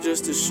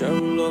just to share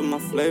all of my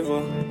flavor.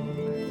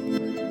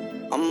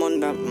 I'm on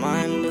that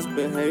mindless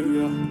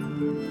behavior.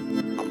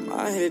 I'm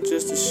out here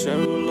just to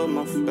share all of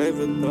my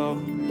flavor though.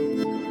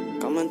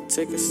 Come and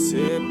take a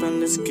sip and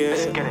let's get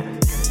it.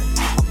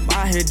 I'm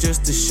out here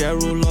just to share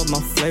all of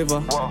my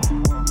flavor.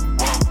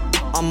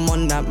 I'm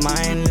on that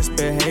mindless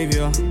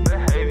behavior.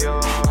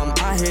 I'm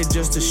out here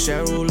just to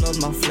share all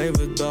of my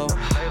flavor though.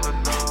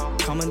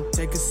 Come and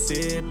take a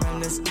sip and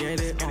let's get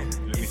it.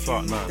 Let me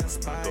start now.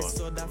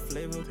 So that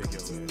flavor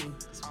comes to me.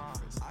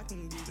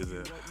 Is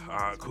it?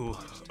 Alright, cool.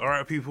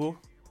 Alright, people.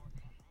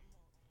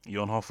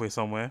 You're on halfway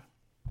somewhere.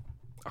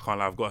 I can't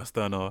lie, I've got a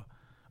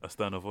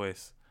sterner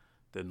voice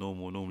than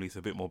normal. Normally it's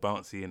a bit more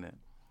bouncy, innit?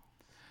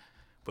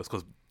 But it's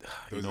because,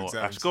 you know what,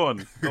 Ash, go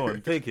on,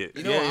 take it.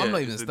 You know what, I'm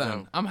not even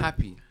stern. I'm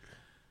happy.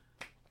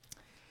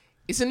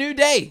 It's a new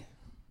day.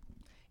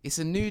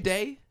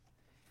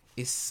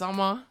 It's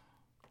summer.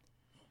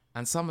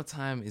 And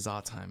summertime is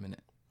our time, innit?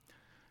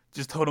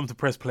 Just told them to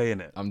press play,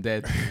 innit? I'm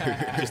dead.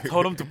 Just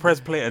told them to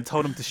press play and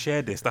told them to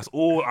share this. That's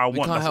all I want. We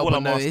can't That's help all but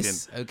I'm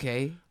notice, asking.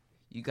 okay?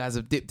 You guys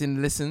have dipped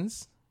in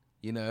listens,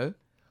 you know?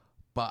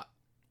 But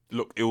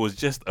Look, it was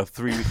just a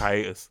 3-week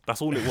hiatus.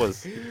 That's all it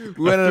was.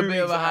 we went on a 3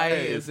 bit of weeks a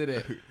hiatus,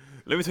 innit?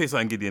 Let me tell you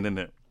something, Gideon,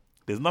 innit?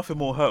 There's nothing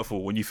more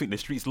hurtful when you think the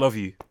streets love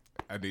you.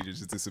 And they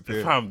just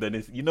disappear. Fam, then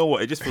it's, you know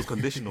what? It just feels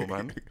conditional,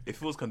 man. It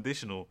feels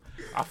conditional.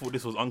 I thought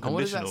this was And what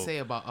does unconditional. that say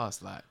about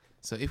us? Like,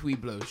 so if we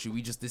blow, should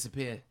we just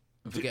disappear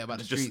and forget about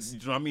the streets? Do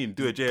you know what I mean?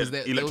 Do a Because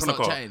they'll start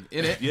electronica. chatting,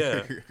 innit?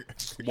 Yeah.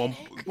 one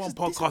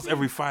podcast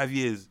every 5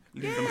 years.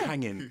 Leave them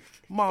hanging.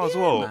 Might as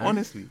well, man.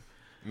 honestly.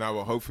 Nah,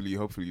 well, hopefully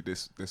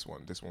this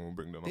one will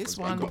bring them This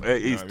numbers one- back up.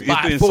 He's You know what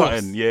I By doing force.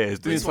 something. Yeah, he's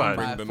doing This one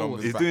something. by the force.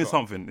 numbers He's back doing up.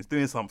 something. He's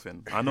doing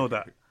something. I know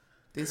that.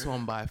 This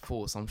one by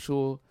force. I'm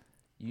sure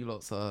you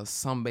lots are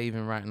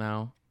sunbathing right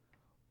now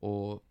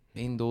or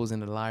indoors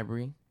in the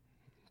library.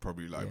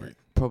 Probably library.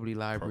 Probably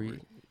library.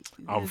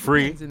 I'm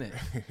free. Isn't it?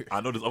 I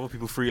know there's other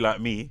people free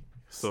like me.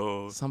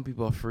 So Some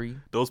people are free.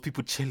 those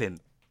people chilling,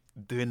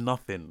 doing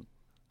nothing.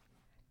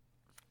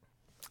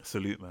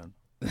 Salute, man.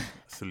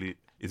 Salute.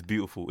 It's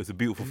beautiful. It's a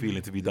beautiful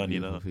feeling to be done, you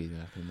know. Beautiful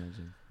feeling, I can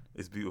imagine.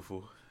 It's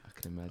beautiful. I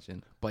can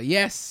imagine. But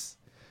yes,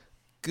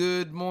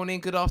 good morning,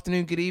 good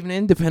afternoon, good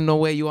evening, depending on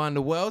where you are in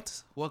the world.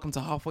 Welcome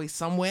to Halfway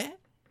Somewhere.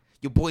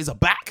 Your boys are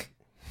back.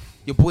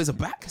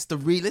 It's the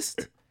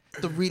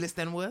realest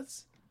N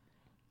words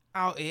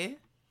out here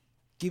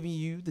giving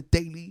you the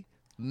daily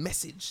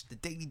message, the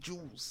daily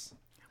jewels.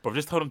 Bro,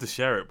 just told them to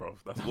share it, bro.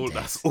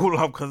 That's all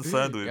I'm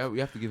concerned with. Yeah, we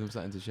have to give them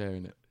something to share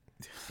in it.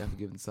 We have to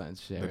give them something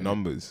to share. The innit?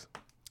 numbers.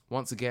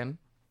 Once again,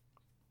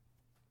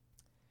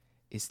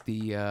 it's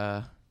the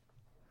I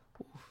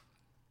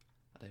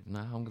don't even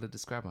know how I'm gonna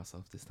describe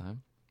myself this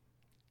time.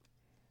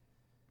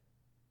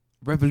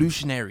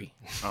 Revolutionary.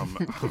 I'm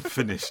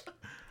finished.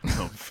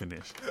 I'm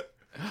finished.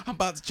 I'm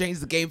about to change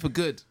the game for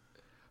good.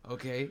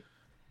 Okay?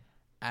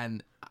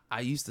 And I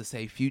used to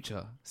say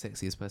future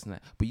sexiest person,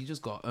 but you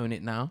just gotta own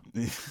it now.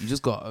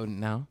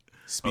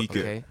 Speak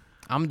Okay? it.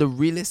 I'm the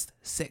realest,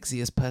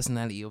 sexiest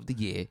personality of the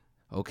year.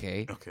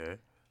 Okay? Okay.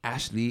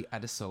 Ashley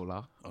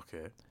Adesola,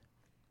 Okay.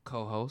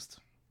 co-host.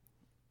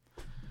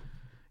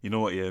 You know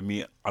what? Yeah,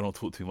 me. I don't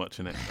talk too much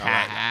in it.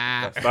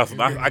 That's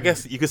I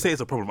guess you could say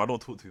it's a problem. I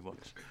don't talk too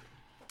much.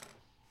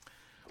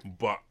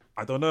 But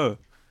I don't know.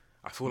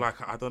 I feel like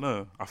I don't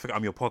know. I think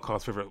I'm your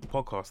favorite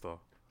podcaster.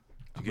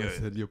 You get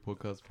it? your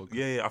podcast.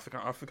 Yeah. I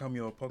think I'm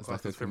your It's like a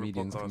podcaster's favorite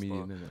comedian, podcaster.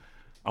 isn't it?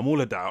 I'm all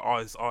of that.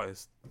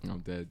 Artist. I'm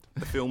dead.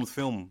 The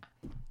film.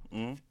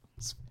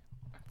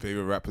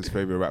 Favorite rapper's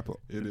favorite rapper.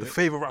 The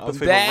favorite rapper's I'm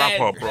favorite dead.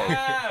 rapper, bro.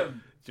 Damn.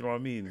 Do you know what I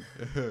mean?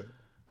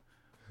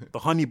 The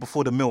honey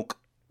before the milk.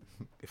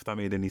 If that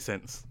made any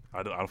sense.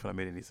 I don't think that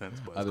made any sense.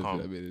 But it's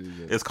calm.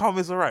 It's calm.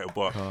 It's alright.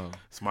 But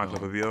it's Michael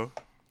Babio,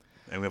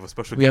 and we have a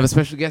special. We have a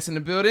special guest in the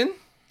building.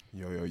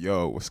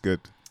 Yo, what's good?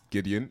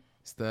 Gideon?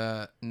 It's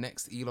the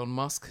next Elon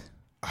Musk.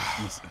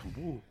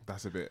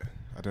 That's a bit,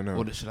 I don't know.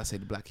 Or should I say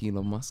the black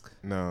Elon Musk?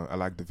 No, I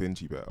like Da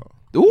Vinci better.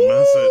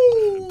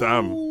 Ooh.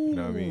 Damn. You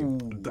know what I mean?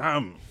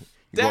 Damn.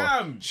 You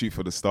gotta Damn. shoot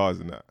for the stars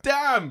and that.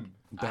 Damn.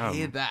 Damn.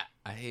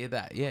 I hear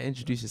that. Yeah,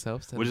 introduce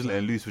yourself. We're just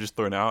letting loose. We're just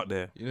throwing it out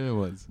there. You know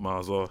what? Might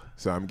as well.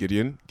 So I'm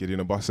Gideon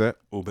Abasset.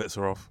 All bets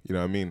are off. You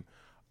know what I mean?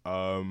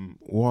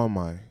 What am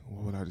I?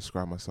 What would I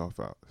describe myself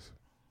as?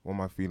 What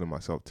am I feeling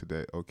myself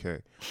today? Okay.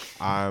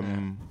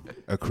 I'm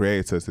a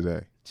creator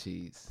today.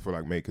 Jeez. For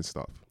like making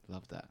stuff.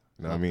 Love that.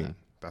 You know what I mean?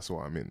 That's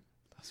what I'm in.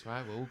 That's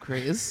right. We're all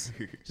creators.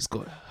 Just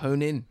got to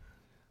hone in.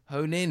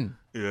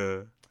 Yeah.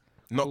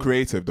 Not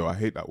creative though. I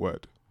hate that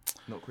word.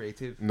 Not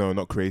creative. No,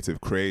 not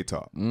creative.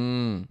 Creator.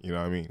 Mm. You know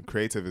what I mean?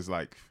 Creative is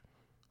like,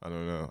 I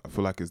don't know. I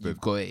feel like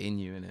You've got it in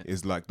you, innit?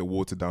 it's like the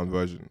watered down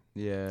version.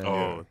 Yeah.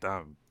 Oh,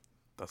 damn.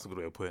 That's a good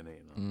way of putting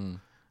it, you know.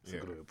 That's Yeah.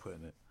 a good way of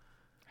putting it.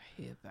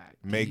 I hear that.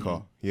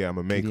 Maker. Yeah, I'm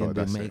a maker. Gideon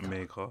the That's maker. it.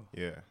 Maker.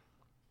 Yeah.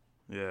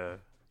 Yeah.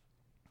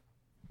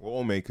 We're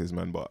all makers,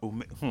 man, but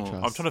I'm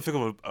trying to think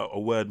of a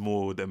word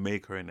more than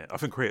maker in it. I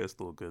think creator's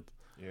still good.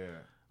 yeah.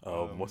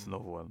 What's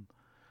another one?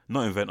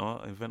 Not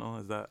inventor. Inventor,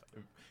 is that?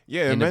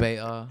 Yeah, man.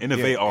 Innovator.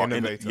 Innovator.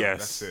 Innovator, Yes.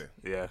 that's it.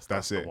 Yes,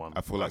 That's the it. one.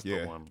 I feel like, the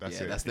yeah, one. that's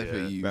Yeah, it. that's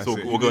definitely you. That's So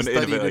it. we're going to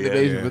Studied innovator.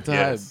 innovation Yeah. for time.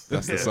 Yes.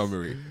 That's the Yes.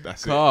 summary.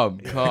 That's Calm.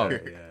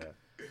 Yeah.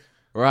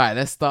 Right,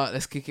 let's start.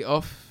 Let's kick it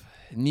off.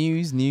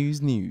 News. With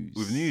news, News.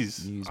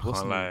 I What's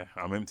can't new? lie.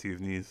 I'm empty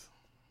with news.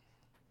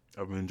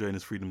 I've been enjoying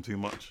this freedom too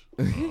much.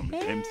 I'm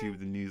empty with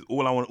the news.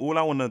 All I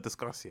want to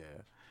discuss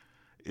here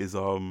is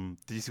did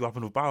you see what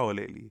happened with Bauer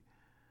lately?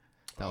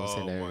 That was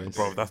Oh my hilarious.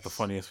 Bro, that's the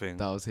funniest thing.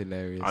 That was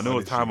hilarious. I know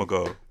it's time Honestly.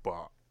 ago,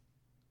 but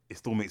it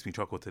still makes me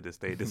chuckle to this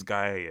day. This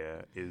guy,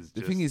 is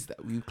The just, thing is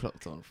that we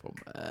clocked on from.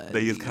 that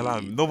he is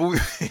Kalam. No,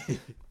 but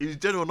his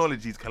general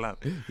knowledge, he's Kalam.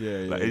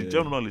 Like his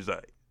general knowledge,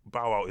 that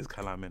Bow Wow is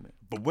Kalam, innit?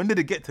 But when did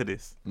it get to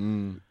this?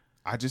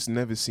 I just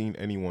never seen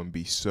anyone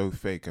be so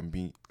fake and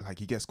be like,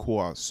 he gets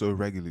caught out so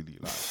regularly.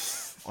 Like,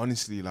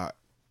 honestly, like,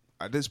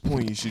 at this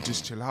point, you should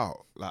just chill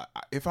out. Like,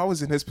 if I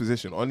was in his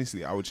position,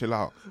 honestly, I would chill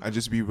out and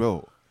just be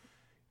real.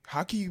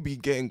 How can you be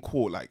getting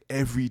caught like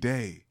every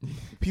day?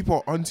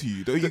 People are onto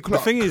you. Don't you The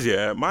clock? thing is,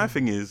 my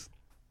thing is,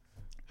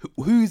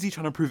 who is he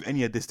trying to prove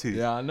any of this to?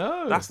 Yeah, I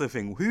know. That's the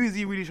thing. Who is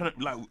he really trying to,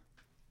 like,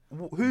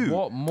 who?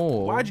 What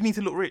more? Why do you need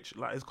to look rich?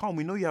 Like, it's calm.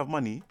 We know you have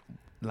money.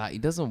 Like, he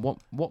doesn't want.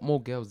 What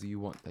more girls do you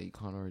want that you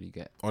can't already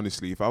get?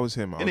 Honestly, if I was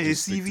him, I would Innit,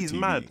 just his stick to CV's TV.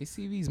 mad. His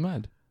CV's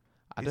mad.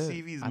 I His don't.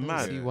 CV's I don't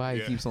mad. see why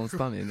he keeps on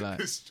stunning. Like,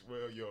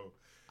 Well, yo.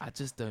 I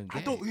just don't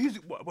get. I don't.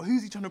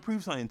 Who's he trying to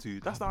prove something to?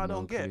 That's what I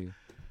don't get. Clue.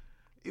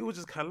 It was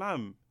just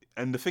Kalam.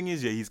 And the thing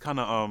is, he's kind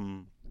of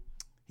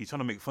he's trying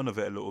to make fun of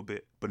it a little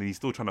bit, but then he's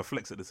still trying to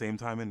flex at the same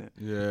time, innit?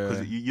 Yeah.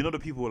 Because you know the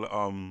people,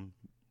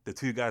 the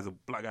two guys, a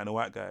black guy and a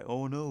white guy.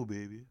 Oh no,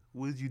 baby,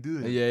 what you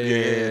doing?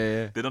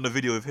 Yeah. They done a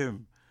video of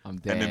him, I'm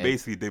dead. and then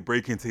basically they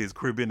break into his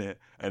crib, innit?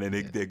 And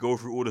then they go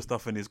through all the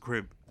stuff in his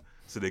crib.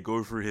 So they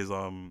go through his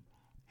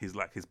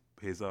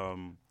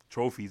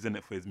trophies,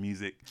 innit, for his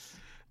music.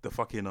 The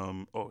fucking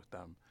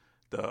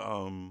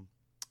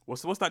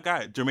what's that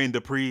guy? Jermaine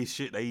Dupri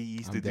shit that he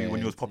used to do when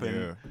he was popping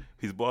Yeah.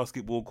 his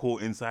basketball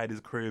court inside his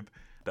crib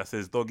that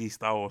says Doggy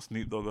Style or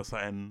Snoop Dogg or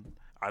something.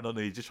 I don't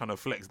know. He's just trying to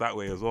flex that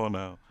way as well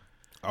now.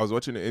 I was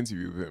watching an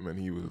interview with him and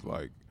he was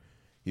like,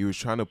 he was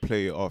trying to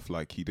play it off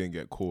like he didn't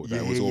get caught.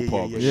 That it was all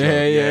part of the show.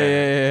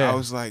 Yeah. I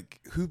was like,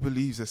 who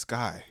believes this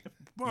guy?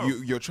 Bro.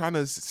 You're trying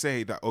to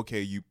say that,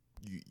 okay,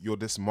 you're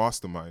this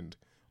mastermind.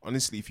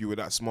 Honestly, if you were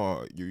that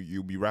smart,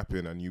 you'll be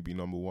rapping and you'll be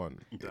number one.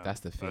 That's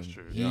the thing. That's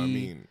true. You know what I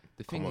mean?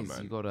 The thing Come on, is,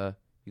 man.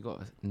 you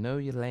gotta know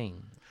your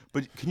lane.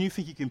 But can you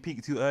think he can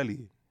peak too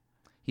early?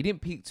 He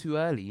didn't peak too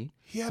early.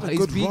 He had but a his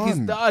good peak is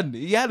run. done.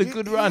 He had a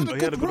good run. he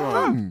had a good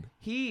run.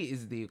 He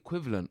is the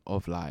equivalent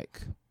of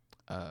like,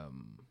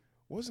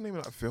 What's the name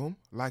of that film?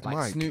 Like like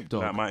Mike. Snoop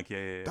Dogg. Like Mike,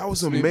 yeah. That was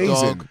Snoop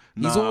amazing. Dogg.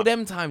 He's Nah. all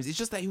them times. It's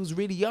just that he was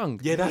really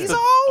young. Yeah, that's he's the,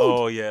 old.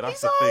 Oh yeah, that's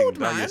He's the thing. old,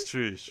 That man. is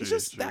true. It's true. It's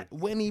just true. that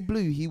when he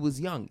blew, he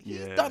was young. He's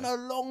Yeah. done a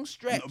long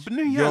stretch, No, but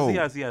no, Yo, he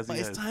has. but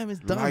his time is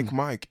done. Like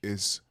Mike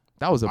is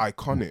That was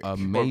iconic.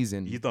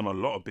 amazing. He's done a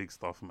lot of big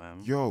stuff,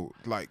 man. Yo,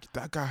 like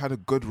that guy had a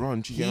good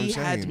run. Do you get what I'm He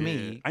saying? had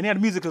me And he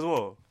had music as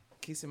well.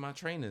 kissing my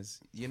trainers.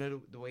 You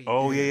know the way. He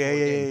Oh, did it yeah, before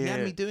yeah, the game? yeah, He had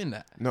yeah. me doing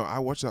that. No, I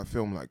watched that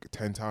film like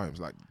 10 times.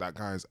 Like that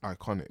guy is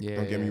iconic. Yeah,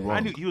 Don't get me yeah, yeah. wrong.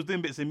 And he was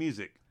doing bits of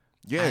music.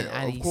 Yeah,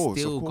 and of he course,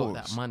 still of got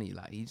course. that money.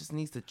 Like he just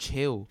needs to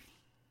chill.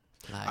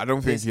 Like, I don't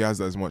think there's- he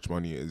has as much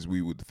money as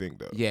we would think,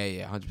 though.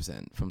 Yeah,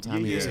 100%. From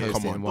time he Yeah, was yeah,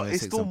 hosting come on. But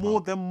it's 106 still and more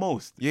Park. than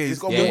most. Yeah, he's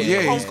got Yeah, more, yeah,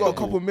 yeah, yeah, he's got a yeah.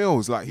 couple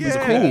mils. Like he's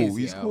Yeah. cool.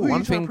 He's Yeah. cool. Who you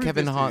One trying thing to prove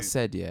Kevin this Hart to?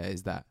 said,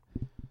 is that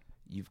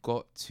you've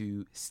got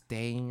to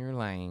stay in your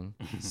lane,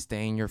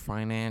 stay in your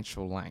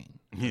financial lane.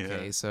 Yeah.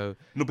 Okay, so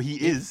No, but he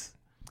is.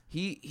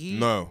 he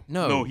No.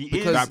 No, he is.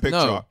 because That picture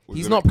no, was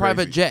he's a not bit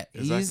private crazy. jet. He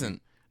Exactly.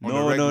 isn't. On a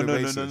No, regular no.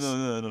 Do you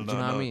know what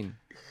I mean?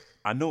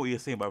 I know what you're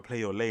saying about play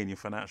your lane, your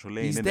financial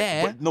lane. He's innit?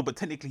 there. But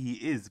technically he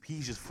is.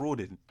 He's just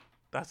frauding.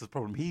 That's his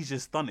problem. He's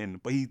just stunting.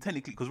 But he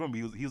technically, because remember,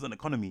 he was on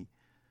economy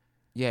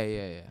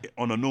Yeah.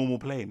 on a normal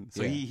plane.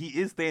 So Yeah. he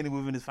is staying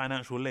within his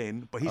financial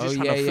lane, but he's Oh, just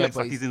trying to flex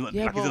like he's in but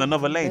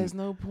another lane. There's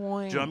no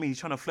point. Do you know what I mean? He's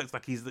trying to flex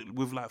like he's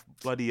with like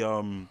bloody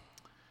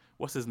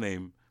what's his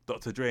name,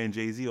 Dr. Dre and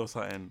Jay-Z or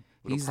something.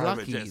 With He's the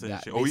private lucky jets and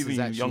that shit. Or this even has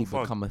actually Young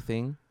Thug. become a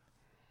thing.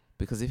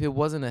 Because if it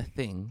wasn't a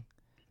thing,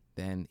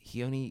 then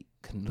he only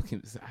can look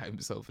at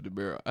himself in the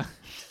mirror.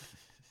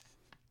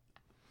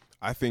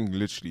 I think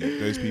literally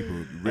those people,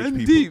 rich And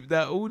people. deep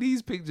that all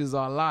these pictures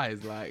are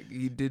lies. Like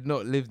he did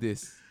not live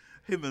this.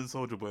 Him and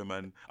Soulja Boy,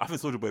 man. I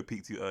think Soulja Boy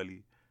peaked too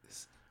early.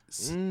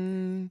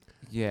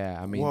 Yeah,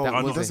 I mean Well, that I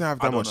he was doesn't have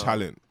I that don't much know.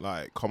 talent.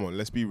 Like, come on,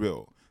 let's be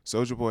real.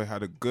 Soulja Boy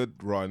had a good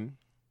run.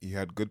 He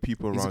had good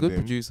people he's a around good him.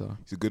 producer.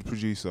 He's a good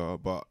producer,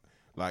 but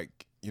like,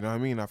 you know what I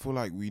mean? I feel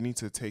like we need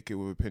to take it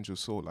with a pinch of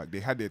salt. Like, they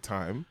had their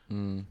time,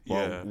 but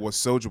Yeah. was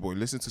Soulja Boy?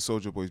 Listen to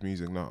Soulja Boy's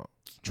music now.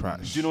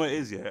 Trash. Do you know what it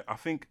is? Yeah, I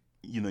think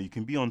you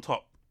can be on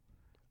top,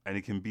 and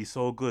it can be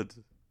so good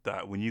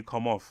that when you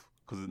come off,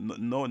 because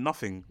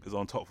nothing is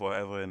on top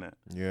forever, innit?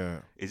 Yeah.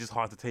 It's just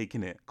hard to take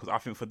in it. Because I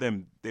think for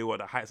them, they were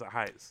the heights at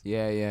heights,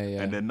 Yeah.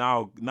 and then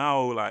now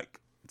like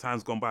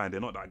time's gone by and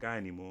they're not that guy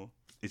anymore.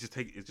 It's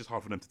just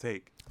hard for them to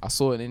take. I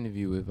saw an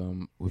interview with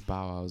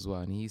Bow Wow as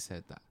well, and he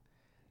said that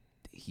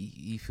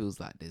he feels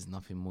like there's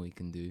nothing more he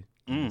can do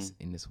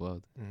in this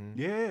world.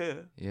 Yeah.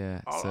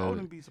 Yeah. I So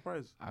wouldn't be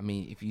surprised. I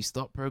mean, if you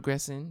stop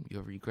progressing,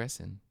 you're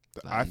regressing.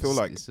 I feel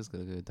like it's just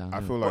gonna go down.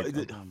 I feel like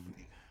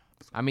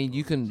I mean,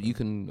 you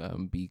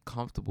can be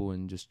comfortable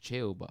and just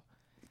chill, but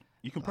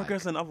You can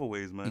progress in other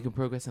ways, man. you can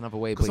progress another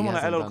way. Because But someone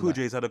like hasn't LL done Cool that.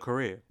 J's had a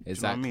career.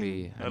 Exactly. Do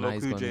you know what I And mean? now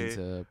he's LL gone Cool J,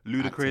 into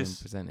Ludacris, acting,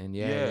 presenting.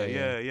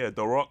 yeah.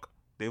 The Rock.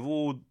 They've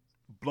all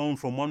blown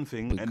from one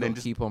thing But and got then to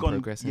just keep on gone.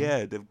 progressing.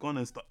 Yeah, they've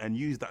gone and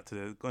used that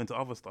to go into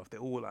other stuff. They're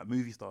all like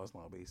movie stars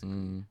now, basically.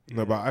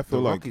 no, but I The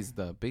feel Rock like is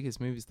the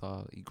biggest movie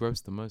star. He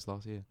grossed the most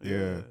last year.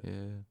 yeah. Yeah.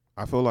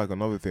 I feel like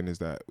another thing is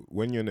that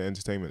when you're in the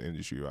entertainment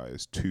industry, right,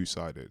 it's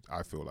two-sided.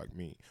 I feel like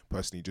me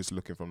personally, just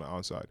looking from the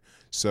outside.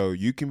 So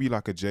you can be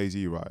like a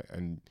Jay-Z, right,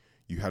 and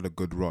you had a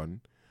good run,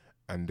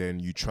 and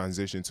then you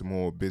transition to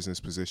more business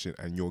position,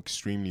 and you're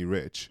extremely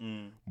rich.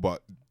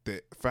 But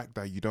the fact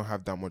that you don't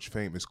have that much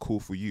fame is cool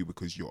for you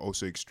because you're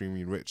also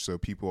extremely rich. So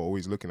people are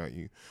always looking at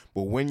you.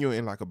 But when you're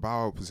in like a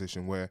Bow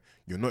position where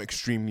you're not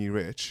extremely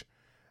rich,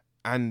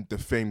 and the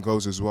fame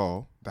goes as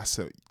well,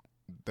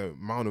 the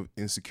amount of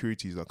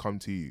insecurities that come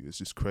to you is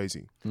just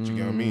crazy. Do you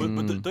get what I mean?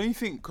 But don't you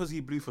think because he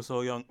blew from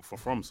So Young,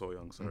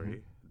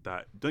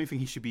 that don't you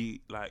think he should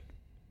be like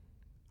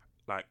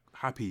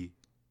happy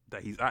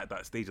that he's at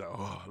that stage?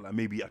 Like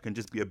maybe I can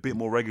just be a bit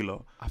more regular.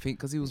 I think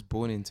because he was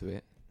born into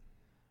it,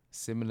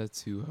 similar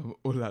to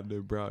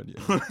Orlando Brown.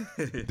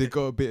 Yeah, they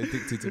got a bit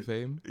addicted to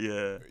fame.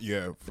 Yeah.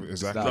 Yeah, exactly.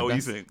 Is that what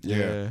you think?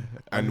 Yeah.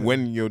 And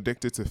when you're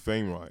addicted to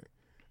fame, right,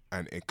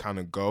 and it kind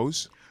of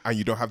goes, and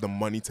you don't have the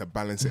money to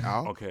balance it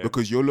out, Okay.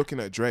 because you're looking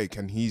at Drake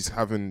and he's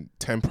having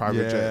 10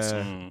 private jets,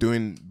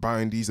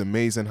 buying these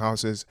amazing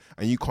houses,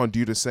 and you can't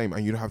do the same,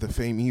 and you don't have the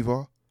fame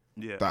either.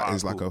 Yeah. That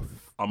is like cool.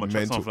 a I'm gonna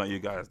check mental. something like you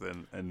guys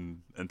then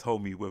and tell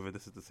me whether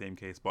this is the same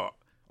case. But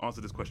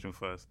answer this question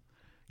first.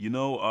 You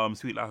know,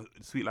 Sweet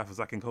Life of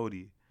Zack and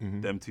Cody,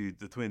 them two,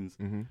 the twins.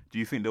 Do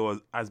you think they were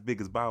as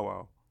big as Bow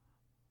Wow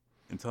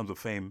in terms of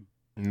fame?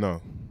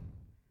 No,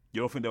 You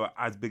don't think they were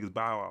as big as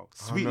Bow Wow?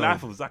 Sweet know.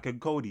 Life of Zack and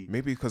Cody.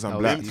 maybe because I'm That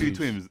was black. Them two huge.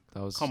 twins.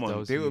 Come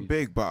on, They were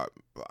big, but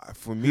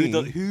for me,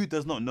 Who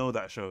does not know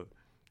that show?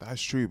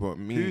 that's true. But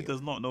me, Who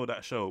does not know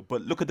that show?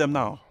 But look at them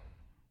now.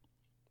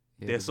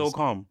 They're so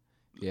calm.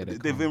 Yeah,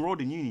 They've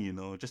enrolled in uni, you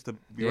know, just to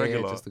be Yeah,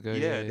 regular. just to go,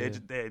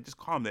 They're just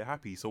calm. They're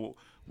happy. So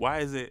why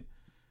is it?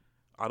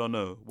 I don't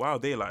know. Why are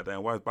they like that?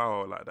 And why is Bow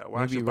Wow like that?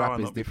 Why Maybe should Bow Wow rap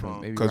is not be different.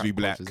 calm? Maybe 'Cause rap we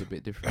black. culture's a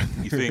bit different.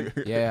 You think?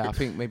 Yeah, I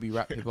think maybe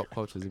rap hip hop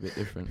culture is a bit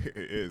different it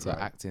is. to man.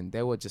 acting.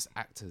 They were just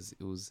actors.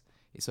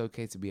 It's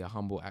okay to be a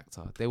humble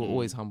actor. They were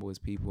always humble as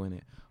people in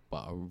it,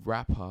 but a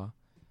rapper,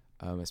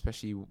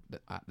 especially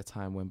at the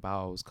time when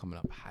Bow Wow was coming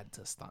up, had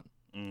to stunt.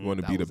 You want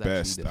to That be the was actually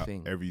best the at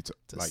thing, every time.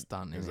 To Like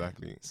stunt, innit?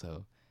 exactly.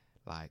 So,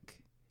 like,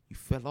 you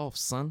fell off,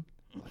 son.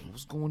 Like,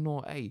 what's going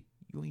on? Hey,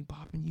 you ain't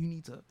popping. You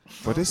need to.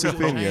 But this is the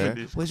thing, yeah.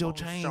 Where's your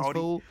Come on, chains, shawty.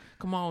 fool?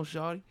 Come on,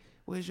 shawty.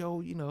 Where's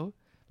your,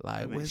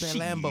 like, man, where's that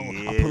shit.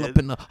 Lambo? I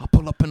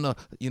pull up in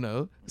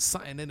the,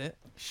 something in it.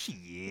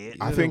 Shit.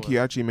 I think he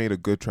actually made a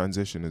good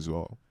transition as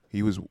well.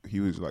 He was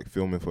like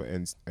filming for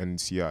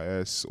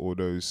NCIS, all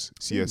those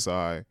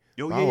CSI.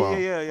 Yo, Bow Wow.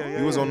 yeah.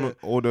 He was on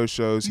all those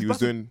shows. He was about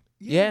to- doing.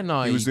 Yeah,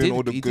 no, He was doing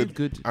all the he did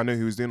good. I know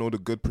he was doing all the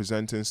good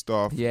presenting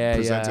stuff. Yeah,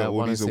 presenting yeah,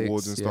 all these 106,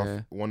 awards and stuff.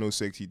 yeah.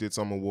 106. He did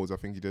some awards. I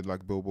think he did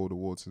like Billboard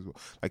awards as well.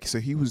 Like, so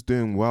he was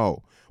doing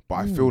well. But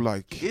I feel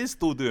like He is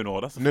still doing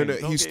all. That's the no, thing.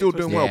 Don't he's get still it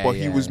doing twisted. well. But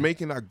Yeah, he was yeah.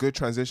 making that good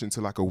transition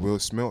to like a Will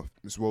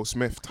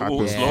Smith type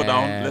Oh, of. slow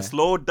down. Yeah. Let's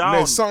slow down.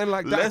 No, something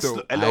like that Let's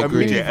though. I LL Cool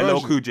agree. J. LL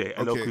Version. Cool J.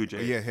 LL Okay, Cool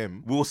J. yeah,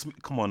 him. Will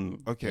Smith. Come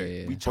on.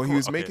 Okay, Yeah. but he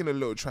was Okay. making a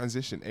little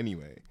transition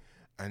anyway.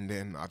 And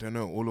then I don't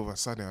know. All of a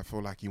sudden, I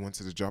feel like he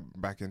wanted to jump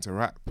back into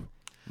rap,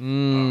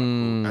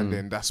 and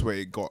then that's where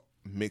it got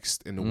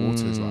mixed in the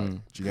waters. Like, do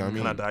you get what I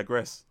mean? Can I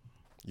digress?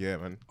 Yeah,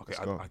 man. Okay, Let's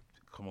go. I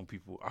come on,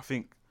 people. I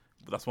think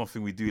that's one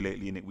thing we do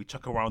lately, innit? We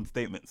chuck around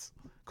statements.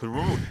 Cause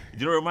remember, do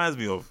you know what it reminds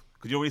me of?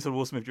 Because you already said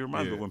Will Smith. Do you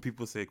remind me Yeah. of when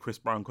people say Chris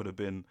Brown could have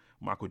been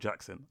Michael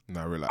Jackson?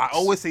 Nah, relax. I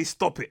always say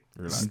stop it.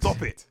 Relax.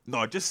 Stop it.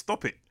 No, just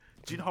stop it.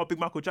 Do you know how big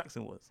Michael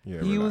Jackson was?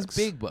 Yeah, He was relax.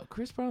 big, but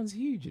Chris Brown's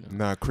huge,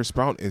 Nah, Chris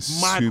Brown is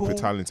Michael- super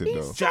talented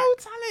though. He's so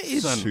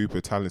talented. Son.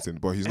 Super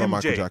talented, but he's not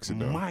Michael Jackson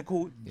though.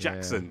 Michael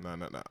Jackson.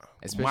 Nah.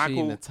 Especially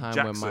in Michael the time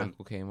Jackson. when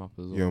Michael came up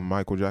as well. Yo,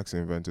 Michael Jackson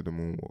invented the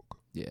moonwalk.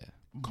 Yeah.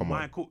 Come on,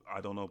 Michael,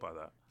 I don't know about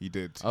that. he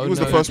did. Oh, he was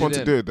no, the first he one to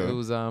didn't. do it though. It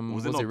was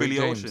Was it Rick not Billy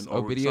James? Ocean? Oh,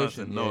 or Rick Billy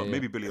Johnson? Ocean. No, yeah,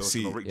 maybe Billy Ocean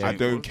See, or Rick Yeah. I James.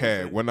 don't What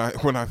care. was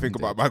it? When I think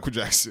about Michael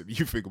Jackson,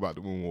 you think about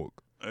the moonwalk.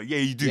 Yeah,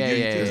 you do. Yeah, Yeah, yeah,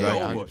 you do. yeah, No,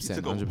 100%, you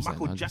took over 100%,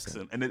 Michael 100%.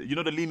 Jackson, and then, you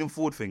know the leaning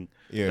forward thing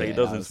Yeah, that he Yeah,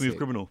 does that in was Smooth sick.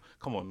 Criminal.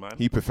 Come on, man.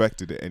 he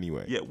perfected it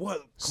anyway. Yeah, what?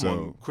 Come So,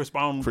 on, Chris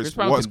Brown. Chris Chris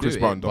Brown What's can Chris do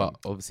Brown it, done?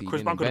 but obviously Chris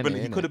he Brown could have didn't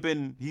been. He invent could it, have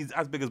been. He's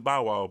as big as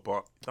Bow Wow,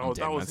 but that was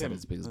innit? Man him. said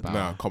as big as Bow Nah,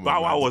 Wow. come on.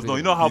 Bow Wow man. was no.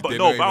 You know how? They're No,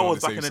 not Bow even Wow on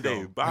was the back in the same day.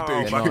 scale. Bow I Wow don't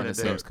They're back not in on the the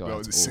same day. scale They're at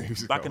on the all. same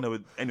scale. Back in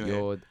the anyway.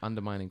 You're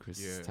undermining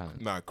Chris's talent.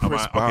 Nah, Am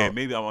Chris I- Brown. okay,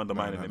 maybe I'm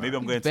undermining Nah, it. nah, Maybe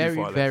I'm nah. going Very,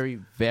 too far.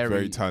 left.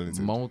 very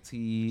talented.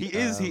 Multi. He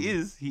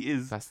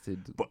is.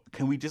 Faceted. But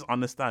can we just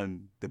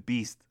understand the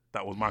beast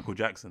that was Michael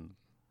Jackson?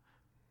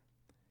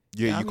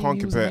 Yeah, I you mean, can't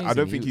he was compare. I don't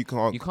amazing. think you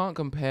can't You can't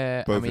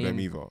compare. both I mean, of them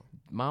either.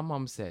 my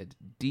mum said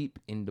deep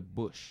in the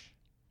bush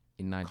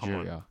in Come on.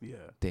 Nigeria, Yeah.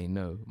 they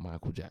know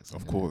Michael Jackson.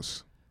 Of innit?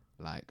 course.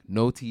 Like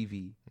no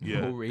TV,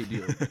 Yeah. no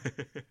radio.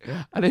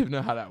 I don't even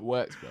know how that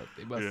works, bro.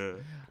 They must. Yeah.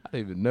 I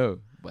don't even know,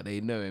 but they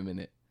know him in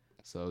it.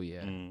 So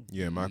yeah. Mm.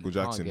 Yeah, Michael You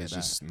can't Jackson get is that.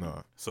 just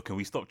nah. So can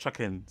we stop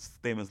chucking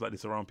statements like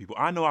this around people?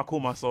 I know I call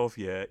myself,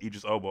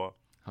 Idris Elba.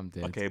 I'm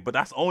dead. Okay, but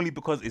that's only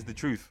because it's the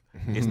truth.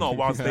 It's not a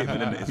wild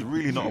statement, innit? It's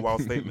really not a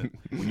wild statement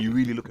when you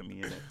really look at me,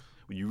 innit?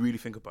 When you really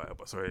think about it.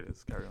 But sorry,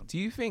 let's carry on. Do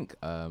you think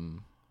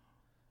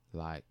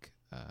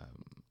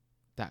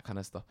that kind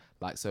of stuff,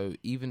 like, so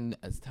even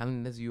as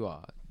talented as you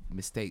are,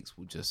 mistakes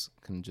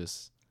can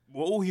just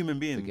We're all human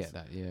beings. forget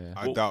that? Yeah.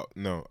 I doubt.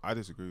 No, I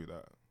disagree with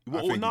that.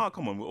 I think- Nah,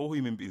 come on. We're all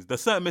human beings.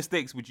 There's certain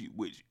mistakes which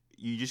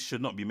you just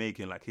should not be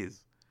making, like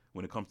his,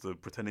 when it comes to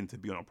pretending to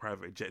be on a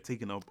private jet,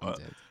 taking I'm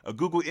dead. a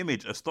Google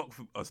image, a stock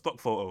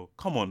photo.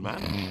 Come on,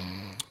 man.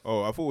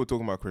 Oh, I thought we were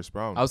talking about Chris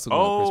Brown. I was talking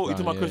about Chris Brown. you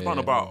talking about Chris Brown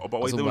about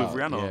what he's doing with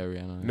Rihanna?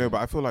 Yeah, Rihanna. No,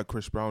 but I feel like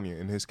Chris Brown,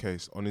 in his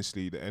case,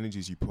 honestly, the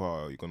energies you put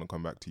out are going to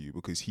come back to you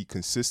because he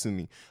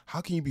consistently.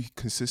 How can you be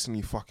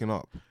consistently fucking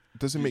up? It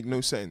doesn't make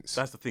no sense.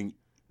 That's the thing.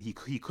 He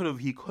could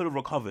have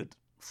recovered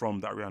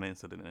from that Rihanna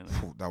incident. Innit?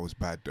 Phew, that was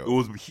bad though.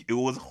 It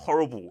was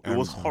horrible. It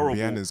was horrible.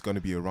 Rihanna's going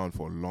to be around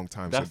for a long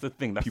time. That's so the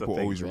thing. That's people the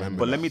thing. always remember.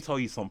 But that. let me tell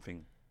you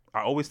something.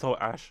 I always tell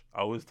Ash. I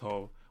always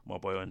tell my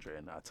boy Andre,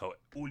 and I tell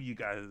all you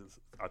guys.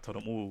 I tell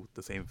them all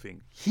the same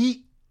thing.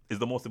 Heat is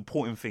the most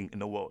important thing in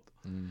the world.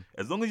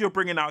 As long as you're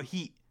bringing out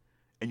heat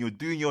and you're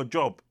doing your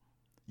job,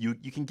 you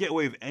can get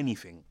away with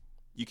anything.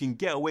 You can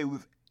get away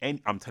with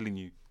any. I'm telling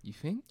you. You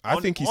think? I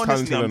think he's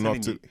honestly, talented I'm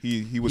enough telling to.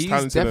 He was He's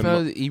talented enough.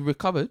 definitely he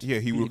recovered. Yeah,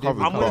 he did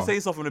recovered. I'm gonna But- say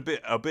something a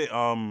bit.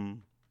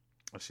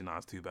 Actually, no,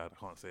 it's too bad. I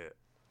can't say it.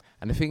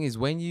 And the thing is,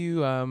 when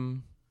you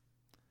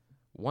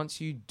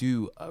once you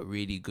do a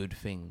really good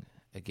thing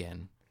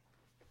again,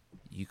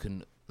 you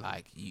can,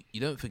 like, you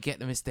don't forget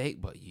the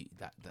mistake, but you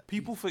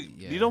People,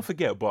 yeah. you don't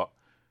forget, but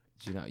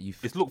you know, you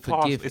it's looked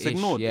past. It's forgive-ish.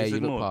 ignored. Yeah, it's you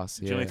ignored. look past.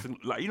 Do you know, Yeah. it's,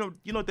 like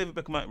you know, David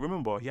Beckham.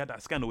 Remember, he had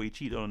that scandal where he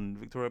cheated on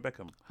Victoria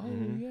Beckham. Oh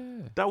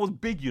yeah. That was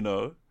big, you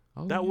know.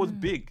 Oh, That was yeah.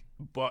 big,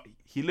 but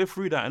he lived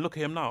through that, and look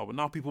at him now. But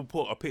now people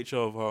put a picture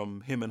of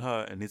him and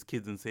her and his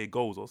kids and say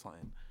goals or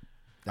something.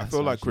 I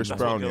feel like Chris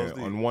That's Brown. what Yeah, girls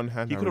do. on one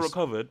hand, He I could have res-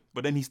 recovered,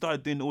 but then he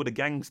started doing all the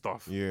gang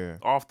stuff. Yeah.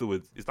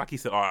 Afterwards, it's like he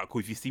said, "All right, cool.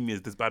 If you see me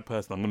as this bad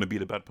person, I'm gonna be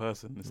the bad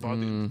person." And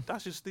started doing,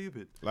 that's just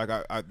stupid. Like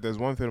I there's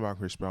one thing about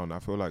Chris Brown. I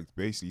feel like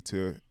basically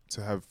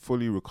to have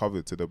fully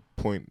recovered to the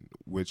point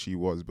which he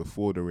was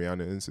before the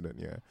Rihanna incident.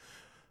 Yeah,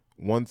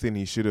 one thing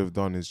he should have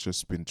done is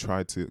just been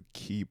try to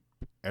keep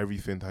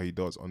everything that he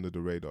does under the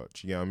radar.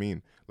 Do you get what I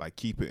mean? Like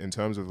keep it in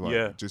terms of like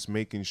Yeah. just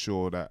making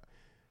sure that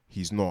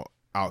he's not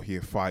out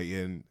here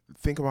fighting.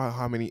 Think about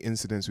how many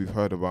incidents we've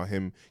heard about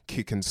him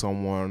kicking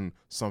someone,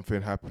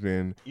 something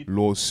happening,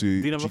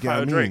 lawsuit. Did he never Do you get fight what I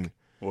with mean? Drake?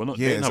 Well, not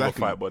Yeah, they didn't have a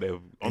exactly. fight, but they were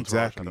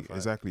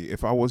Exactly.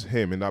 If I was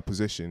him in that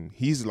position,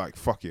 he's like,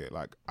 fuck it.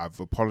 Like, I've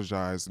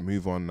apologized,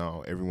 move on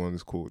now.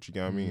 Everyone's cool. Do you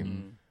get what I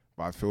mean?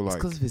 But I feel It's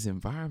like because of his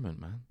environment,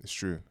 man. it's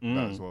true. Mm.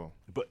 That as well.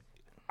 But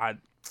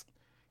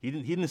he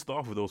didn't start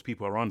off with those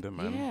people around him,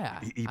 man. Yeah,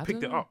 he I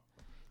picked don't it know. up.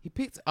 He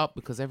picked it up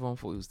because everyone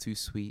thought it was too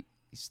sweet.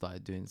 He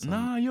started doing something.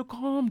 Nah, you're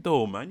calm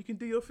though, man. You can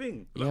do your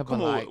thing. Like, Yeah, come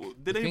but on. like,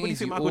 Did the thing anybody is,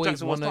 think you Michael always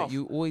Jackson was wanna- tough?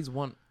 You always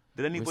want.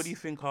 Did anybody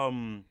think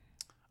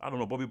I don't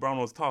know, Bobby Brown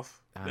was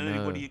tough? I Did know.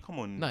 anybody come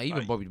on? No, even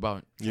like, Bobby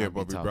Brown. Yeah, tried to be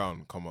Bobby tough.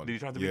 Brown. Come on. Did he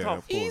try to be yeah, tough?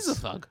 Of He's a course.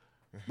 thug.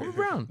 Bobby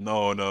Brown.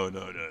 No.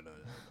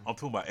 I'm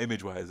talking about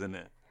image wise, isn't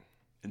it?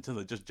 In terms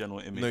of just general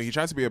image. No, he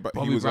tried to be he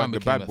Bobby was Brown like the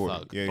became bad a boy.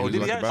 thug. Yeah, Oh, was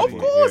did like he the bad actually?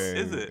 boy. Of course,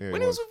 Yeah, is it? yeah,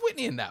 When he was with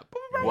Whitney in that,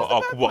 Bobby Brown Well,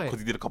 was the bad boy. because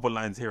he did a couple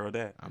lines here or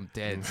there. I'm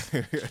dead.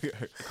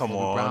 Come Bobby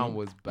on. Brown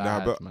was bad,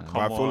 Nah, but man.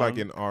 I feel like on.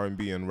 in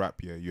R&B and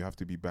rap, yeah, you have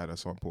to be bad at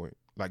some point.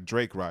 Like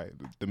Drake, right?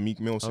 The Meek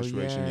Mill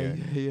situation, yeah,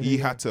 he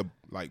yeah. had to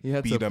like He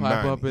had be to the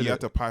pipe man. up, He innit? had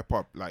to pipe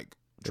up. Like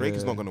Drake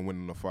is Yeah. not gonna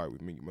win in a fight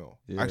with Meek Mill.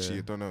 Yeah. Actually,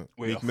 I don't know.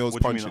 Wait, Meek Mill's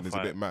what do you mean punching a is a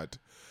fight? bit mad.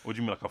 What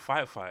do you mean, like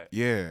a fight?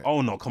 Yeah.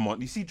 Oh no, come on.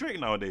 You see Drake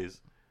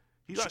nowadays.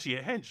 He's actually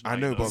a hench. I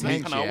know, but he's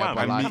Meek- kinda yeah, wham.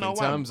 but He's like kinda in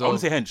wham. terms I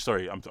wouldn't of- say hench.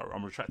 Sorry,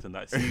 I'm retracting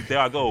that. See, there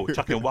I go,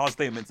 chucking wild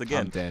statements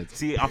again. I'm dead.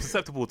 See, I'm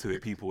susceptible to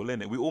it, people.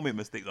 Innit? We all make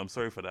mistakes. I'm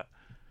sorry for that.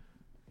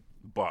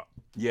 But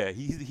yeah,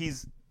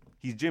 he's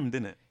gymmed,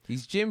 innit?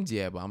 He's gymmed,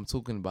 yeah, but I'm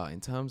talking about in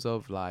terms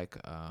of like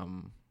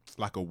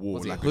Like a war.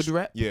 was like it hood a,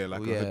 rep? Yeah,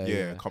 like Oh, a hood.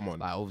 Yeah, come on.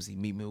 Like obviously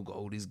Meek Mill got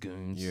all these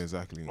goons. Yeah,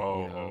 exactly.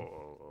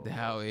 Oh. The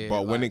hell yeah.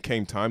 But when like, it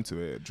came time to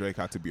it, Drake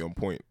had to be on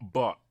point.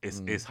 But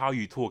it's how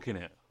you talk,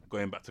 innit?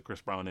 Going back to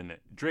Chris Brown, innit?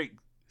 Drake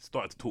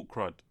started to talk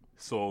crud,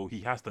 so he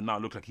has to now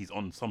look like he's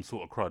on some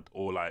sort of crud,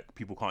 or like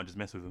people can't just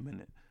mess with him,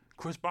 innit?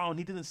 Chris Brown,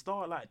 he didn't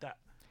start like that.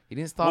 he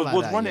didn't start like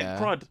was that, Run yeah,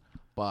 It crud?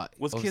 but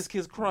Was obvi-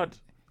 Kiss crud?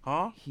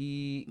 Huh?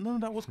 he No,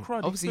 that was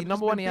crud. obviously He could've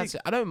number just one been he has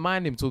big. to, I don't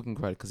mind him talking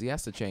credit because he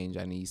has to change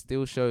and he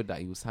still showed that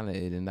he was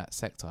talented in that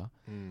sector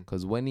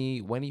because when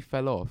he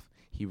fell off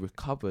he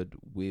recovered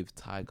with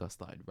Tyga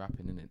started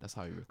rapping in it. That's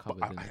how he recovered.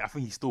 But innit? I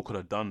think he still could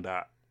have done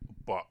that,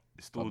 but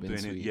still But been doing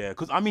it. sweet. Yeah,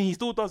 because I mean, he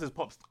still does his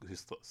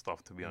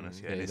stuff, to be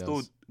honest. Yeah, yeah, and he it still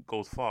does.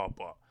 goes far.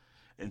 But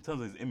in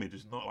terms of his image,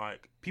 it's not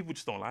like people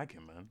just don't like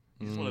him, man.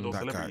 He's just one of those That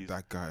celebrities.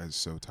 guy is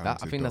so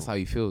talented. I think that's how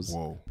he feels.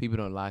 Whoa. People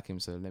don't like him,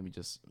 so let me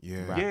just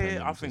Yeah. rap him Yeah,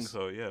 and I think just-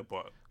 so. Yeah,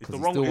 but it's 'Cause the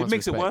he wrong. still It wants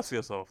makes it respect. worse for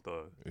yourself,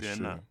 though. It's Doing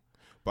true. that.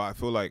 But I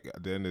feel like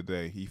at the end of the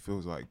day, he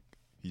feels like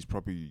he's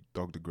probably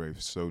dug the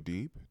grave so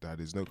deep that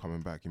there's no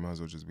coming back. He might as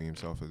well just be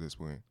himself at this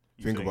point.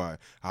 You Think about it.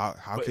 How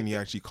But can he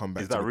actually come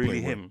back? Is to that the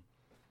really point where- him?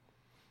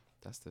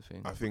 That's the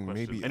thing. I think Question.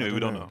 maybe. Anyway, we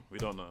don't know. We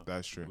don't know.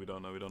 That's true. We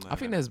don't know. We don't know. I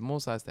think there's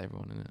more sides to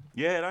everyone, innit?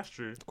 Yeah, that's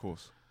true. Of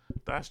course.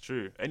 That's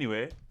true.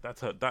 Anyway,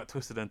 that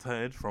twisted and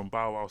turned from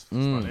Bow Wow's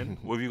Mm. stunning.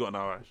 What have you got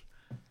now, Ash?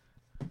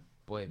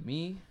 Boy,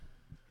 me.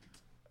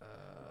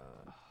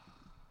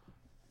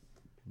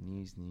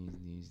 News.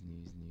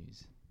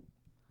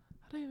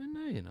 I don't even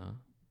know, you know.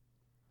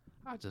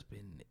 I've just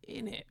been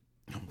in it.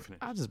 I'm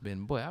finished. I've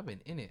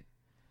been in it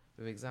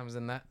with exams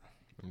and that.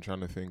 I'm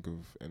trying to think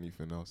of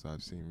anything else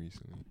I've seen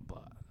recently.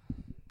 But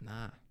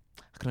nah,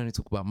 I can only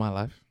talk about my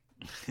life.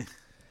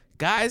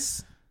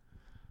 Guys,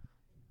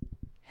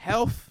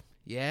 health,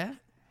 yeah,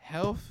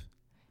 health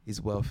is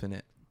wealth,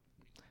 innit?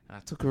 And I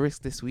took a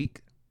risk this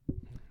week.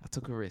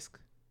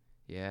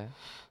 Yeah.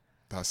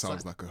 That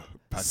sounds like a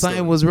bad Something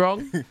story. was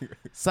wrong.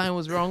 Something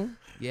was wrong,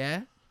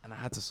 yeah, and I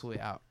had to sort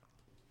it out.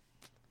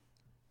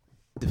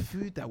 The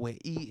food that we're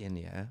eating,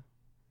 yeah,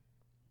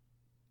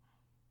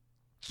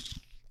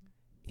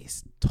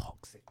 it's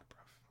toxic,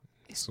 bro.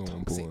 It's So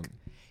toxic. important.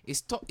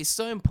 It's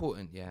so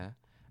important, yeah.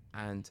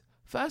 And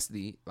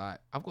firstly, like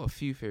I've got a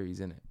few theories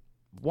in it.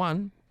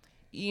 One,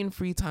 eating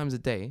 3 times a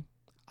day.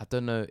 I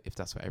don't know if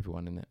that's for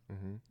everyone in it,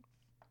 Mm-hmm.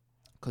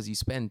 because you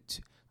spend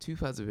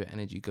 2/3 of your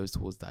energy goes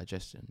towards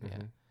digestion. Yeah.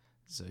 Mhm.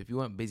 So if you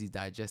weren't busy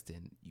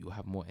digesting, you'll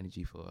have more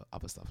energy for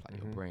other stuff like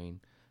your Mhm.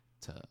 brain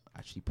to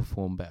actually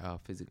perform better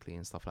physically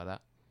and stuff like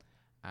that.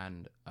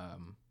 And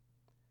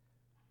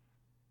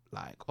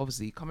like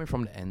obviously coming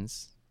from the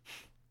ends,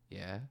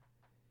 yeah.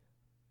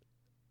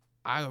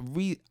 I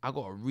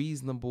got a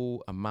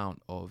reasonable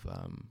amount of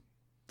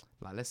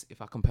like if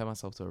I compare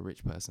myself to a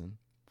rich person,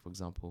 for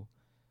example,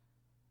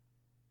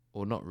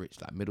 or not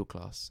rich, like middle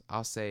class,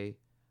 I'll say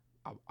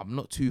I'm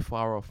not too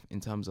far off in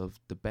terms of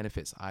the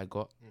benefits I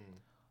got.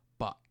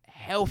 But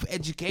health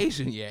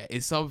education, yeah,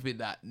 is something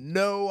that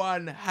no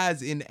one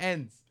has in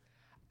ends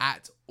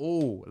at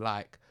all.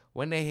 Like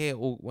when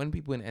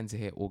people in ends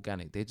hear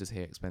organic, they just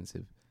hear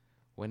expensive.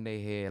 When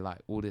they hear like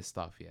all this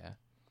stuff, yeah,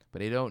 but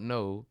they don't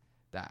know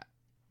that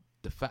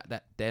the fact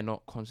that they're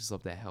not conscious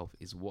of their health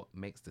is what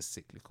makes the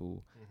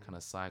cyclical kind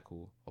of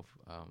cycle of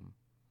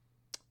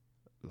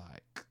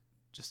like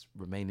just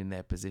remain in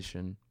their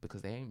position,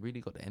 because they ain't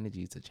really got the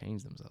energy to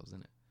change themselves,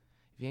 innit?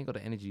 If you ain't got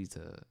the energy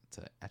to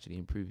actually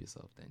improve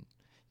yourself, then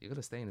you're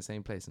gonna stay in the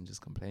same place and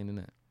just complain,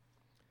 innit?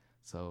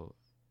 So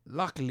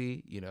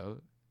luckily, you know,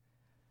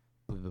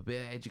 with a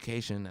bit of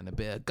education and a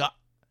bit of gut,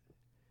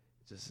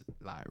 just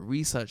like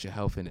research your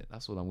health in it.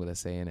 That's what I'm gonna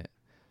say in it.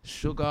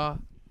 Sugar,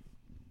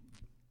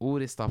 all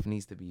this stuff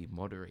needs to be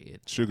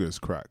moderated. Sugar is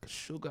crack.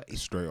 Sugar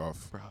is Straight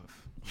off. bruv.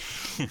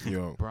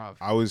 Yo, Bruv.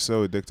 I was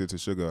so addicted to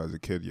sugar as a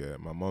kid. Yeah,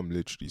 my mom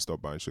literally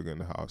stopped buying sugar in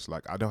the house.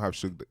 Like I don't have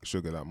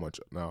sugar that much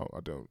now.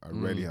 I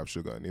rarely have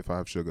sugar, and if I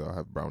have sugar, I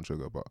have brown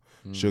sugar. But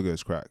sugar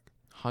is crack,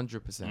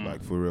 100%.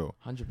 like for real.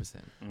 100%.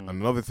 And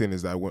another thing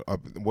is that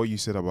what you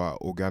said about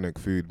organic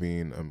food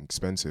being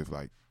expensive.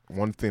 Like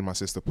one thing my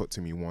sister put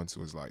to me once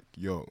was like,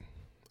 "Yo,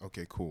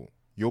 okay, cool.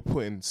 You're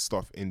putting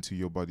stuff into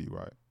your body,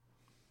 right?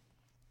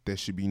 There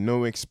should be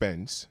no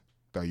expense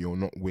that you're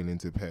not willing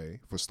to pay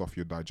for stuff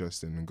you're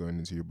digesting and going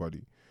into your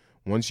body.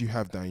 Once you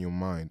have that in your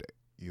mind,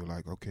 you're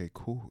like, okay,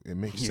 cool. It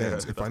makes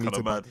sense. If I need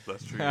to mad.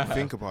 That's true.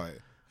 think about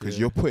it, because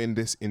Yeah. you're putting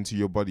this into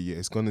your body, yeah,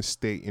 it's gonna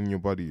stay in your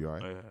body,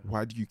 right? Oh, yeah.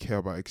 Why do you care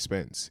about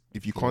expense?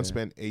 If you can't Yeah.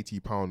 spend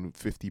 £80,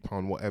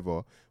 £50,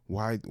 whatever,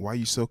 why are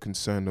you so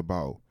concerned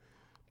about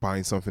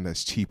buying something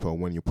that's cheaper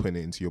when you're putting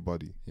it into your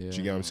body? Do you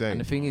get what I'm saying?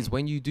 And the thing is,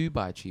 when you do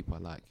buy cheaper,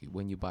 like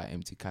when you buy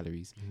empty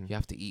calories, you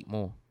have to eat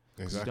more.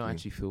 'Cause you don't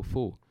actually feel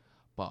full.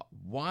 But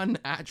one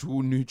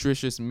actual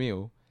nutritious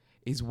meal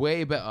is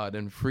way better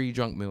than 3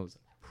 junk meals.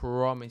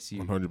 Promise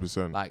you.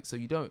 100%. Like, so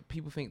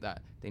people think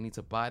that they need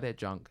to buy their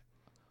junk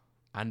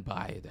and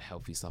buy the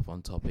healthy stuff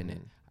on top in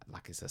it,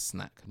 like it's a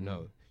snack.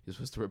 No, you're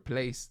supposed to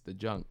replace the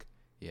junk,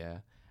 yeah,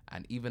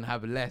 and even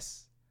have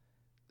less,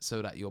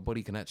 so that your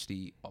body can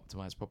actually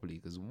optimize properly.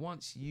 Because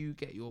once you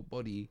get your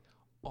body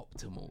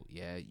optimal,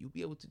 yeah, you'll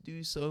be able to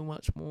do so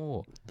much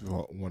more.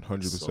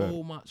 100%.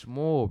 So much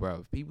more,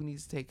 bro. People need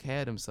to take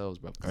care of themselves,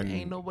 bro. Because And-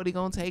 ain't nobody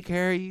gonna take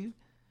care of you.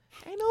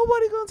 Ain't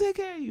nobody gonna take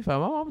care of you,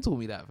 fam. My mom told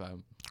me that,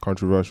 fam.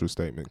 Controversial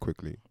statement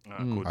quickly. Alright,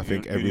 cool. I Do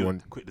think you want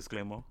everyone- quick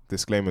disclaimer.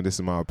 Disclaimer, this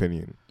is my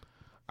opinion.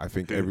 I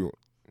think Who? everyone...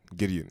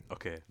 Gideon.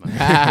 Okay.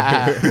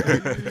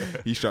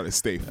 He's trying to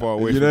stay far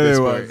away You from know this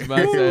they one. was.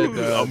 Man said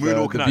I'm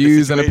moonwalking the out the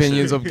views and situation.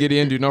 opinions of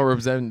Gideon do not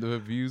represent the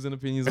views and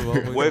opinions of all.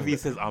 Whatever he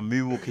says, I'm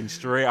moonwalking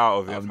straight out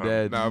of it. I'm fam.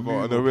 dead. Nah, but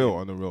on the real,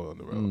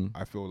 Mm.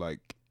 I feel like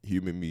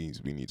human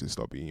beings, we need to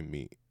stop eating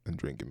meat and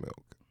drinking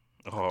milk.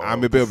 Oh,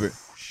 I'm a bit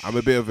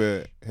of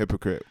a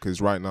hypocrite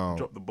because right now,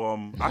 Drop the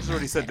bomb. I actually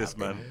already said this,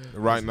 man.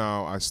 right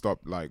now I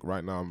stopped. Like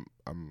right now,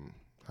 I'm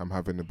I'm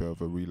having a bit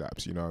of a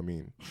relapse. You know what I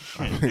mean?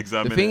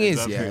 Examine The thing it,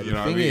 is, examine yeah, it, the you know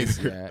what I thing mean? is,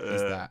 yeah,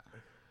 is that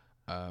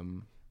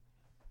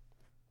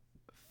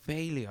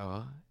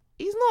failure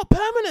is not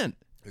permanent.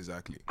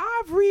 Exactly.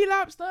 I've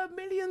relapsed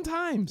 1,000,000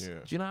 times. Yeah.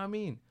 Do you know what I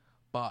mean?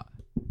 But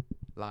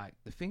like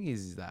the thing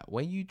is that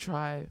when you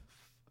try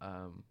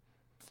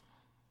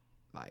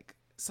like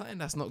something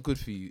that's not good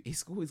for you,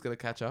 it's always gonna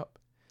catch up.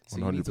 So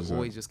you need to 100%.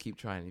 always just keep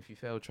trying. If you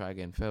fail, try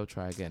again. Fail,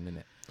 try again,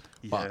 innit?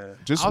 Yeah.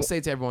 But Just I'll say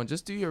to everyone,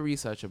 just do your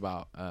research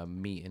about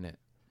meat, innit?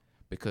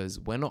 Because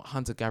we're not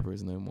hunter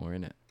gatherers no more,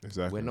 innit?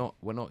 exactly.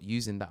 We're not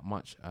using that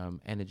much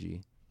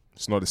energy.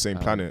 It's not the same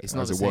planet It's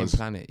not as the it same was.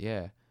 planet,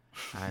 yeah.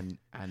 And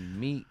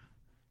meat,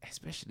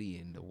 especially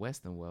in the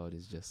Western world,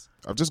 is just.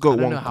 I've just I got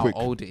don't one know how quick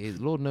old it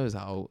is. Lord knows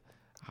how.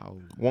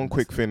 one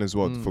quick thing as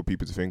well Mm. for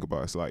people to think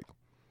about. It's like,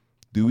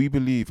 do we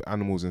believe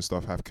animals and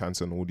stuff have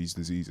cancer and all these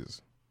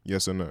diseases?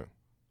 Yes or no?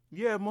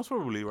 Yeah, most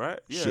probably, right?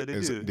 Yeah, Shit, they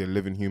do. they're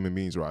living human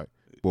beings, right?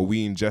 But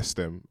we ingest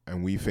them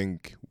and we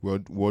think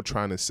we're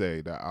trying to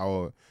say that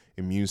our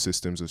immune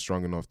systems are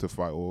strong enough to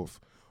fight off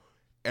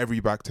every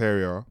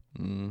bacteria,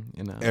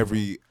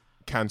 every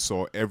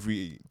cancer,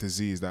 every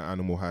disease that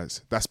animal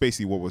has. That's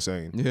basically what we're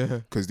saying. Yeah.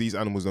 Because these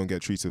animals don't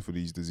get treated for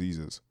these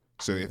diseases.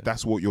 So if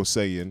that's what you're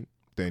saying,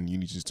 then you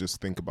need to just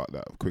think about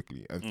that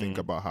quickly and think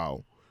about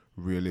how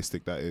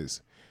realistic that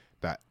is.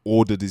 That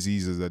all the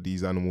diseases that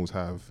these animals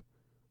have,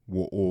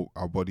 we're all,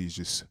 our body's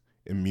just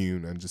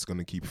immune and just going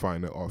to keep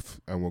fighting it off,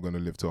 and we're going to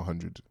live to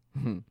 100.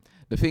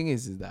 The thing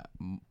is that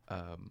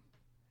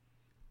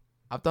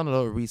I've done a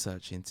lot of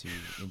research into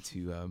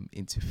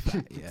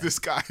fat, yeah. This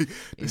guy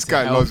Into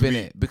guy health, loves innit?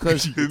 meat.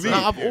 Because Who, me?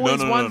 I've always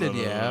No, wondered,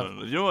 no, yeah.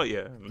 no. You know what?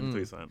 Yeah, let me tell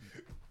you something.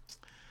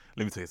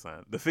 Let me tell you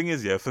something. The thing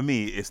is, yeah, for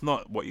me, it's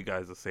not what you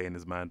guys are saying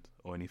is mad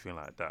or anything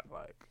like that.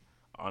 Like,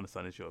 I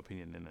understand it's your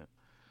opinion, innit?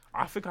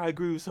 I think I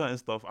agree with certain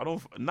stuff. I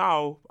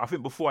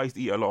think before I used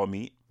to eat a lot of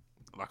meat,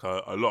 like a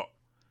lot. Do you know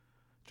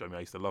what I mean? I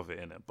used to love it,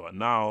 innit? But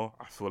now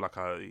I feel like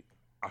I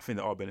think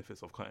there are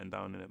benefits of cutting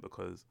down in it,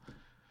 because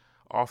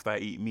after I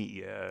eat meat,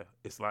 yeah,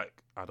 it's like,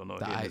 I don't know,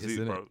 The hitting itis, the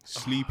zoo, innit? bro.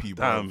 Sleepy,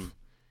 Damn. bro.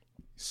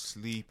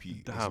 Sleepy.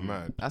 It's Damn.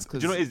 mad. That's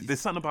because Do you know what it is?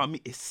 There's something about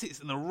meat. It sits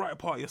in the right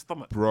part of your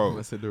stomach. Bro,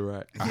 I said the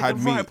right. I Yeah, had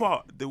the right meat.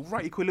 part, the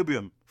right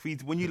equilibrium. For you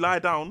when you lie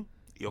down,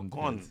 you're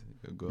gone.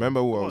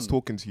 Remember what I was Go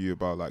on. talking to you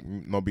about, like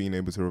not being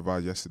able to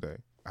revise yesterday?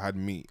 I had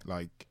meat,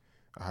 like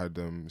I had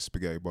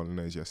spaghetti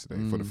bolognese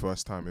yesterday for the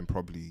first time in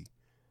probably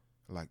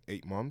like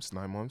 8 months,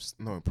 9 months.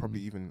 No,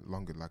 probably even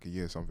longer, like a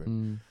year or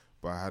something.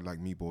 But I had like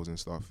meatballs and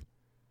stuff.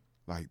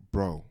 Like,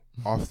 bro,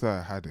 after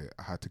I had it,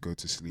 I had to go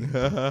to sleep.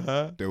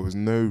 There was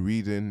no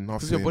reading,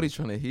 Because nothing. your body's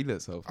trying to heal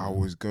itself. I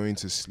was going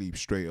to sleep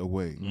straight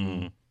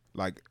away.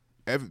 Like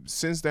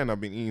since then,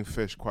 I've been eating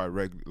fish quite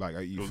regularly. Like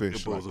I eat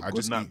fish. It was Like, a I good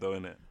just nap eat, though,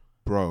 innit?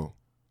 bro.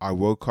 I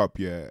woke up,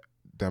 yeah.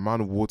 The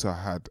amount of water I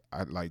had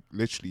like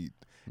literally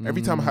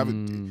every time I have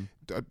it.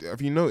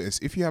 Have you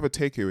noticed if you have a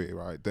takeaway,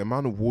 right? The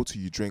amount of water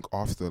you drink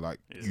after, like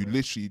you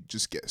literally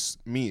just get.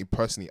 Me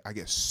personally, I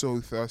get so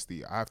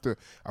thirsty. I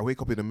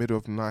wake up in the middle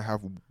of the night,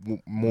 have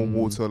more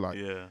water, like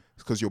Yeah.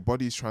 because your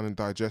body's trying to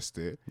digest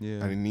it,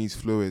 Yeah. and it needs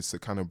fluids to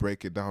kind of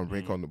break it down,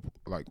 break on the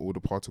like all the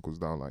particles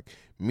down. Like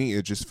meat,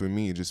 it just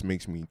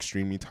makes me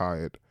extremely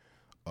tired.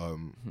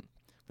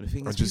 But the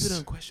thing I is, just- people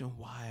don't question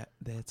why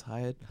they're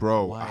tired.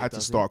 Bro, why I it had to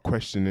doesn't. start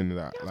questioning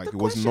that. You have Like to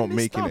it was question not this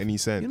making stuff. any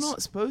sense. You're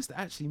not supposed to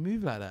actually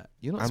move like that.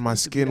 You're not. And my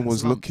supposed to be skin that was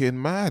slump.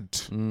 looking mad.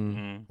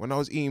 Mm. When I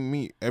was eating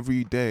meat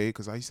every day,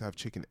 because I used to have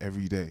chicken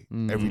every day,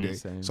 every day.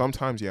 Same.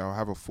 Sometimes, yeah, I'll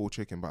have a full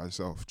chicken by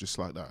itself, just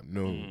like that.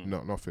 No,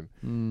 nothing.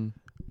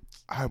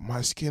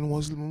 My skin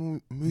was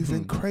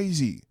moving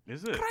crazy.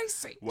 Is it?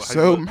 Crazy. What,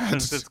 So have you got mad.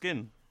 sensitive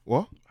skin?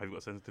 What? Have you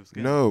got sensitive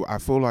skin? No, I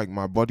feel like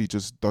my body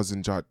just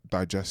doesn't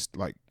digest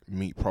like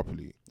meat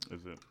properly.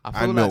 Is it? I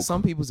feel And like milk.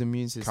 some people's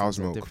immune systems Cow's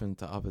are milk. different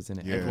to others,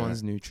 innit? Yeah.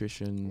 Everyone's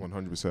nutrition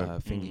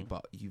 100%. thingy,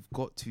 but you've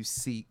got to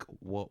seek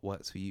what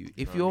works for you.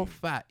 If you're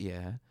fat,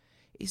 yeah,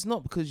 it's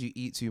not because you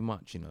eat too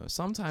much, you know.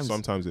 Sometimes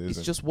Sometimes it it's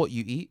isn't. just what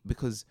you eat,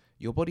 because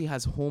your body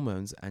has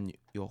hormones and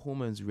your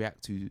hormones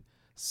react to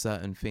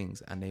certain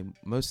things, and they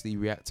mostly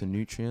react to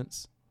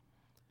nutrients.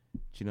 Do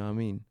you know what I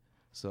mean?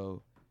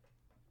 So,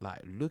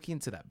 like, look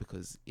into that,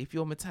 because if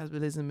your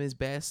metabolism is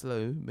bare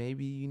slow,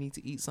 maybe you need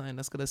to eat something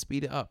that's gonna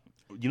speed it up.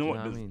 You know Do you what? know what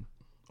I There's- mean?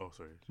 Oh,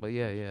 sorry. But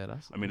yeah,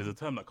 that's. I mean, there's a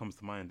term that comes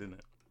to mind, isn't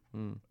it?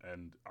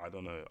 And I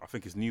don't know. I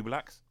think it's new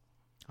blacks,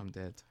 I'm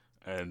dead.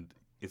 and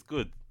it's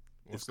good.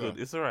 What's It's good.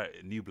 that? It's all right.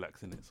 New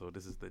blacks in it. So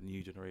this is the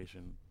new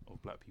generation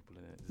of black people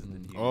in it. This is the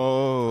new.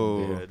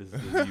 Oh, Yeah, this is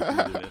the new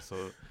breed in it.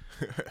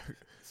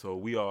 So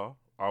we are.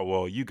 Oh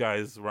well, you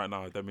guys right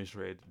now have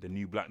demonstrated the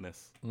new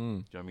blackness. Do you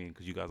know what I mean?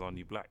 Because you guys are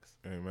new blacks.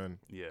 amen.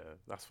 Yeah,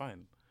 that's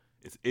fine.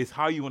 It's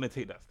how you want to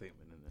take that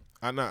statement, isn't it?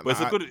 And that, But it's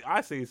a like, good.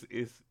 I say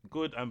it's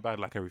good and bad,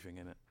 like everything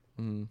in it.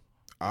 Good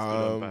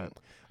and bad.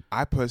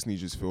 I personally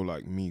just feel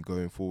like me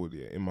going forward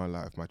in my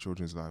life, my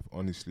children's life,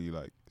 honestly,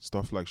 like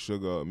stuff like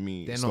sugar,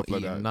 meat, They're stuff not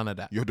like eating that. none of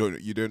that. You don't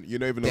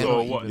even They're know.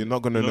 not what? even- You're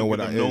not gonna know what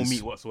that No is.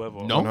 meat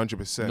whatsoever. No.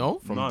 100%. No.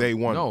 From None. day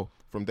one. No.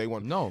 From day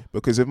one. No.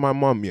 Because if my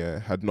mum,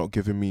 had not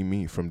given me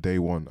meat from day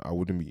one, I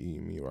wouldn't be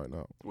eating meat right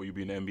now. Will you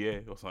be in the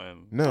NBA or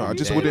something? No, I Who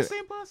just said You're the wouldn't.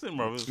 same person,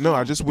 bro. No,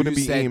 I just wouldn't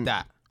Who be said eating.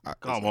 that?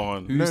 Come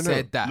on. Who No,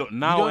 said that? Look, You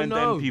now don't and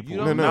know. then people. You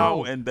don't No, Now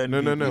know. and then No,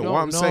 people. You What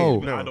I'm don't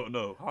saying, know. I don't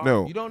know. Huh?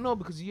 No. You don't know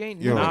because you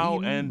ain't Yo. never Now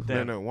eaten and meat.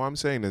 then. No. What I'm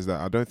saying is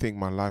that I don't think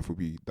my life would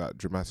be that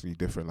dramatically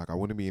different. Like I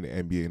wouldn't be in the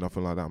NBA,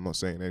 nothing like that. I'm not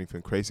saying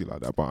anything crazy like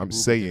that. But It will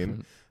be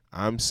different.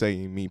 I'm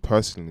saying me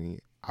personally,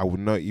 I would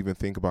not even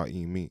think about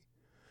eating meat.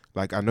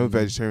 Like I know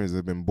vegetarians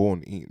have been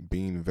born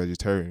being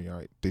vegetarian,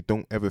 right? They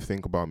don't ever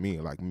think about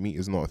meat. Like meat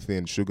is not a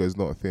thing, sugar is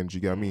not a thing. Do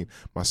you get what I mean?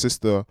 My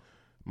sister,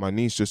 my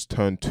niece just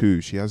turned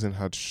 2. She hasn't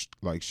had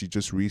she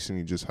just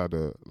recently just had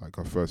her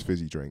first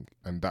fizzy drink,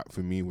 and that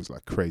for me was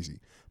like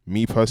crazy.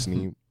 Me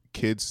personally,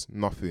 kids,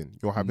 nothing.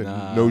 You're having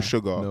no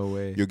sugar. No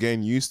way. You're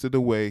getting used to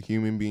the way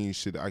human beings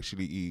should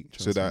actually eat,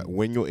 so Trust that me.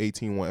 when you're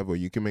 18, whatever,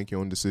 you can make your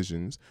own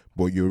decisions,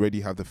 but you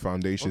already have the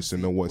foundations to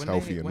know what's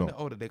healthy and when not. they're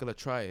older, they're gonna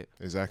try it,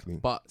 Exactly.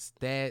 but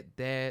they're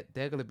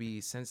gonna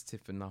be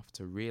sensitive enough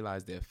to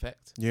realize the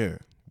effect. Yeah,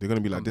 they're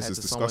gonna be like, this Compared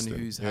is to someone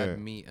disgusting. who's yeah. had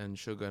meat and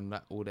sugar and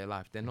that all their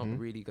life, they're not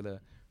really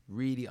gonna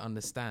really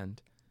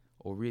understand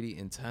or really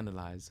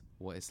internalize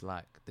what it's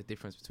like, the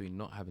difference between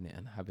not having it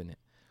and having it,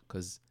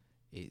 because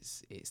it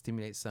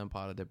stimulates certain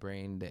part of the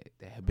brain.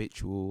 They're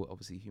habitual.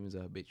 Obviously, humans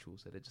are habitual,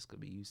 so they're just gonna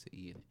be used to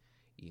eating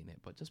it.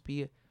 But just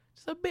be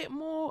just a bit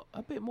more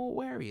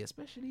wary.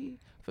 Especially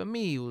for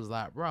me, it was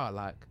like, bro,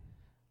 like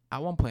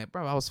at one point,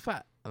 bro, I was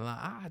fat, and like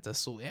I had to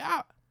sort it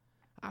out.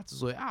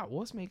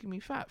 What's making me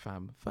fat,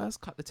 fam?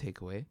 First, cut the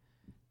takeaway,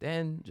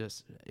 then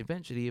just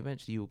eventually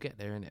you'll get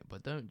there, innit?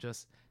 But don't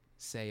just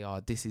say, oh,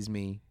 this is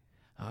me.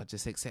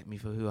 Just accept me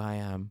for who I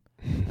am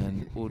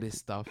and all this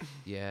stuff.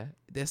 Yeah,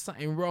 there's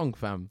something wrong,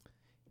 fam.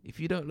 If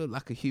you don't look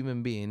like a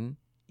human being,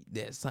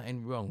 there's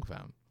something wrong,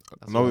 fam.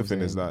 That's Another what I'm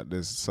thing is saying. that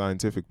there's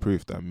scientific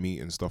proof that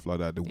meat and stuff like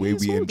that, the way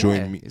It's we all enjoy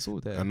there. meat. It's all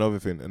there. Another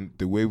thing, and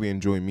the way we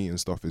enjoy meat and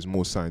stuff is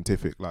more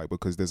scientific, like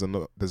because there's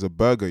a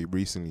burger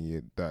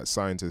recently that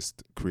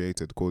scientists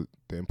created called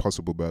the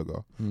Impossible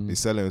Burger. They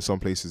sell it in some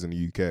places in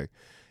the UK.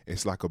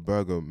 It's like a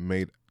burger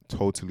made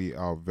totally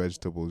out of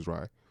vegetables,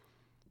 right?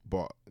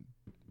 But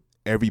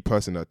every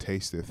person that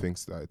tastes it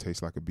thinks that it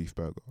tastes like a beef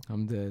burger.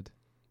 I'm dead.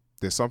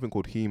 There's something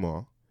called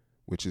hema,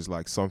 which is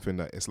like something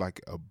that it's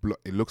like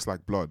it looks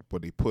like blood,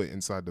 but they put it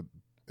inside the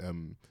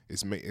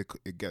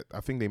I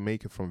think they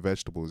make it from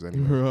vegetables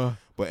anyway.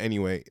 But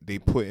anyway, they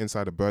put it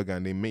inside a burger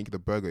and they make the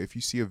burger. If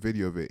you see a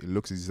video of it, it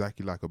looks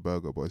exactly like a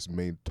burger, but it's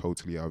made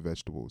totally out of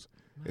vegetables.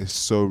 It's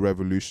so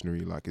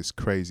revolutionary, like it's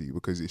crazy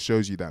because it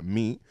shows you that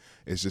meat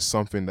is just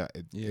something that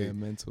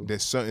Mental.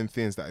 there's certain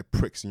things that it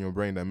pricks in your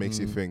brain that makes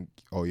you think,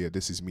 oh yeah,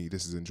 this is me,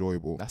 this is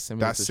enjoyable. That's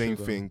similar That to same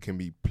sugar. thing can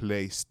be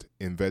placed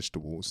in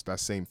vegetables. That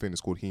same thing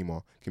is called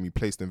hema, can be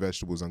placed in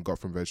vegetables and got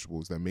from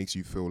vegetables that makes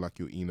you feel like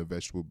you're eating a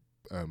vegetable,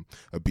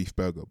 a beef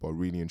burger, but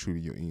really and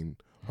truly you're eating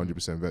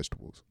 100%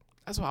 vegetables.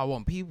 That's what I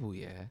want people,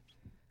 yeah.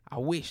 I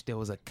wish there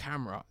was a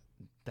camera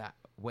that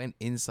went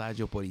inside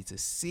your body to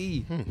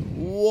see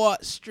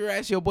what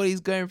stress your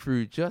body's going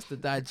through just to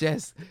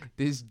digest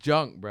this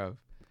junk, bro.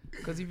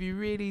 Because if you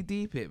really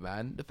deep it,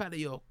 man, the fact that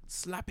you're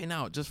slapping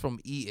out just from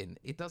eating,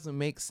 it doesn't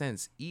make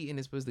sense. Eating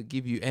is supposed to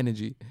give you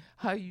energy.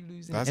 How are you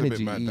losing That's a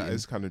energy bit mad. eating? That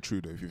is kind of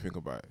true though if you think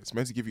about it. It's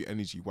meant to give you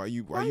energy. Why are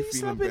you feeling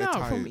slapping bit out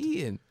tired? from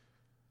eating?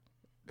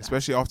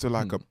 Especially after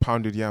like a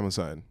pounded yam or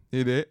something.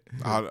 Did it?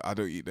 I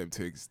don't eat them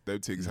tigs. Them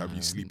tigs have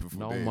you sleeping for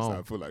no days. more.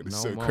 I feel like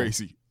it's No so more.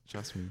 crazy.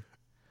 Trust me.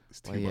 It's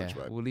too Well, yeah, much,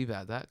 man. we'll leave it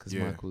at that because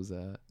Yeah. Michael's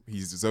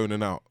He's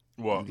zoning out.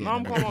 What? Yeah. No,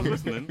 I'm calm.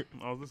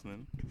 I was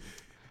listening.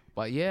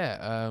 But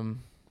yeah,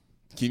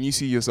 Can you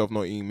see yourself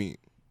not eating meat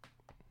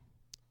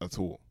at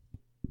all?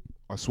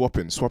 Or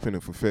swapping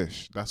it for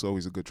fish. That's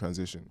always a good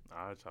transition.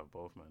 I just have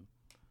both, man.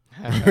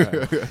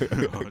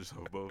 if I just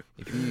have both.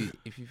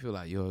 you feel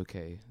like you're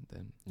okay,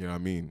 then You know what I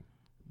mean?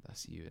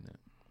 that's you, innit?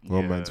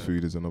 One man's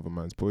food is another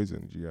man's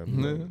poison. Do you know what I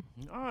mean?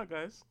 All right,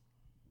 guys.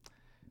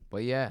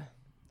 But yeah,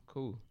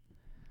 cool.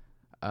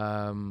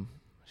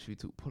 Should we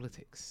talk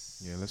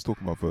politics? Yeah, let's talk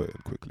about voting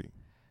quickly.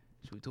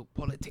 Should we talk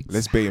politics?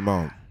 Let's bait him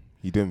out.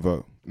 He didn't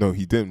vote. No,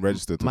 he didn't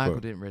register to Michael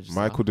vote. didn't register.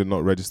 Michael did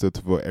not register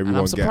to vote. and Everyone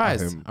I'm get at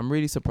surprised. him. I'm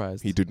really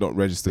surprised. He did not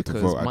register to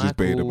because vote. I just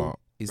baited him Michael out.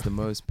 is the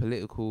most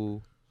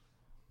politically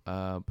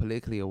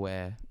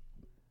aware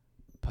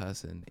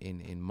person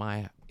in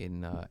our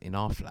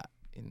flat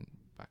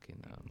back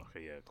in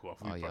Okay, yeah, cool. I Oh,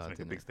 thought you yeah, were about to make a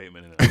didn't big it?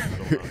 statement in it.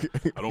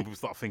 I don't want people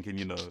start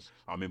thinking,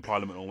 I'm in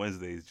Parliament on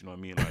Wednesdays. Do you know what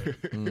I mean?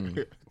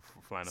 Like,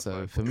 flying a So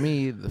flag. for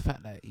me, the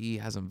fact that he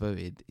hasn't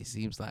voted, it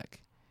seems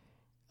like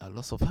a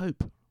loss of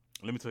hope.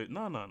 Let me tell you.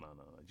 No. Do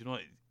you know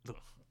what? Look,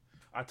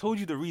 I told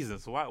you the reason.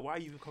 So why are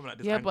you coming at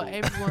this Yeah, angle? but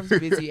everyone's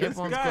busy. This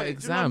Everyone's guy, got do you know what I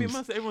exams. mean?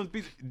 Man said everyone's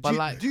busy.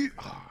 But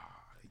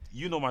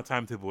You know my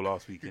timetable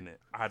last week, innit?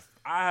 I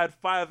had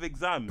 5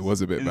 exams. It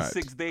was a bit in bad.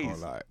 6 days. Can't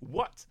lie.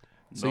 What?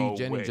 So No you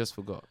genuinely way. just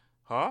forgot.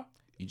 Huh?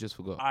 You just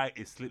forgot.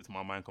 It slipped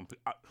my mind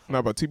completely.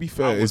 No, but to be I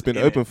fair, was it's been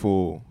in open it.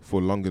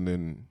 for longer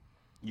than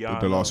Yeah,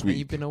 the I know. last And week.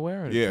 you've been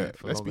aware of Yeah, it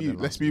for let's longer be than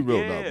let's last be week.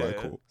 real now, but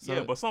cool. Yeah,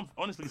 So- but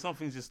honestly, some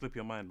things just slip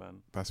your mind,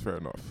 man. That's fair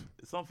enough.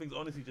 Some things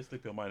honestly just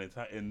slip your mind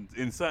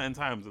in certain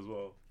times as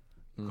well.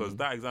 Because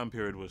that exam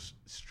period was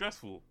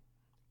stressful.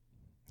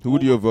 Who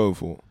would you have voted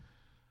for?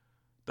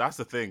 That's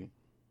the thing.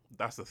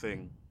 That's the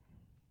thing.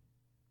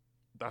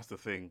 That's the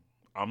thing.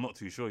 I'm not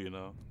too sure, you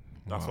know.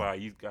 That's Wow. why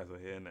you guys are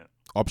here, innit?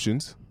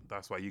 Options?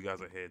 That's why you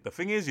guys are here. The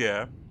thing is,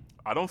 yeah,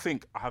 I don't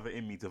think I have it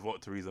in me to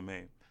vote Theresa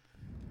May.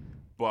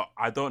 But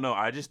I don't know.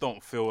 I just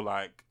don't feel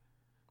like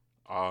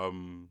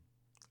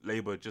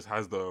Labour just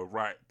has the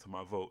right to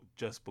my vote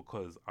just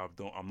because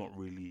I'm not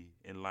really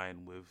in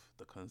line with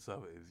the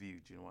Conservative view.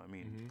 Do you know what I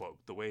mean? Mm-hmm. But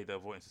the way the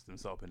voting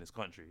system's set up in this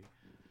country,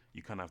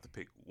 you kind of have to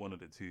pick one of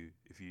the two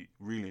if you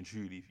really and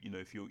truly,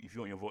 if you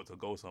want your vote to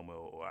go somewhere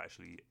or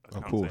actually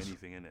account to course.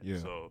 anything in it. Yeah.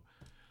 So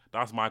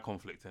that's my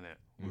conflict in it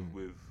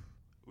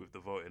with the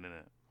voting in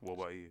it. What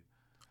about you?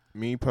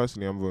 Me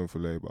personally, I'm voting for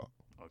Labour.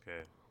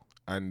 Okay.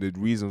 And the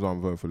reasons I'm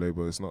voting for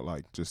Labour, it's not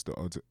like just it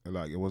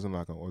wasn't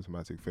like an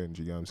automatic thing.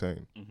 Do you get what I'm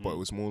saying? Mhm. But it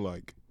was more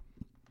like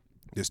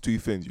there's two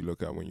things you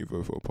look at when you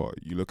vote for a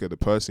party. You look at the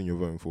person you're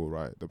voting for,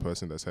 right? The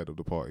person that's head of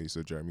the party,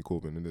 so Jeremy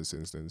Corbyn in this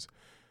instance,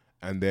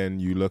 and then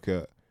you look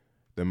at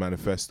the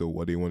manifesto,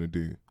 what they want to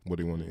do, what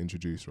they want to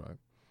introduce, right?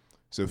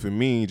 So for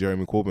me,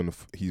 Jeremy Corbyn,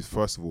 he's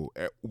first of all,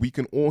 we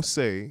can all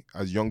say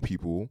as young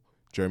people,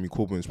 Jeremy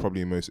Corbyn is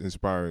probably the most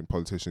inspiring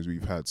politicians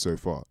we've had so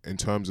far in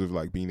terms of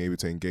like being able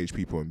to engage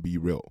people and be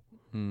real.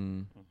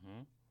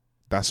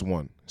 That's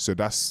one. So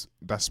that's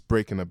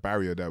breaking a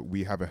barrier that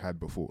we haven't had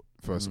before,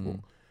 first of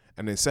all.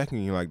 And then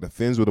secondly, like the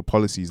things with the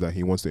policies that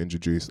he wants to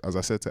introduce, as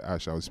I said to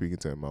Ash, I was speaking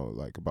to him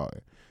about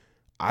it.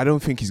 I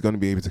don't think he's going to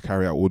be able to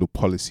carry out all the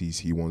policies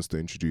he wants to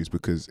introduce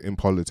because in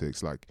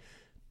politics, like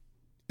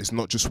it's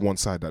not just one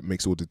side that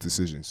makes all the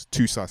decisions.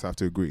 Two sides have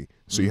to agree.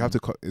 So you have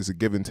to, it's a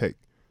give and take.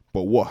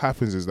 But what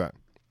happens is that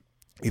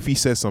if he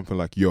says something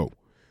like, yo,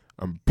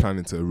 I'm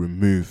planning to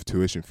remove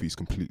tuition fees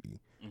completely,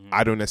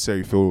 I don't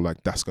necessarily feel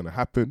like that's going to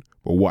happen.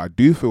 But what I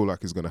do feel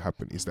like is going to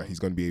happen is that he's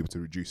going to be able to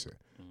reduce it.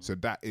 So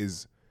that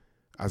is,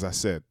 as I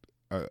said,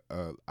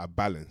 a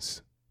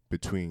balance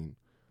between,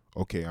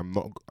 okay, I'm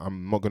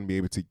not going to be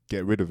able to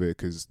get rid of it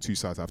because two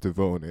sides have to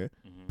vote on it,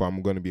 but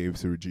I'm going to be able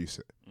to reduce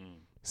it.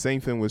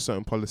 Same thing with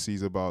certain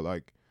policies about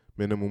like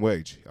minimum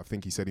wage. I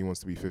think he said he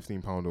wants to be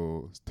 £15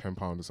 or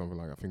 £10 or something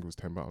like that. I think it was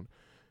 £10.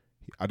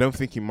 I don't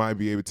think he might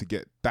be able to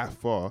get that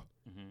far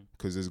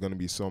because there's going to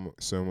be so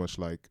much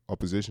like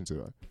opposition to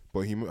that.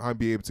 But he might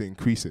be able to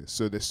increase it.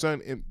 So there's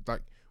certain,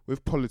 like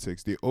with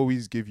politics, they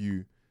always give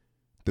you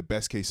the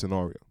best case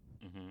scenario.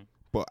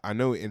 But I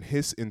know in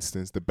his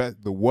instance,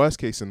 the worst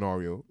case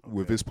scenario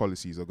with his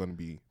policies are going to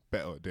be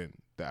better than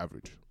the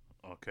average.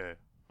 Okay.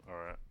 All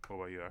right. What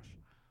about you, Ash?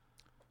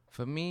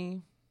 For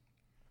me,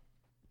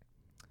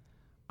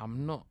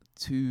 I'm not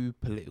too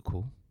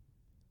political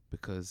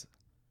because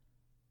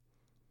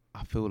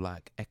I feel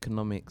like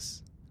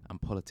economics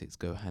and politics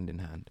go hand in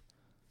hand.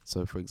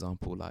 So, for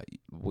example, like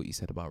what you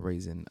said about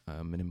raising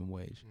minimum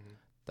wage,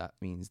 that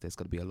means there's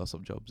got to be a loss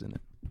of jobs in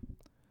it.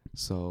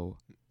 So,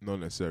 not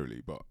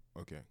necessarily, but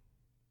okay.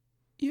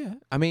 Yeah,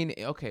 I mean,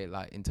 okay,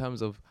 like in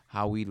terms of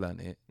how we learn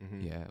it,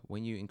 Mm-hmm. yeah,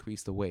 when you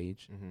increase the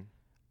wage,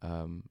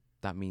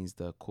 that means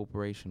the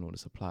corporation or the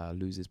supplier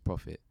loses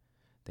profit.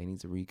 They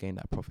need to regain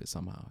that profit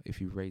somehow. If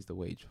you raise the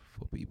wage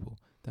for people,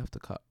 they have to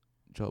cut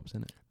jobs,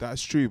 innit?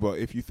 That's true, but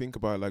if you think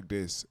about it like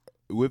this,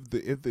 if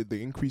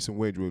the increase in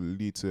wage will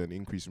lead to an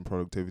increase in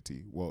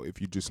productivity, well,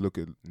 if you just look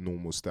at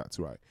normal stats,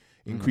 right,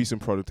 increase in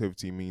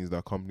productivity means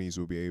that companies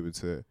will be able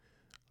to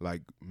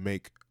like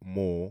make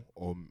more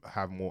or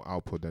have more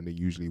output than they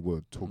usually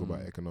would. Talk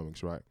about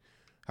economics, right?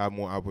 Have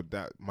more output.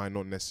 That might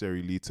not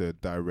necessarily lead to a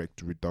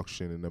direct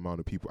reduction in the amount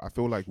of people. I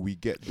feel like we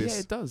get this. Yeah,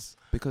 it does,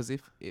 because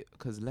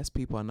because less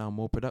people are now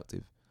more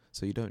productive,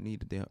 so you don't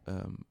need the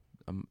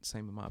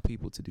same amount of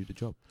people to do the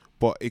job.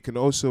 But it can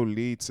also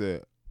lead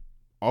to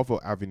other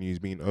avenues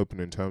being open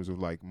in terms of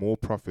like more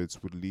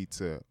profits would lead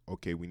to,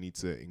 okay, we need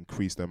to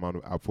increase the amount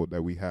of output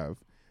that we have,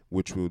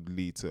 which would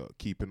lead to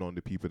keeping on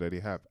the people that they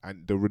have.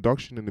 And the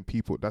reduction in the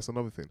people, that's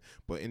another thing.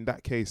 But in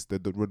that case,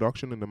 the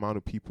reduction in the amount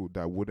of people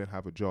that wouldn't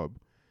have a job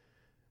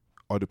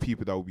are the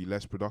people that will be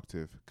less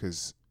productive,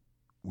 because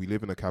we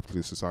live in a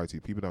capitalist society.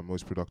 People that are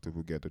most productive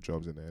will get the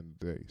jobs in the end of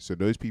the day. So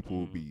those people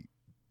will be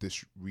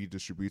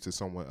redistributed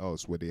somewhere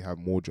else where they have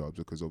more jobs,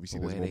 because obviously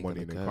But there's where more they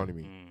money in the gonna go?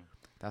 economy.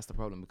 That's the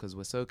problem, because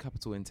we're so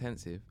capital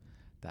intensive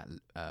that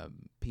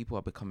people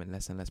are becoming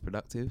less and less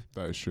productive.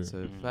 That is true.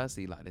 So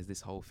firstly, like there's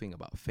this whole thing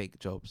about fake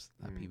jobs,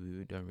 like people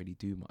who don't really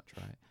do much,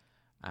 right?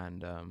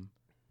 And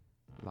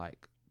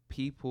like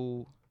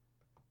people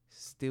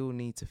still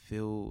need to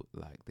feel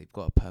like they've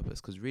got a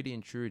purpose, because really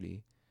and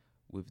truly,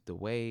 with the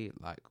way,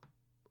 like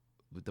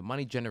with the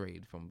money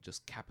generated from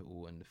just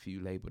capital and the few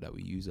labor that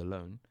we use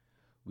alone,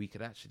 we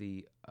could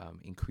actually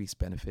increase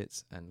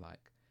benefits, and like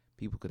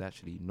people could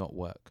actually not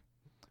work.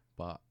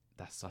 But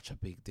that's such a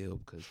big deal,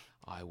 because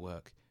I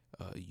work,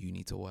 you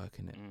need to work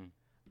in it.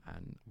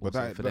 and But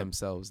also that- for that-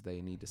 themselves,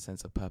 they need a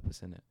sense of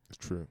purpose in it. It's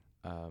true.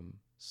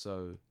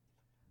 So,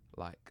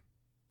 like,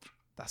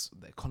 that's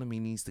the economy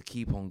needs to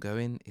keep on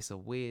going. It's a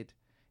weird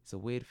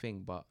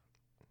thing, but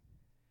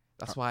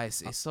that's why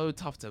it's so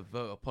tough to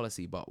vote a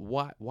policy. But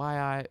why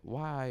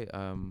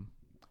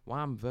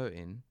I'm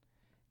voting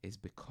is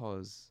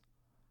because,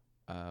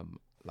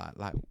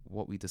 like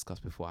what we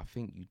discussed before. I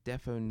think you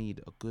definitely need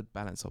a good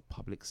balance of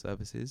public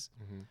services,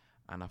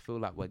 and I feel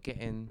like we're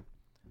getting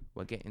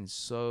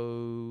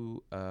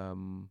so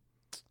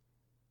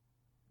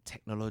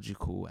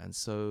technological and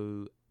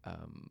so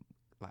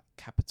like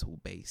capital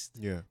based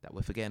Yeah. that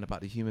we're forgetting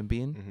about the human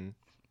being. Mm-hmm.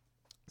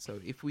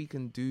 So if we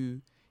can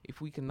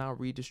now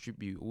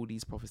redistribute all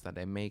these profits that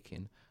they're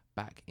making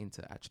back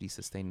into actually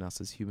sustaining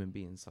us as human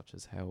beings, such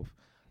as health,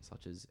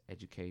 such as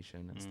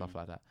education and stuff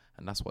like that,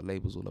 and that's what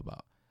Labour's all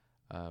about.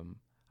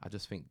 I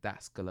just think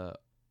that's gonna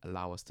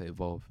allow us to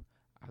evolve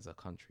as a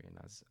country and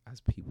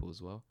as people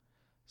as well.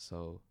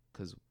 So,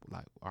 because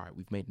like, all right,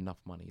 we've made enough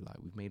money. Like,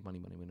 we've made money.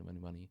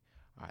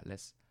 All right,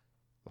 let's,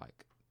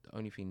 like, the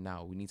only thing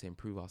now, we need to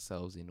improve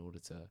ourselves in order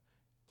to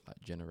like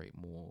generate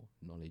more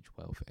knowledge,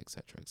 wealth,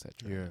 etc., etc.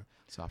 Yeah.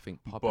 So I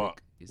think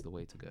public is the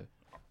way to go.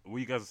 What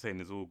you guys are saying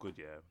is all good,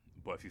 yeah.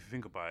 But if you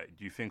think about it,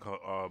 do you think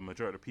a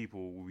majority of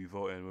people will be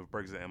voting with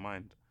Brexit in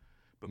mind?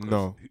 Because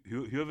No.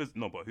 whoever's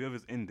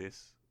in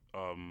this,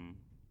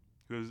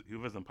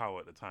 whoever's in power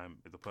at the time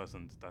is the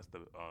person that's the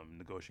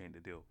negotiating the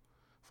deal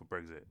for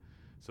Brexit.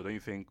 So don't you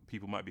think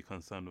people might be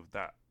concerned with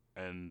that?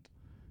 And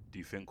do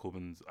you think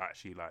Corbyn's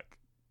actually like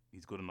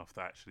he's good enough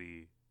to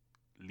actually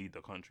lead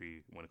the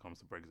country when it comes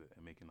to Brexit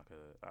and making like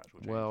a actual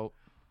change? Well,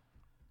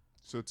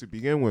 So to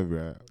begin with,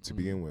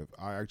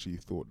 I actually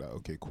thought that,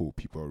 okay, cool,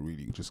 people are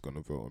really just going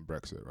to vote on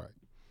Brexit, right?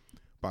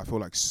 But I feel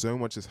like so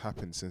much has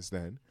happened since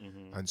then,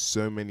 and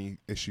so many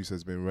issues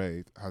has been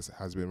raised.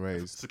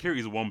 Security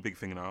is one big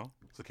thing now.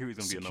 Security is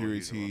going to be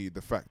another Security,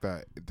 the fact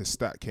that the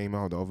stat came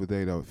out the other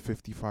day that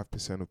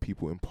 55% of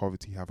people in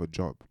poverty have a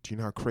job. Do you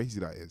know how crazy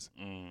that is?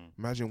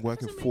 Imagine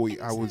working doesn't make 40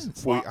 any hours,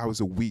 sense. 40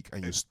 hours a week,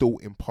 and you're still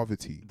in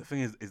poverty. The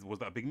thing is was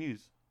that big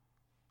news?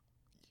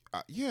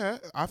 Yeah,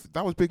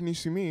 that was big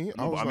news to me.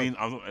 No, was I like, mean,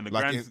 in the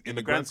like grand in in the the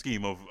grand grand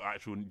scheme of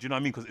actual, do you know what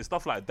I mean? Because it's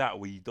stuff like that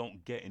where you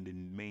don't get in the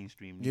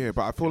mainstream news. yeah,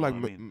 but I do you feel know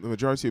like what I mean? the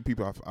majority of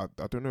people,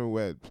 I don't know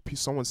where,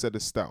 someone said a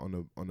stat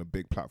on a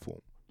big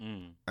platform,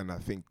 and I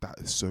think that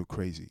is so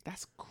crazy.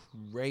 that's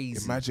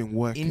crazy. Imagine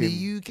working in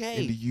the UK.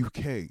 In the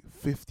UK,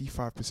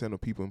 55% of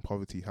people in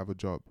poverty have a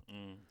job.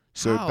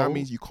 So How? that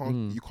means you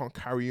can't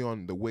carry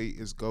on the way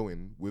it's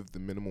going with the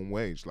minimum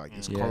wage. Like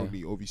it's Yeah.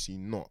 currently obviously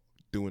not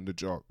doing the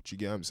job. Do you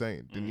get what I'm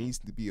saying? There needs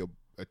to be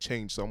a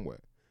change somewhere.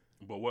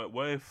 But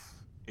what if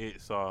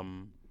it's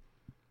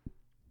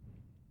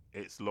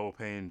low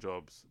paying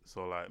jobs?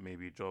 So like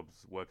maybe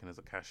jobs working as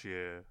a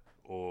cashier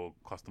or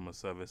customer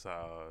service at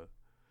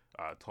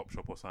a Top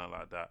Shop or something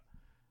like that.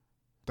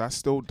 That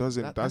still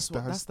doesn't. That's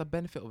the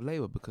benefit of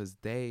Labour, because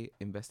they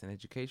invest in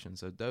education.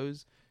 So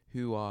those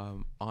who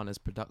aren't as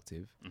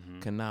productive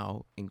can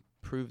now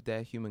improve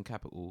their human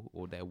capital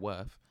or their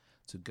worth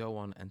to go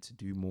on and to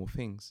do more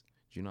things.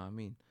 Do you know what I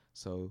mean?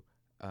 So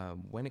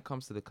when it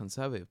comes to the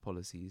Conservative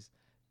policies,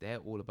 they're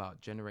all about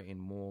generating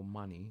more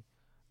money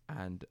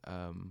and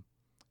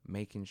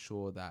making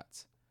sure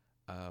that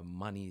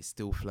money is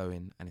still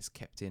flowing and is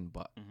kept in,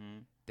 but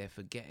they're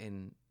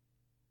forgetting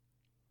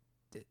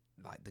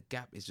like the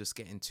gap is just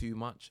getting too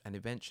much, and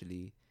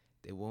eventually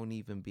they won't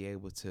even be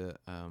able to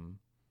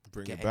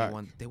Bring get it back.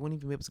 anyone. They won't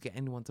even be able to get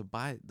anyone to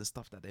buy the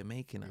stuff that they're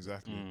making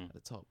Exactly. at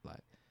the top. Like,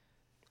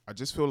 I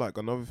just feel like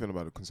another thing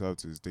about the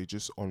Conservatives, they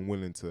just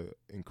unwilling to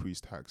increase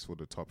tax for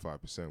the top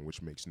 5%,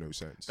 which makes no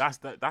sense. That's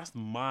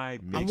my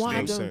Makes and what no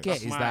I don't sense. get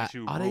That's is my that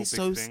actual are real they big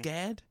so thing.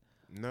 scared?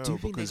 No, Do you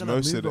think they're because gonna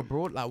most move of the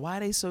abroad? Like, why are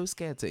they so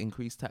scared to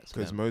increase tax? for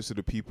because them? most of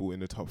the people in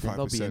the top They're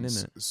lobbying, 5%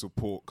 innit?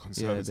 support Yeah,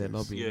 Conservatives. they're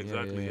lobbying. Yeah,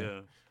 exactly. yeah.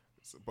 Yeah.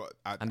 But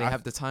And they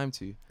have the time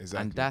to.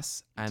 Exactly. And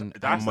that's That's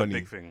the money.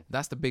 big thing.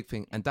 that's the big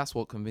thing, and that's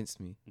what convinced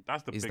me.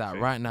 That's the Is big that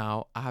thing. right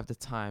now I have the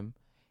time,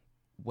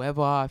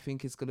 whether I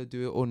think it's gonna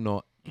do it or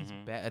not, it's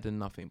Mm-hmm. better than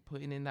nothing.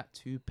 Putting in that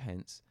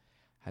 2p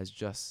has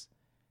just,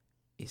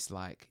 it's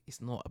like,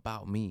 it's not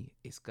about me.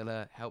 It's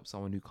gonna help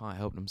someone who can't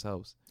help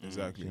themselves.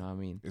 Exactly. You know what I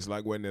mean? It's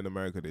like when in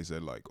America they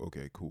said like,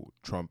 okay, cool,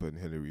 Trump and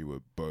Hillary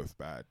were both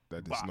bad.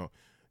 That is But- not.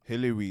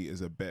 Hillary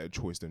is a better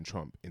choice than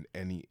Trump in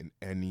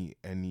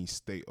any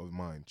state of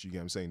mind. Do you get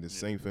what I'm saying? The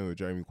same thing with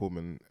Jeremy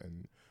Corbyn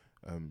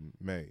and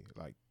May.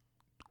 Like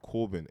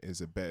Corbyn is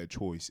a better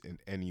choice in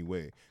any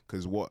way,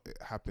 because what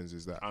happens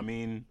is that I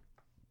mean,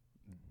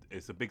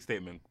 it's a big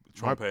statement,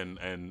 Trump and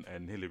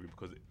Hillary,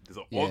 because there's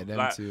a them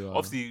like, two are-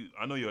 obviously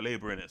I know you're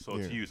Labour in it, so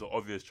Yeah. to you it's an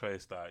obvious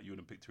choice that you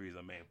wouldn't pick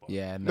Theresa May. But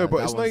Yeah, No, but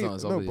that it's one's not-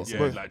 as no, obvious. yeah,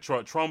 but- like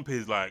Trump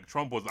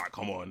was like,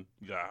 come on,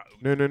 yeah,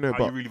 no, are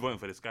but you really voting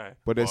for this guy?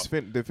 but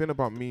the thing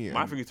about me,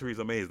 My and- thing with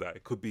Theresa May is that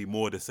it could be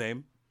more the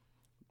same.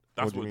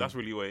 What do you mean? That's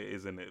really what it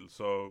is, isn't it?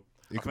 So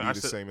It could think be I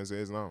the said- same as it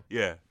is now.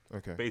 Yeah,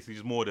 Okay. basically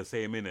just more the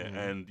same in it. Mm-hmm.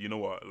 And you know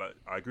what? Like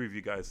I agree with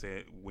you guys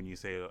saying when you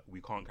say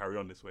we can't carry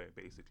on this way,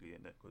 basically,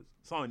 in it, because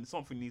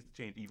something needs to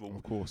change. Either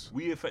Of course.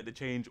 we affect the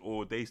change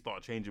or they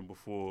start changing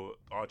before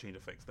our change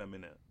affects them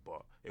in it.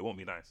 But it won't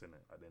be nice in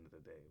it at the end of the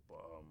day.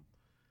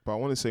 But I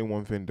want to say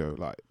one thing though,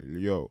 like,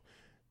 yo,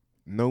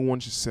 no one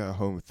should sit at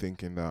home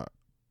thinking that,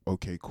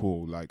 okay,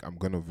 cool, like I'm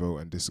gonna vote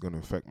and this is gonna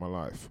affect my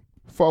life.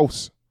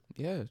 False.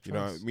 Yeah, You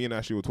know, me and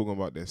Ashley were talking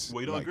about this.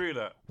 Well, you don't Like, agree with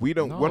that? we're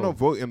No. not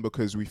voting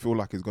because we feel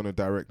like it's gonna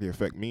directly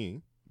affect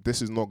me.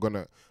 This is not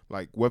gonna,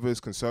 like, whether it's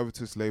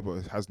Conservatives, Labour,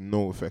 it has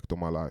no effect on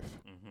my life.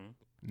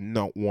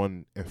 Not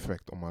one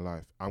effect on my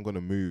life. I'm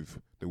gonna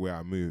move the way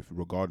I move,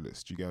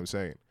 regardless. Do you get what I'm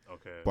saying?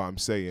 Okay. But I'm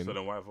saying, So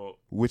then why vote?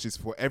 which is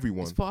for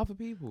everyone. it's for other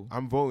people.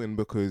 I'm voting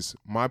because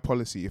my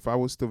policy, if I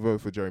was to vote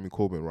for Jeremy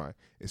Corbyn, right,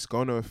 it's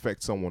going to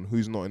affect someone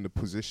who's not in the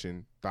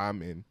position that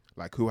I'm in,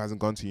 like who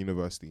hasn't gone to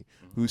university,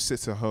 who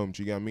sits at home,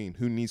 do you get what I mean?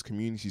 Who needs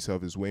community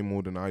service way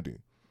more than I do?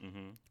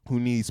 Who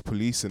needs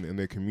policing in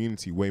their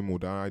community way more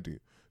than I do?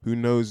 Who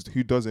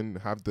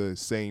doesn't have the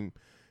same,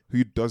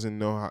 who doesn't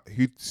know how,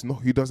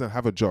 who doesn't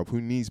have a job, who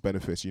needs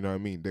benefits, you know what I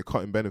mean? They're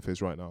cutting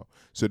benefits right now.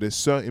 So there's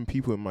certain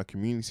people in my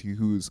community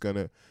who's going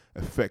to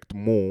affect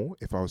more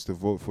if I was to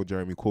vote for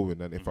Jeremy Corbyn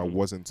than if I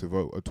wasn't to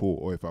vote at all,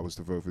 or if I was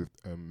to vote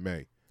for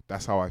May.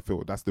 That's how I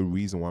feel. That's the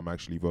reason why I'm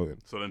actually voting.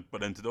 So then,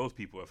 but then to those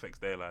people, it affects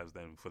their lives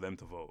then for them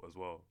to vote as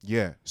well.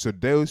 Yeah. So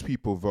those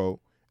people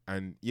vote,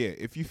 and yeah,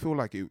 if you feel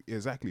like it,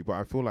 exactly. But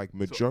I feel like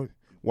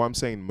what I'm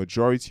saying,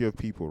 majority of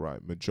people,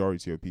 right?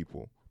 Majority of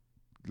people,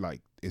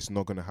 like, it's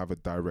not gonna have a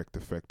direct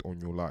effect on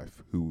your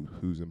life.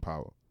 Who's in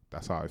power?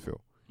 That's how I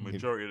feel.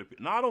 Majority of the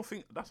people. No, I don't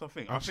think that's the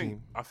thing. Actually-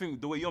 I think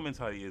the way your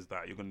mentality is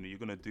that you're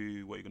gonna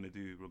do what you're gonna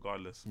do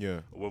regardless.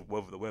 Yeah. Of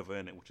whether the weather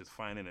in it, which is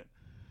fine in it.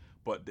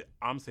 But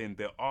I'm saying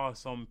there are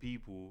some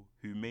people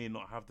who may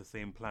not have the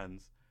same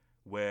plans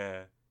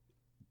where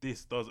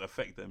this does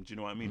affect them. Do you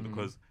know what I mean?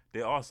 Because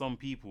there are some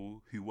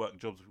people who work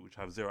jobs which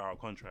have 0-hour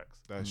contracts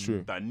That's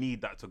true. that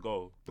need that to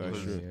go. That's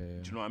because- true.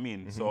 Do you know what I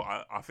mean? So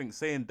I think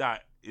saying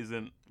that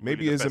isn't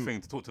Maybe really the best isn't-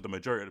 thing to talk to the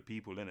majority of the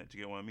people in it. Do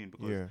you get what I mean?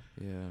 Because Yeah.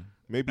 Yeah.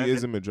 Maybe it And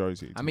is a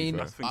majority. to I be mean,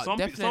 fair. that's the thing. Some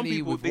definitely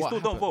people with they what still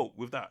don't happened. vote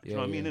with that. Do you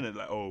know what I mean? Yeah, In it,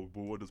 like, oh,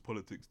 but what does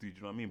politics do? Do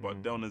you know what I mean?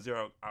 But they're on a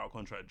 0-hour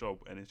contract job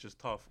and it's just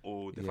tough,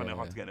 or they find it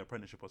hard to get an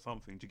apprenticeship or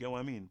something. Do you get what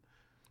I mean?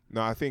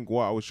 No, I think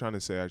what I was trying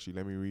to say, actually,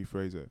 let me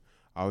rephrase it.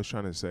 I was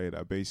trying to say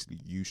that basically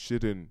you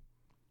shouldn't,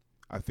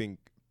 I think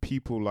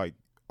people like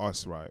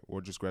us, right,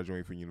 or just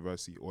graduating from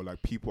university, or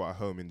like people at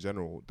home in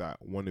general that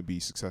want to be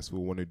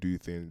successful, want to do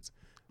things,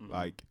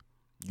 like,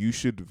 you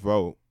should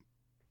vote.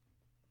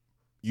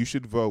 You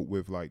should vote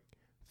with, like,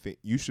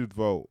 you should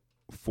vote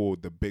for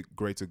the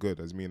greater good,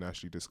 as me and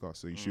Ashley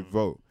discussed. So you should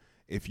vote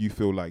if you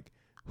feel like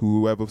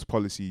whoever's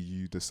policy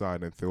you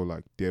decide and feel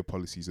like their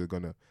policies are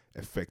gonna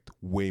affect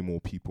way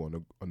more people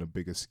on a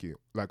bigger scale,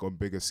 like on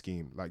bigger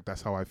scheme. Like,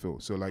 that's how I feel.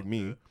 So like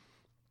me,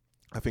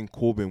 I think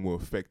Corbyn will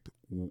affect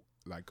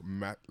like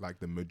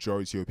the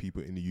majority of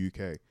people in the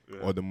UK,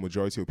 or the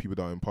majority of people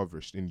that are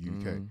impoverished in the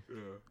UK.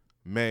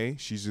 May,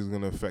 she's just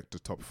gonna affect the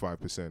top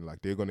 5%.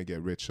 Like, they're gonna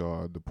get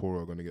richer, the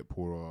poor are gonna get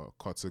poorer,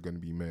 cuts are gonna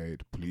be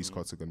made, police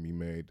cuts are gonna be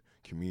made,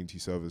 community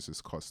services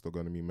cuts are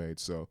gonna be made.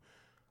 So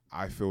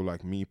I feel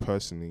like, me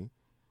personally,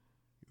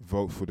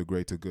 vote for the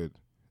greater good,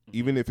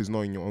 even if it's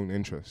not in your own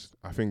interest.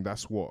 I think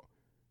that's what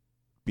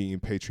being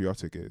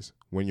patriotic is,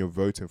 when you're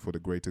voting for the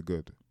greater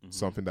good,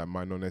 something that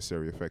might not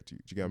necessarily affect you.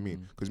 Do you get what I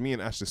mean? Because me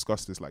and Ash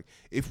discussed this. Like,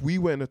 if we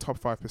were in the top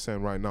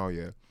 5% right now,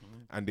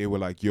 and they were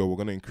like, yo, we're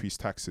gonna increase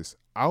taxes,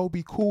 I'll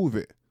be cool with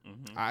it.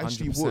 I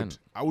actually 100%. would.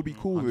 I would be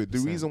cool with it. The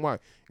 100%. reason why,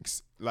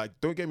 like,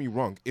 don't get me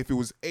wrong, if it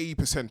was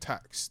 80%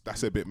 tax,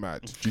 that's a bit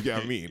mad. Do you get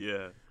what I mean?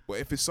 Yeah. But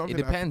if it's something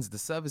It depends. The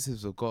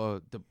services have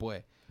got the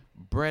boy.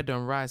 Bread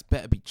and rice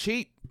better be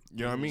cheap. you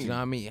know what I Do mean? you know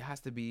what I mean? It has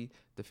to be.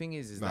 The thing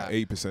is Nah, that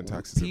 8%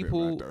 tax is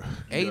people, a bit mad,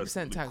 though.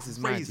 8% tax is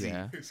mad, Crazy.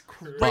 yeah. It's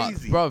But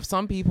crazy. bro,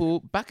 some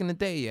people back in the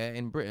day, yeah,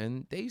 in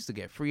Britain, they used to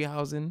get free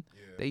housing.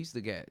 They used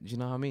to get, do you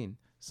know what I mean?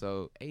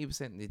 So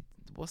 8%,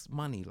 what's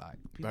money like?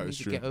 People That need is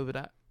to true. get over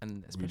that, and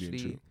Really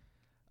especially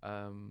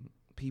true.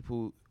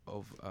 people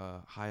of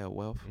higher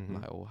wealth,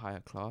 like, or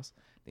higher class,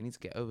 they need to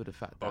get over the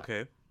fact that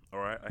Okay, all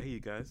right, I hear you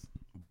guys,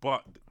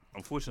 but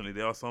unfortunately,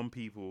 there are some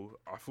people.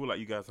 I feel like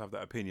you guys have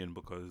that opinion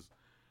because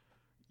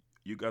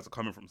you guys are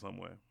coming from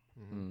somewhere.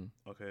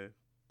 Okay,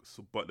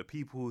 so but the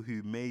people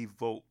who may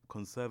vote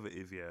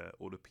conservative,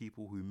 or the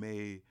people who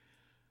may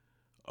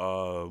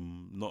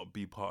not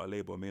be part of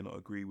Labour, may not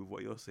agree with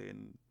what you're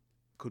saying,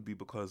 could be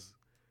because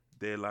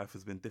their life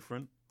has been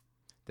different.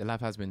 their life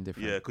has been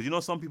different. Yeah,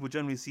 because some people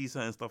generally see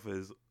certain stuff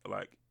as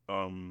like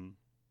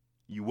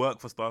you work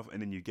for stuff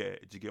and then you get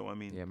it. Do you get what I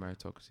mean? Yeah,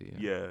 meritocracy.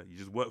 Yeah, you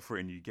just work for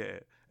it and you get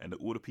it. And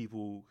all the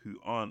people who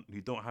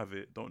don't have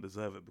it, don't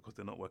deserve it because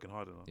they're not working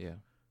hard enough. Yeah.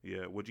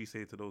 Yeah. What do you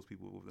say to those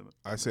people with them?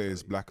 I say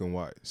it's black and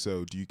white.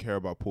 So, do you care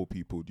about poor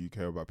people? Do you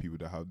care about people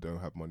that don't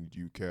have money? Do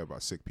you care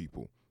about sick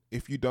people?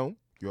 If you don't,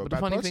 you're a But the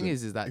bad funny person. thing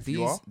is that If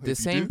you are, the if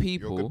you same do, you're a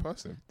good people,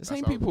 person. the That's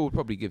same how- people would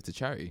probably give to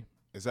charity.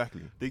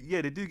 Exactly. They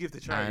do give to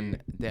charity,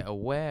 and they're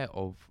aware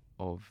of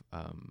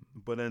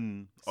but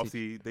then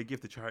obviously they give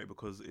to charity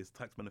because it's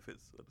tax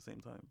benefits at the same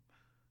time.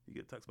 You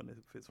get tax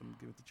benefits from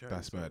giving to charity.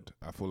 That's mad.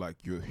 I feel like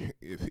you're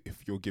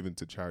if you're given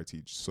to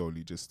charity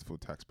solely just for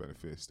tax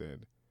benefits,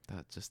 then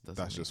that just doesn't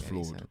that's make just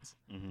any flawed. sense.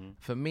 Mm-hmm.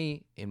 For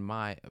me, in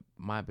my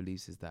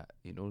beliefs is that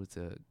in order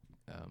to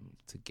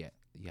get,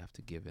 you have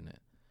to give in it,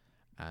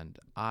 and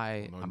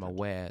I am 100.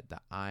 aware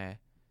that I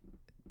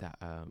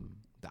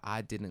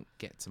didn't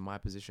get to my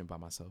position by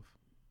myself.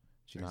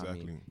 Do you know what I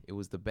mean? Exactly. It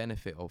was the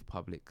benefit of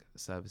public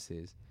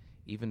services.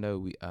 Even though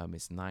we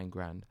it's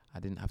 $9,000, I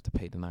didn't have to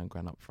pay the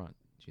 $9,000 up front.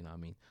 Do you know what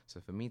I mean?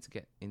 So for me to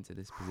get into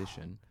this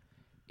position,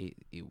 it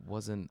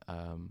wasn't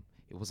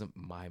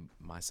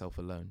myself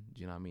alone.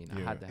 Do you know what I mean? I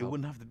Yeah. had the It help.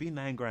 wouldn't have to be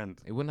 $9,000.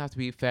 It wouldn't have to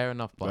be fair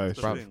enough, That but is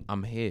bruv, true.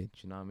 I'm here. Do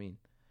you know what I mean?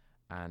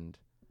 And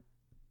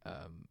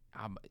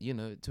I'm,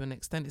 to an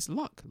extent, it's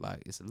luck.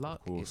 Like it's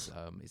luck. course.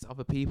 It's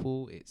other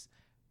people. It's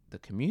the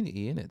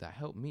community in it that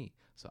helped me.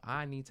 So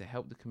I need to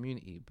help the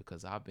community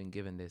because I've been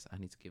given this. I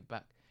need to give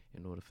back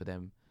in order for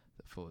them,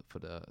 for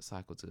the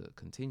cycle to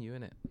continue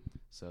in it.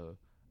 So,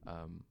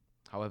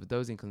 however,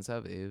 those in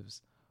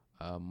conservatives,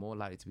 more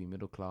likely to be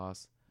middle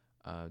class,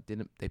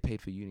 they paid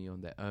for uni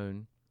on their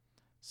own.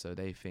 So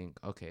they think,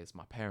 okay, it's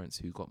my parents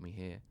who got me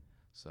here.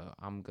 So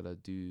I'm going to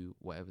do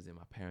whatever's in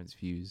my parents'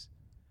 views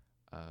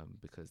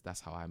because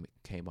that's how I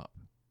came up.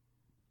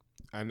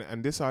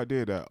 And this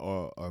idea that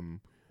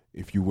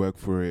if you work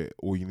for it,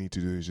 all you need to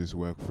do is just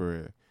work for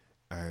it,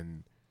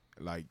 and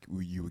like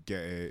you would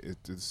get it.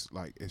 It's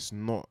like it's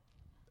not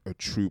a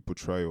true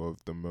portrayal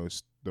of the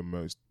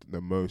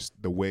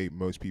way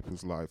most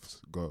people's lives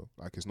go.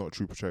 Like it's not a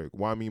true portrayal.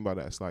 What I mean by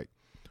that, it's like,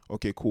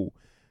 okay, cool.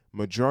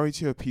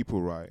 Majority of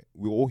people, right?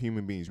 We're all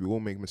human beings. We all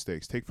make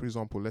mistakes. Take for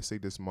example, let's say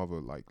this mother,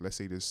 like let's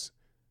say this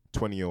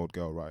 20-year-old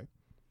girl, right?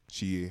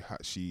 She's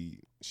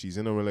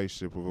in a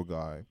relationship with a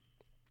guy.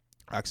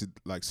 Actually,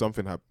 like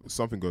something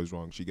goes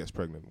wrong. She gets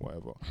pregnant,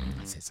 whatever.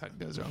 I said something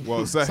goes wrong.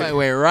 Well, Something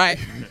went right.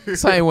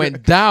 Something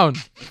went down.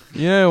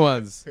 You know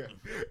once.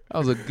 That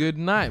was a good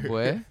night,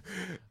 boy.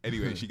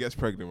 Anyway, she gets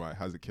pregnant, right?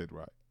 Has a kid,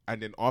 right?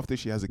 And then after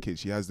she has a kid,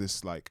 she has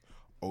this like,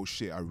 oh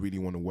shit, I really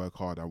want to work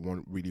hard. I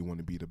really want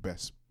to be the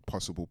best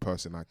possible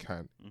person I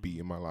can be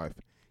in my life.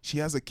 She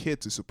has a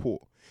kid to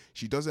support.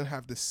 She doesn't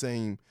have the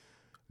same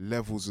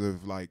levels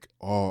of like,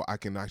 oh, I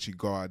can actually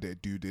go out there,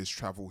 do this,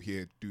 travel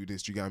here, do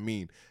this, do you get what I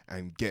mean?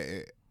 And get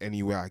it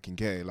anywhere I can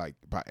get it, like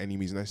by any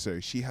means necessary.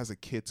 She has a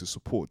kid to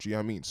support, do you know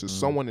what I mean? So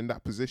someone in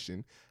that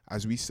position,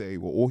 as we say,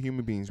 we're all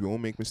human beings, we all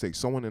make mistakes.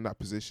 Someone in that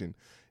position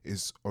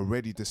is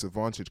already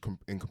disadvantaged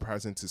in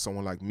comparison to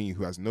someone like me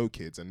who has no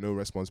kids and no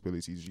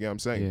responsibilities, you get what I'm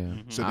saying?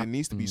 Yeah. So there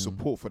needs to be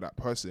support for that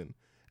person,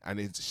 and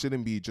it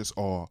shouldn't be just,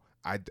 oh,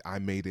 I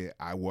made it,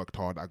 I worked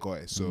hard, I got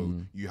it, so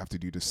you have to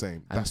do the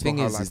same. And That's the thing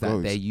not how is life that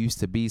goes. there used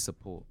to be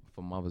support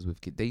for mothers with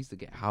kids. They used to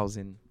get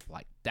housing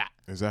like that.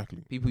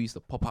 Exactly. People used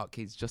to pop out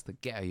kids just to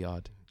get a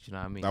yard. Do you know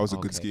what I mean? That was a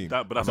good Okay. scheme.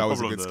 But that's That a was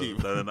a problem. good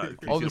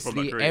scheme.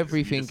 Obviously,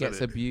 everything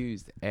gets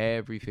abused.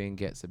 Everything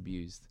gets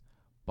abused.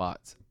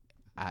 But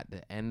at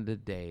the end of the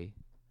day,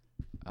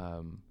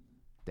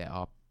 there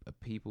are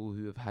people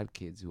who have had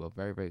kids who are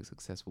very, very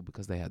successful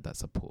because they had that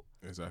support.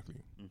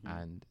 Exactly.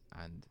 And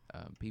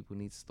people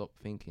need to stop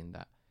thinking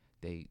that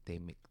they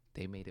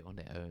made it on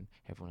their own.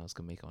 Everyone else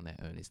can make it on their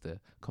own. It's the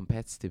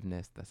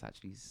competitiveness that's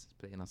actually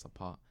splitting us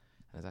apart,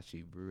 and it's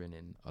actually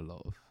ruining a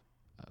lot of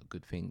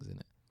good things in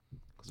it.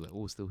 Because we're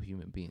all still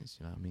human beings.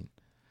 You know what I mean?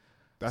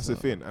 That's So, the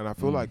thing. And I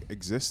feel like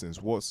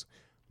what's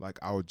like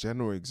our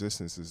general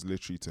existence is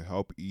literally to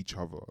help each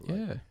other. Like,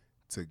 Yeah.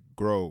 to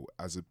grow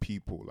as a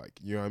people, like,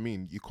 you know what I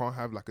mean? You can't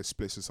have like a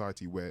split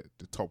society where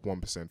the top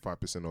 1%,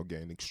 5% are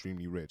getting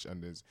extremely rich,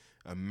 and there's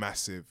a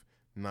massive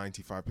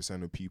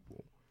 95% of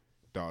people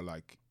that are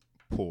like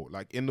poor.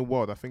 Like in the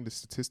world, I think the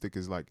statistic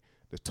is like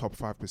the top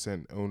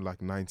 5% own like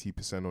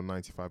 90% or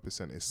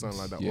 95%. It's something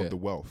like that Yeah. of the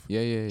wealth.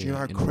 Yeah. Do you know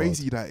how in the world.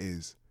 crazy that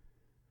is?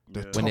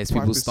 The When top there's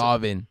people 5%.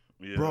 starving.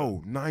 Yeah.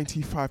 Bro,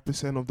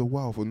 95% of the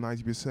wealth or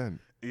 90%.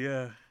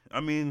 Yeah. I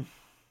mean,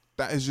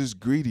 That is just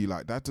greedy.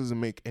 Like that doesn't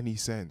make any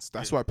sense.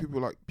 That's why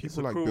people like it's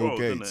a Bill cruel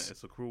world, isn't Gates. it?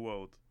 It's a cruel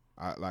world.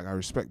 I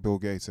respect Bill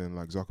Gates and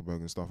like Zuckerberg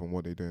and stuff and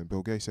what they're doing.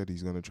 Bill Gates said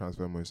he's gonna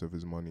transfer most of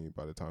his money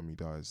by the time he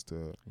dies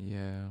to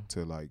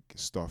like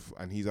stuff,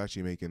 and he's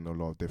actually making a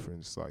lot of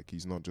difference. Like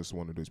he's not just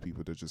one of those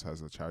people that just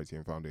has a charity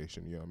and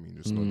foundation. You know what I mean?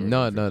 Just not doing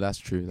anything. No, that's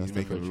true. He's That's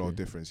making a definitely lot of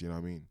true. difference. You know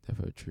what I mean?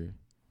 Definitely true.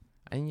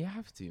 And you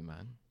have to,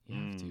 man. You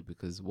have to,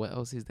 because what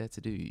else is there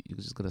to do? You're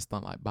just gonna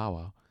stunt like Bow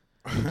Wow.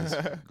 Just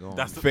go on.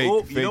 That's the Fake-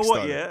 you fake know what?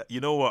 stunt. Yeah, you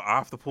know what? I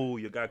have to pull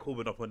your guy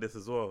Corbin up on this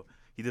as well.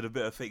 He did a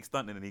bit of fake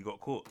stunting and he got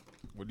caught.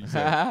 What do you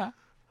say?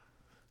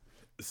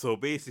 So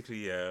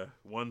basically, yeah,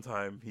 one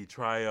time he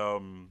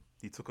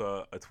took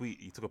a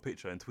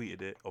picture and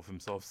tweeted it of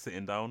himself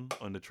sitting down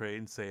on the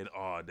train saying,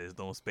 there's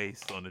no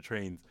space on the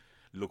trains.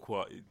 Look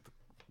what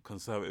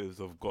conservatives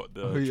have got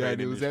the yeah, train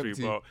and it was industry,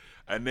 empty. bro.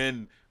 And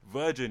then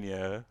Virgin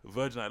Rail,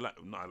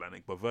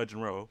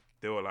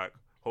 they were like,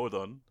 hold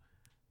on,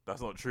 That's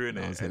not true,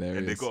 That innit? was And they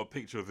hilarious. got a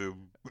picture of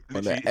him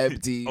On literally an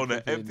empty on an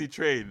fucking- empty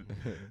train,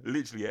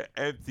 literally an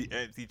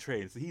empty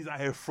train. So he's out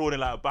here frauding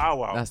like Bow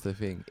Wow. That's the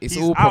thing. It's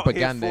He's all out here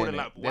propaganda. frauding innit?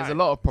 like There's a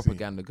why? lot of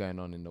propaganda going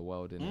on in the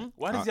world, innit? Hmm?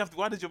 Why does he have to?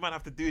 Why does your man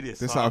have to do this?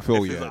 This son? how I feel,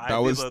 If his yeah. That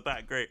ideas was- are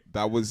that great.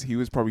 He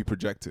was probably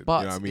projected. But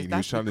you know what I if mean? He was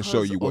that's trying to show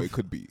because you what of- it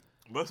could be.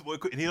 Most boy, you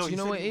know, Do you he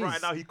know said what it right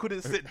is? now he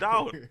couldn't sit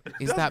down.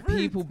 Is That's that rude.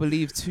 people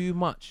believe too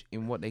much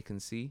in what they can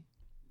see.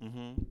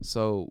 Mhm.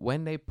 So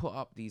when they put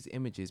up these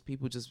images,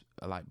 people just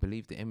like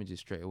believe the images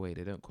straight away.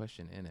 They don't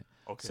question it, innit?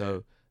 Okay.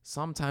 So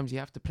sometimes you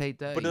have to play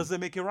dirty. But does it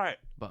make it right?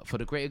 but for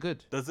the greater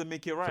good. Does it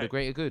make it For the right?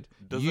 greater good.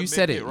 Does You it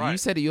said make it. it right? You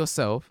said it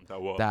yourself.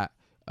 That what? That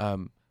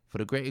for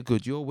the greater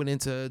good, you're willing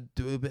to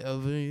do a bit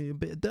of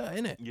dirt,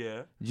 innit?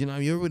 Yeah. You know,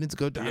 you're willing to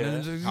go down. Yeah.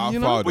 And, How you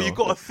know? far But you though?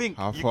 gotta think.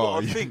 How You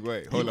far? gotta think.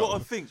 Wait, You hold on.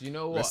 gotta think. Do you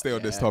know what? Let's stay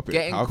on this Yeah, topic.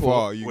 getting How caught-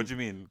 far are you? What do you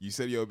mean? You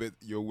said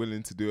you're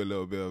willing to do a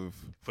little bit of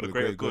For the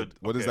greater good.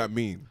 What does Okay. that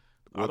mean?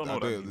 I don't know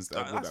what that means.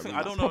 understand what That's that the- I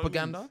means. don't know what it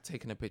Propaganda, means.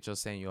 taking a picture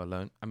saying you're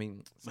alone. I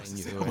mean, saying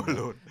Saying you're you're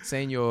alone.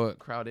 saying you're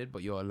crowded,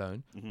 but you're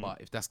alone. Mhm. But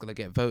if that's gonna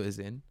get voters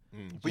in,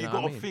 But you know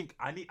what gotta I mean? think.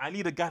 I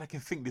need a guy that can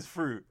think this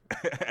through,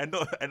 and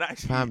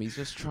actually. fam, he's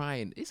just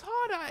trying. It's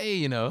hard out here,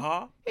 you know.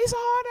 Huh? It's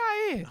hard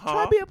out here. Try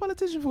Huh? to be a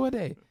politician for a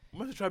day.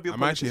 Must try to be a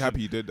I'm actually politician.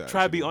 happy you did that.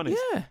 Try to be actually.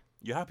 honest. Yeah.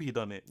 You're happy he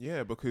done it.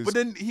 Yeah, because But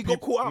then he got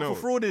people- caught out no,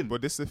 for frauding.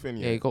 But this is the thing,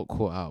 Yeah, he got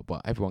caught out,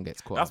 but everyone gets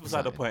caught That's out.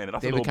 beside the point.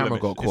 That's David a little Cameron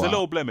blemish. got It's a caught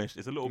little out. blemish.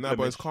 It's a little No, blemish.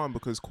 but it's calm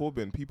because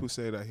Corbyn, people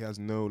say that he has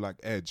no like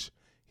edge.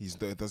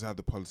 Doesn't have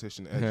the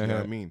politician edge. You know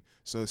what I mean?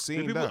 So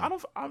seeing People,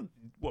 that,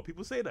 what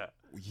people say that?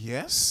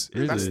 yes,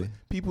 Really? that's-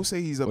 people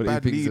say he's a What do you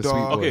bad think he's a leader. sweet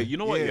boy? Okay, you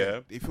know what?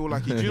 Yeah. they feel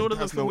like he Do you know what the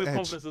has thing no with edge.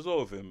 confidence as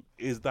well with him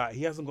is that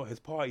he hasn't got his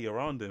party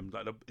around him.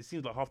 Like it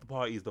seems like half the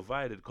party is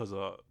divided because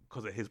of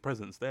his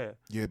presence there.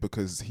 Yeah,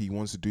 because he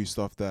wants to do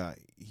stuff that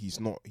he's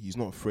not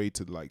afraid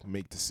to like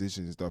make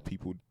decisions that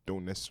people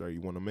don't necessarily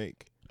want to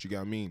make. Do you get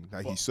what I mean?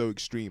 Like he's so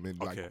extreme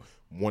and Okay. like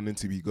wanting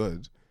to be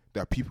good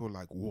that people are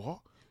like, what?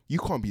 You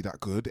can't be that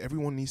good.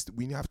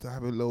 We have to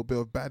have a little bit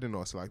of bad in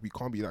us. Like we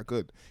can't be that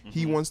good.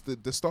 He Mm-hmm. wants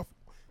the stuff.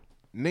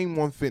 Name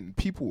one thing.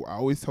 People, I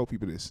always tell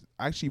people this.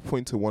 Actually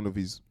point to one of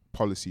his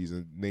policies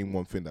and name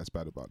one thing that's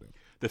bad about it.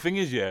 The thing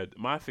is, yeah,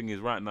 my thing is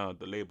right now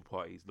the Labour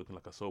Party is looking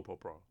like a soap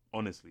opera.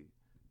 Honestly,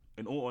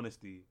 in all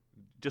honesty,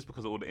 just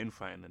because of all the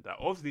infighting and that.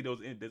 Obviously,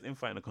 there's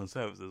infighting the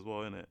Conservatives as well,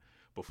 innit?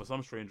 But for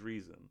some strange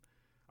reason,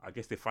 I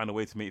guess they find a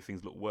way to make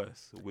things look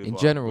worse. With, In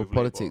general, with Labour.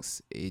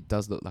 politics, it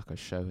does look like a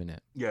show, innit?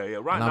 Yeah, yeah.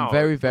 Right And now, I'm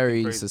very, it's looking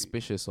very crazy.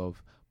 suspicious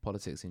of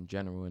politics in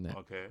general, innit?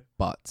 Okay.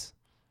 But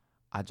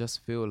I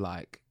just feel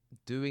like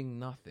doing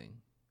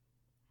nothing.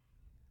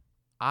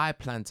 I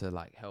plan to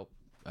like help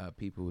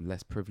people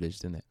less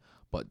privileged, innit?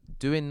 But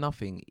doing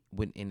nothing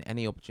when in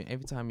any opportunity,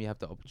 every time you have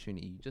the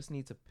opportunity, you just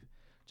need to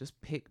just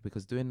pick,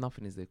 because doing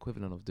nothing is the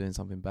equivalent of doing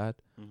something bad.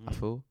 I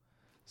feel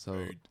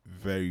so.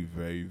 Very,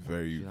 very,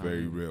 very, You know what I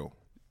very mean? real.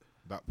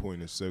 That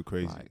point is so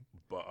crazy. Like,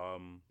 But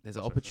there's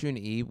an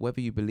opportunity,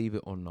 whether you believe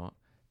it or not.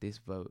 This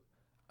vote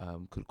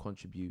could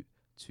contribute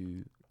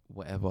to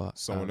whatever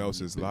Someone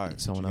else's life.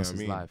 someone Do you get what I else's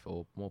mean? life,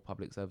 or more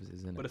public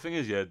services. But the thing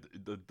is, yeah,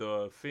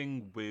 the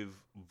thing with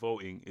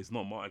voting is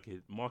not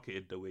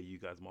marketed the way you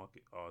guys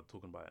are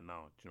talking about it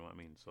now. Do you know what I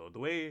mean? So the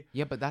way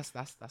Yeah, but that's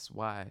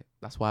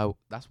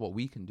what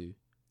we can do.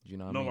 Do you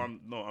know what I mean?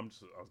 I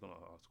was gonna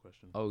ask a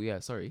question. Oh yeah,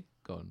 sorry.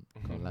 Go on,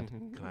 lad.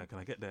 Can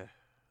I get there?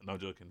 No, I'm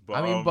joking. But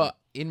I mean, but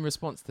in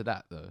response to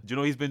that though, do you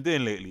know what he's been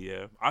doing lately?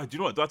 Yeah. Do you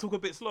know what? Do I talk a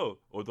bit slow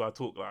or do I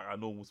talk like at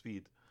normal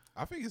speed?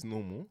 I think it's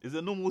normal. Is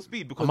it normal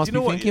speed? I Because must you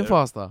know be thinking what?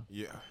 Yeah? faster.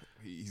 Yeah,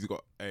 he's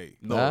got a.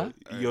 No,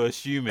 Huh? you're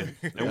assuming.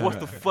 And what's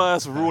the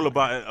first rule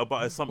about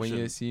assumption? When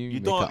you assume, you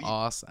make don't. an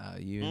ass out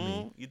of you and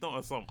me. You don't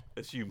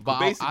assume. But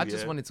Basically, I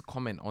just yeah. wanted to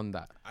comment on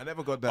that. I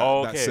never got that,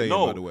 Oh, that okay, saying,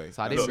 no. by the way.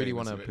 So I That didn't saying, really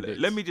want to that's a bit-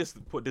 predict. Let me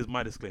just put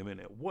my disclaimer in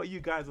it. What you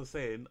guys are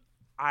saying,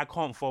 I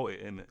can't fault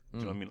it in it. Do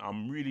you know what I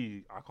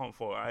mean? I can't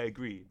fault it. I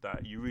agree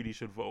that you really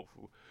should vote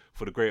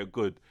for the greater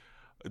good.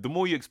 The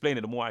more you explain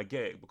it, the more I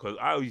get it. Because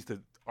I used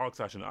to ask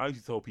Sasha, I used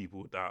to tell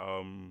people that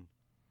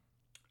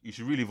you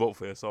should really vote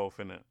for yourself,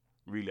 innit?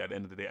 Really, at the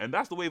end of the day. And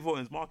that's the way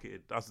voting is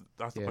marketed. That's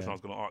the Yeah. question I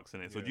was going to ask,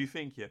 innit? So do you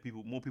think,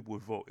 more people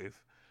would vote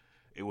if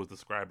it was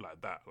described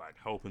like that, like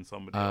helping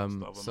somebody else? the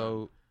other man?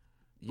 So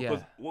yeah,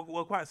 Because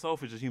we're quite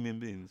selfish as human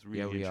beings, really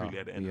Yeah, we and truly, are.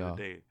 at the end We of are.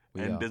 the day.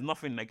 We And are. there's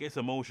nothing that gets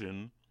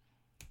emotion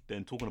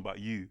than talking about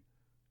you,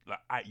 like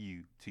at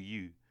you, to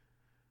you.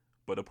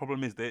 But the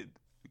problem is that,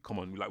 come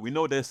on, like we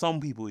know there's some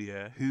people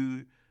here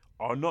who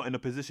are not in a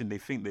position they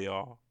think they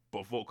are,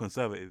 but vote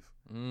Conservative.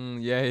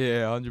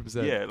 yeah,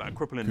 100%. Yeah, like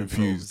crippling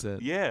Confused.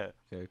 themselves. Yeah.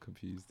 Yeah,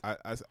 confused.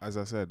 As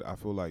I said, I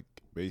feel like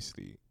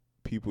basically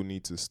people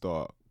need to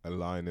start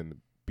aligning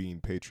being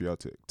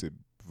patriotic to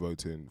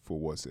voting for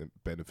what's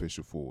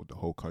beneficial for the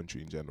whole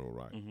country in general,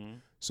 right? hmm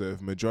So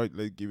if majority,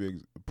 let's give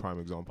you a prime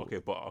example.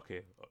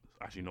 Okay.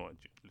 Actually, no.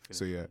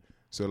 So yeah,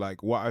 so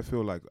like what I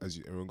feel like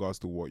in regards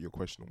to what your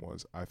question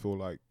was, I feel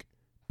like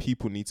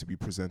people need to be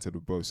presented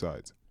with both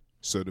sides.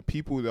 So the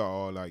people that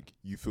are like,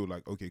 you feel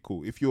like, okay,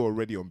 cool. If you're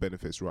already on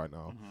benefits right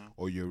now, Mm-hmm.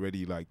 or you're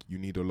already like, you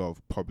need a lot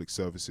of public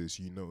services,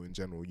 in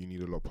general, you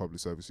need a lot of public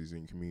services in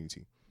your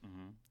community.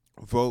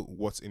 Mm-hmm. Vote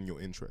what's in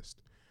your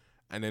interest.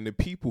 And then the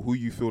people who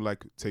you feel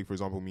like, take for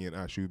example me and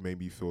Ash, who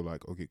maybe feel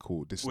like, okay,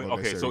 cool, this is not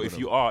Okay, so necessarily if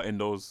gonna- you are in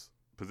those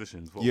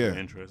positions, vote for Yeah. your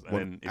interest, and Well,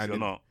 then if and you're then-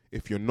 not,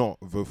 if you're not,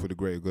 vote for the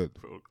greater good.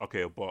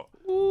 okay, but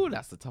Ooh,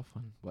 that's the tough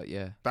one. But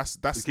yeah. That's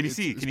Can you it's-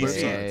 see? it's Can you both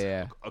see? sides.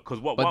 Yeah. because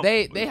what? But what-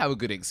 they have a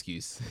good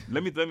excuse.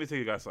 Let me tell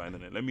you guys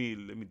something. Innit? Let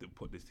me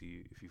put this to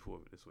you. If you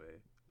thought of it this way,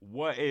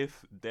 what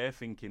if they're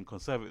thinking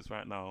conservatives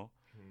right now?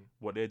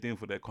 What they're doing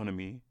for the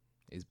economy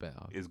It's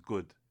better. is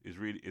good.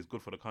 Is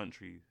good for the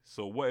country.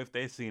 So what if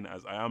they're seen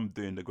as I am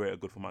doing the greater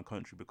good for my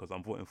country because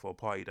I'm voting for a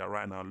party that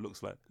right now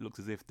looks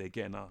as if they're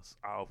getting us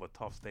out of a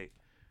tough state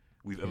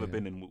we've ever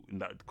been in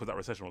that, because that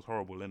recession was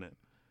horrible, innit?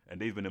 And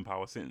they've been in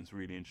power since,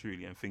 really and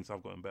truly, and things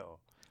have gotten better.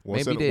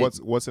 Maybe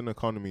What's an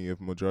economy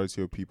if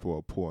majority of people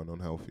are poor and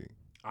unhealthy?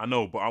 I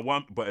know, but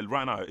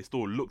right now it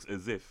still looks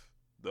as if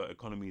the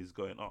economy is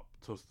going up.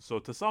 So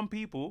to some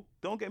people,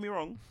 don't get me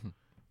wrong,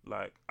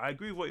 like I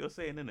agree with what you're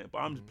saying, innit? But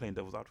I'm just playing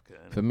devil's advocate.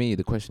 Innit? For me,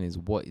 the question is,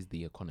 what is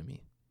the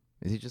economy?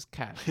 Is it just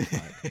cash?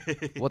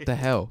 Like, what the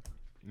hell?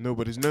 No,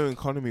 but there's no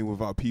economy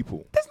without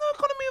people. There's no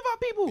economy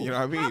without people. You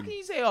know what I How mean? can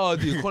you say, oh,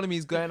 the economy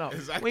is going up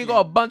Exactly. when you got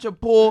a bunch of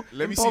poor,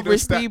 Let me see those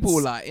impoverished stats.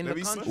 people like in Let the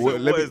me see- country? Well,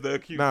 What let me- is the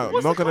acute? Now,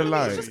 What's I'm not the gonna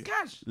economy? lie. It's just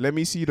cash. Let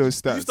me see those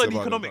stats. You study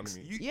about the economics.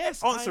 economy.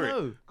 Yes, Answer I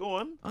know. it. Go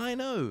on. I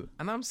know.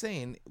 And I'm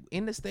saying,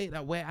 in the state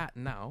that we're at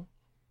now,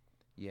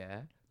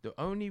 the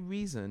only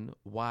reason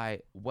why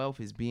wealth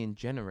is being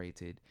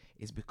generated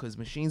is because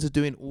machines are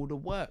doing all the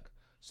work.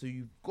 So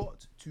you've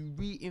got to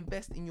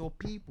reinvest in your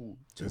people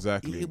to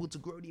Exactly. be able to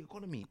grow the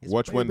economy. It's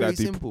Watch very, when very that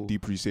simple.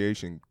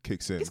 depreciation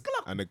kicks in It's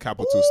gonna- and the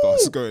capital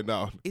starts Ooh. going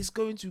down. It's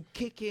going to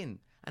kick in.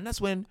 And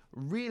that's when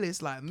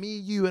realists like me,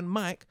 you, and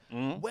Mike,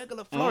 we're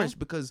gonna flourish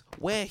because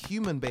we're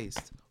human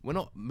based. We're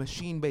not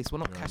machine based. We're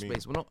not You know what I cash mean?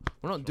 based.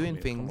 We're not doing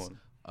mean? Come things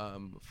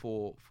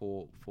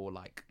for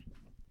like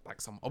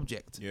some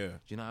object. Yeah. Do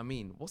you know what I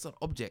mean? What's an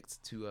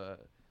object to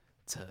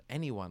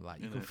anyone?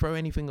 Like you can Innit? throw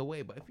anything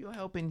away, but if you're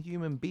helping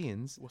human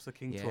beings, What's a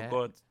king to Yeah. a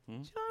god? do you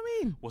know what I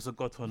mean? What's a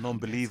god to a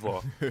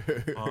non-believer? That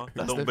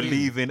the don't thing.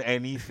 believe in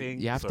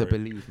anything. You have to Sorry.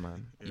 believe,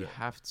 man. You Yeah.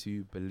 have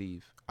to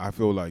believe. I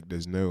feel like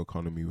there's no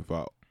economy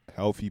without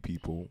healthy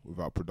people,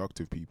 without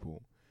productive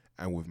people,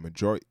 and with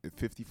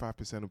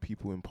 55% of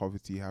people in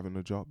poverty having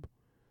a job.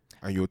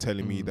 And you're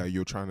telling me that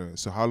you're trying to.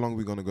 So how long are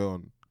we gonna go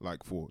on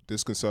like for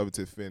this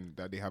conservative thing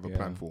that they have a Yeah.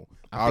 plan for?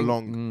 I How think-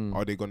 long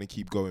are they gonna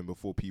keep going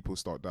before people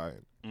start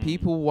dying?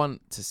 People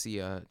want to see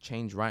a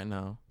change right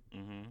now.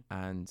 Mm-hmm.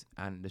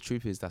 And the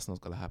truth is that's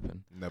not gonna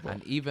happen. Never.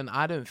 And even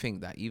I don't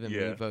think that even me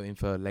Yeah. voting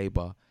for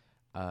Labour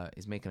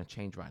is making a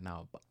change right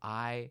now. But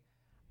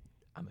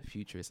I'm a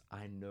futurist.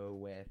 I know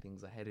where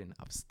things are heading.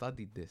 I've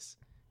studied this.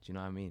 Do you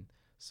know what I mean?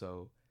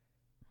 So,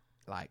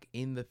 like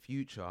in the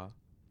future,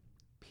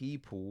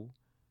 people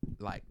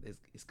like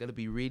it's gonna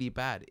be really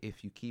bad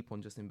if you keep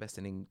on just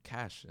investing in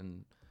cash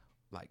and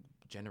like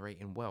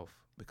generating wealth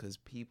because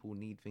people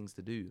need things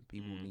to do.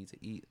 People need to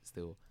eat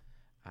still,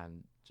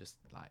 and just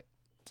like.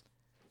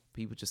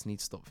 People just need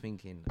to stop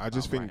thinking. I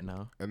just about think, right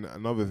now. and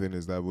another thing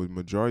is that with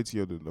majority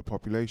of the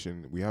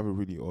population, we have a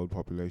really old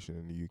population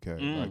in the UK.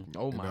 Like,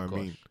 Oh you my know what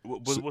I mean?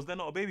 Was, So- was there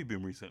not a baby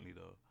boom recently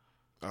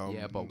though?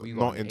 Yeah, but we not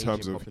got in an terms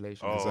aging of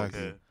population. Oh,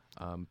 exactly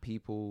okay.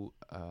 People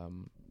get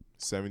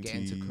 70s.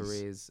 into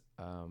careers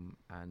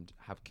and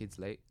have kids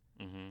late,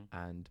 Mm-hmm.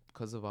 and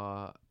because of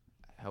our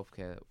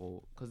healthcare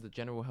or because the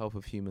general health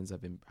of humans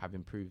have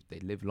improved,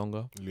 they live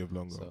longer. live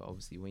longer. So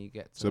obviously, when you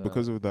get to So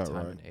because of that,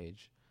 retirement right?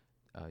 age,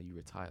 you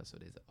retire. So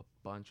there's a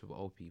bunch of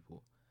old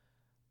people.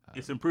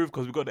 It's improved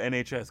because we got the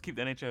NHS. Keep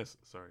the NHS.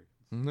 Sorry.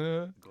 Go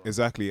on.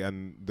 Exactly,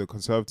 and the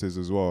Conservatives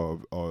as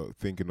well are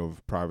thinking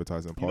of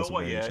privatizing You know parts of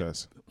what, the yeah?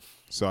 NHS.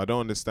 So I don't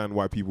understand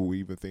why people would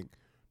even think.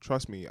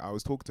 Trust me, I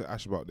was talking to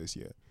Ash about this.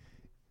 Yeah,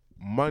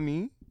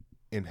 money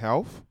in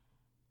health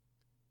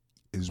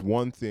is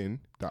one thing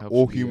that Helps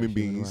all you be a human human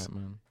beings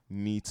right, man.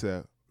 need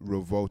to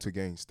revolt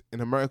against.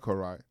 In America,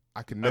 right?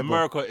 I can never.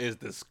 America is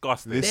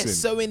disgusting. Listen. They're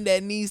sewing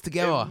their knees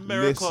together.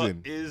 America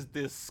Listen. is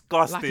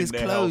disgusting. Like it's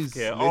their clothes.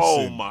 healthcare. Oh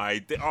Listen.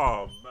 my.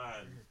 Oh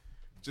man.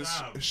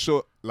 just Damn.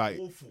 short like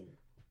Awful.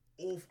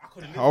 Awful. I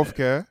couldn't live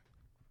there. healthcare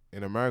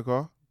in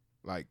America.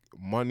 Like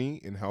money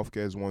in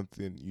healthcare is one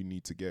thing you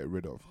need to get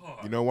rid of.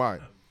 You know why?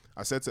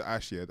 I said to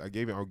Ash, yeah,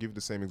 I'll give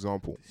the same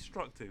example.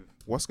 Destructive.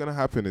 What's gonna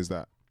happen is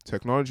that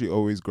technology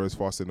always grows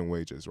faster than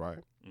wages, right?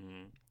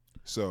 Mm-hmm.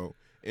 So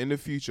in the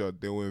future,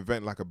 they will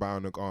invent like a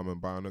bionic arm and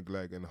bionic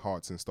leg and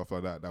hearts and stuff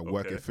like that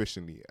work Okay.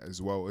 efficiently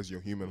as well as your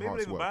human Maybe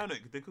hearts even work.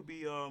 bionic. They could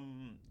be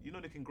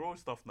they can grow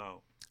stuff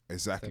now.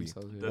 Exactly.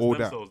 Stem cells, yeah. There's All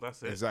stem that. cells,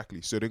 that's it.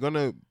 Exactly. So they're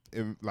gonna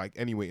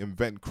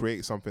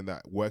create something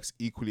that works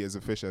equally as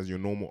efficient as your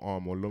normal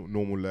arm or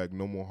normal leg,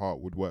 normal heart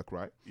would work,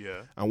 right?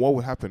 Yeah. And what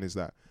would happen is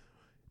that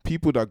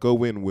people that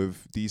go in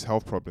with these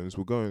health problems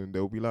will go in and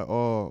they'll be like,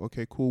 oh,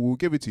 okay, cool, we'll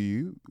give it to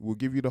you. We'll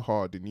give you the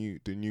heart, the new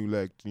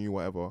leg, the new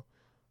whatever.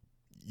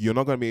 you're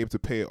not gonna be able to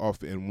pay it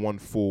off in one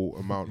full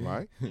amount,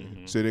 right?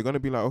 Mhm. So they're gonna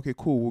be like, okay,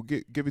 cool, we'll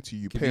give it to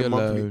you. Give Pay you a a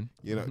monthly, loan.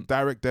 you know,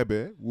 direct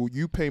debit. Will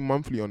you pay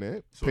monthly on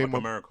it? So Pay like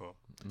mon- America.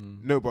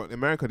 No, but in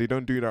America they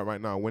don't do that right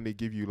now. When they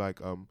give you like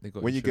They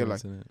got when you get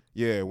like insurance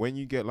in it. when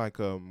you get like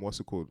what's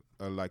it called,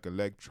 like a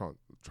leg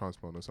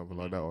transplant or something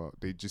like that, or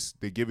they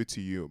give it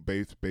to you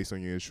based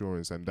on your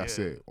insurance, and that's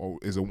Yeah. it, or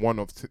is a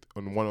one-off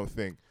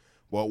thing.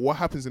 Well, what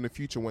happens in the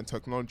future when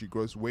technology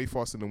grows way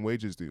faster than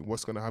wages do?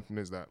 What's gonna happen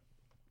is that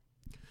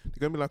they're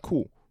gonna be like,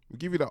 cool, we'll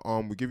give you that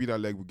arm, we'll give you that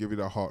leg, we'll give you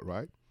that heart,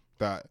 right?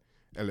 That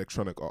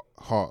electronic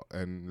heart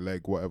and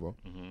leg, whatever,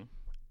 Mhm.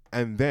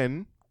 and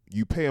then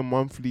you pay a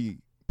monthly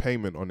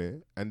payment on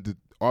it, and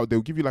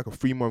they'll give you like a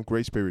 3-month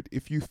grace period.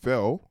 If you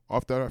fail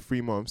after that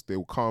 3 months,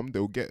 they'll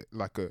get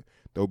like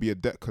there'll be a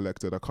debt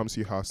collector that comes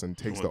to your house and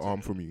takes the wants arm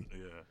it. from you,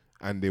 Yeah.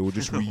 and they will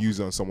just reuse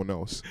it on someone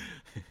else.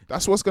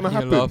 That's what's gonna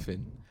You're happen.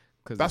 laughing.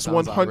 'Cause it That's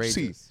sounds 100.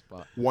 See, outrageous,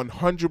 but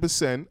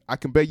 100%. I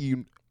can bet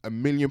you £1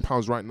 million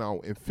right now.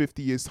 In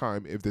 50 years'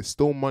 time, if there's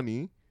still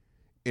money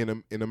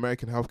in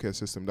American healthcare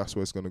system, that's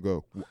where it's gonna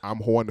go. I'm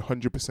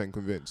 100%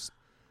 convinced.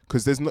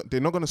 Because they're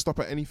not gonna stop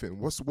at anything.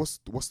 What's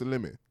the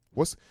limit?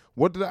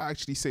 What did I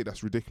actually say?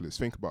 That's ridiculous.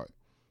 Think about it.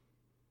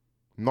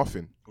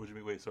 Nothing. What do you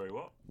mean? Wait, sorry,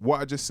 what? What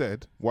I just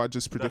said. What I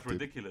just That's predicted.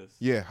 ridiculous.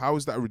 Yeah. How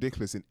is that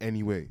ridiculous in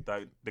any way?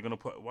 That they're gonna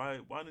put why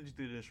didn't you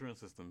do the insurance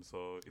system?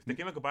 So if they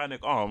can make a bionic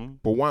arm,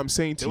 But what I'm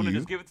saying they to wouldn't you.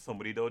 just give it to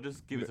somebody. They'll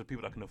just give it to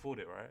people that can afford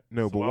it, right?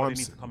 No, so but why what would I'm they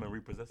need s- to come and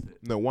repossess it?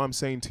 No, what I'm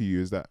saying to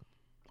you is that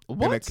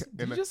what? in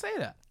Did you just say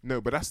that?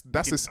 no, but that's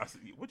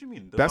What do you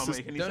mean? that's Does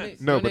a- not make any Don't sense.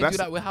 they, No, don't but they that's- do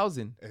that with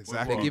housing?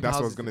 exactly. They give That's what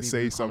I was houses to gonna people say.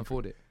 who can't Something.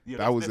 afford it. Yeah,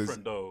 That that's was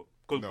different though.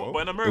 'Cause- No, but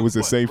in it America, was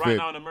the same right thing.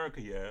 now in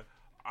America, yeah,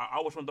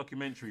 I watched one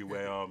documentary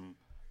where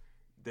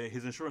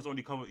his insurance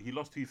only covered. He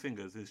lost 2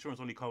 fingers. His insurance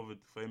only covered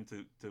for him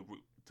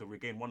to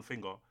regain 1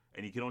 finger,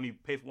 and he can only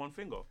pay for 1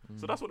 finger.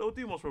 So that's what they'll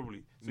do most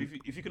probably. So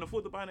if you can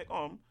afford the bionic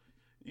arm,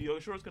 your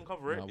insurance can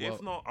cover it. Yeah, well-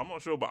 If not, I'm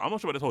not sure about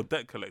this whole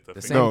debt collector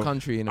The thing. same No.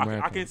 country in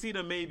America. I can see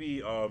them maybe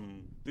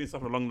doing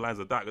something along the lines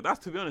of that. But that's,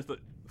 to be honest,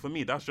 for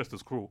me, that's just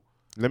as cruel.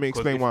 Let me 'Cause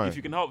explain why. If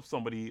you can help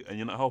somebody and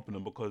you're not helping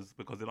them because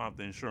they don't have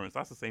the insurance,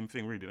 that's the same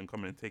thing really than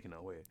coming and taking it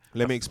away.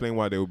 Let me explain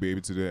why they will be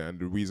able to do it, and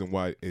the reason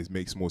why it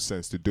makes more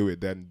sense to do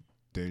it than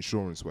the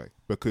insurance way.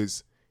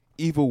 Because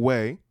either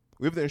way,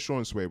 with the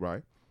insurance way,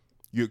 right,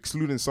 you're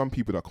excluding some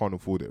people that can't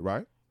afford it,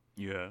 right?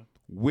 Yeah.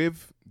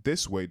 With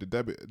this way, the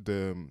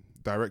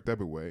direct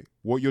debit way,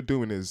 what you're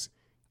doing is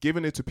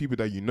giving it to people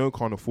that you know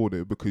can't afford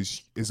it,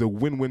 because it's a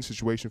win-win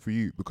situation for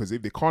you. Because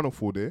if they can't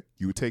afford it,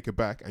 you would take it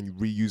back and you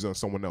reuse it on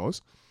someone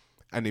else.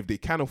 And if they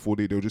can afford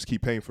it, they'll just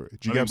keep paying for it.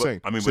 Do you get what I'm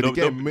saying? I mean, So but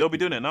they they'll be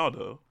doing it now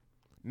though.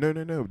 No.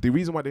 The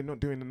reason why they're not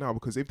doing it now,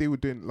 because if they were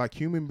doing like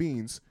human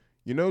beings,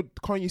 you know,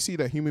 can't you see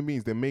that human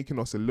beings, they're making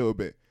us a little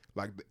bit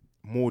like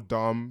more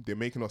dumb. They're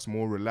making us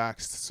more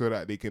relaxed so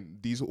that they can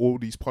all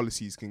these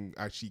policies can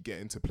actually get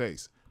into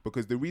place.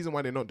 Because the reason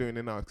why they're not doing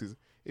it now is because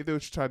if they were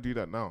to try to do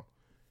that now,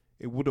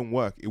 it wouldn't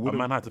work. It A wouldn't.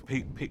 man had to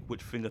pick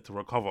which finger to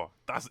recover.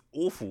 That's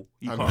awful.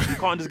 You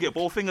can't just get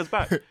both fingers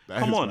back. That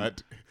Come is on,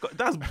 mad.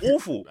 that's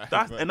awful.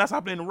 That is and that's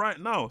happening right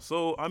now.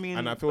 So I mean,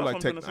 And I feel that's like what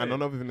I'm trying to and say.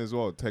 another thing as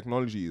well,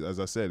 technology, as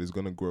I said, is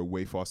going to grow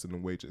way faster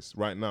than wages.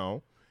 Right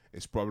now,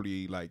 it's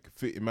probably like,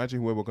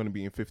 imagine where we're going to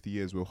be in 50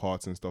 years with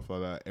hearts and stuff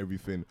like that,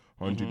 everything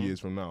 100 years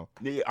from now.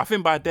 Yeah, I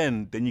think by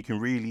then you can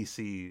really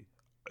see.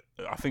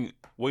 I think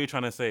what you're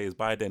trying to say is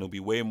by then it'll be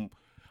way more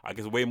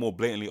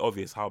blatantly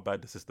obvious how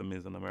bad the system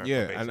is in America. Yeah,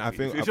 basically. and I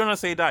think if you're trying to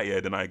say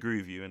that, then I agree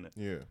with you, innit?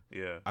 Yeah.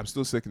 Yeah. I'm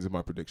still sticking to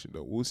my prediction,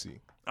 though. We'll see.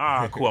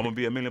 Cool. I'm gonna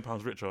be £1 million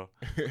richer.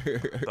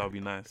 That would be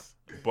nice.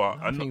 But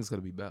I think it's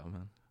gonna be better,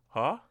 man.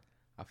 huh?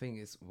 I think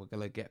we're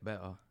gonna get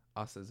better.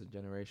 Us as a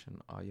generation,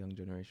 our young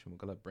generation, we're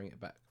gonna bring it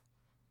back.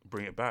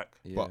 Bring it back.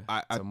 Yeah,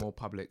 But to more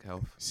public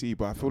health. See,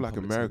 but I feel like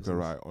Public America, services.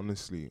 right?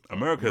 Honestly,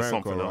 America is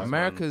something right? else.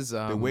 America's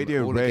way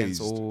they're all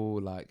raised- against all,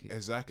 like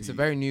Exactly. it's a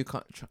very new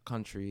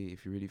country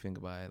if you really think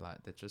about it.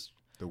 Like they're just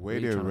the way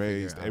really they're trying to figure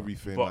raised, it out.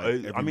 everything. But like,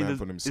 every I mean, man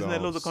for themselves. isn't there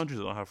loads of countries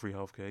that don't have free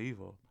healthcare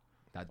either?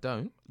 that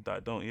don't.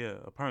 That don't. Yeah.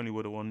 Apparently,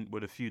 we're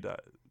the few that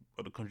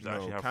are the countries that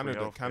actually No, have Canada,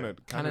 free healthcare.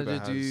 Canada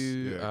has, do.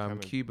 yeah,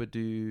 Canada- Cuba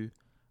do.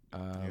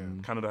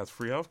 Canada has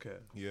free healthcare.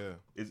 yeah.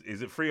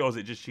 Is it free or is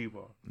it just cheaper?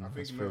 I think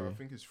it's no, I free.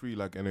 think it's free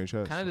like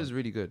NHS. Canada's like,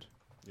 really good.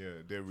 yeah,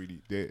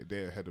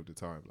 they're ahead of the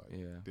time. Like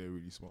Yeah. they're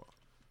really smart.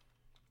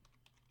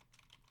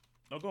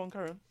 No, go on,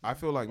 Karen. I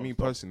feel like Oh, me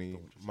stop. personally,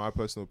 Don't just- my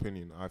personal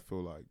opinion, I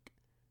feel like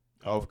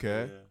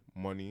healthcare,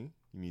 money,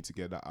 you need to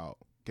get that out.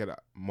 Get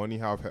that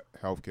money out of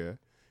healthcare,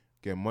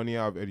 get money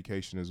out of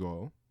education as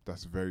well.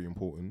 That's very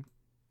important.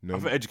 No, I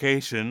think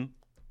education,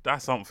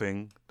 that's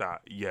something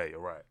that you're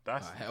right.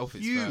 That's Health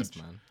is huge. first,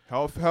 man.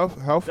 health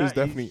That is is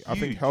definitely. I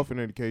think huge. health and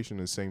education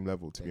are the same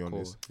level. To be They're core,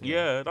 honest,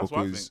 Yeah, that's what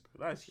I think. Because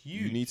That's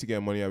huge. you need to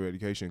get money out of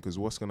education, because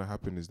what's gonna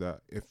happen is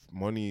that if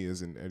money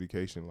is in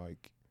education,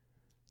 like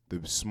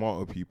the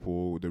smarter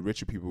people, the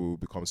richer people will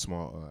become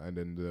smarter, and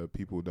then the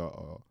people that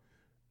are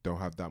don't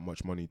have that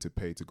much money to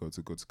pay to go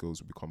to good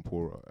schools will become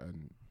poorer,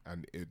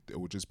 and it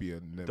will just be a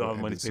never Don't have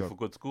money ending to pay for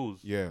good schools.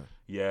 Yeah,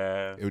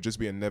 Yeah. it would just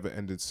be a never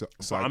ending cycle.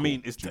 But I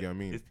mean, it's do you get what I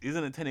mean?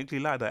 isn't it technically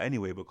like that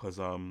anyway? Because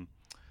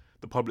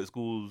the public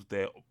schools,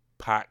 they're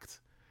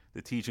packed.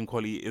 The teaching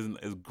quality isn't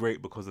as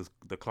great because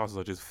the classes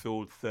are just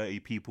filled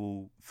 30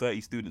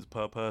 students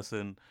per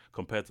person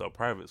compared to a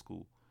private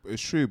school.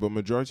 It's true, but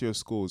majority of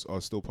schools are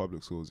still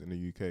public schools in the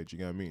UK. Do you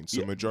get what I mean? So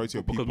Yeah, majority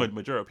of because people,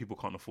 majority of people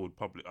can't afford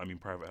private. I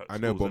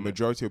know, schools, but innit?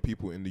 majority of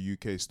people in the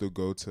UK still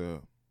go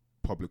to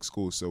public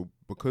schools. So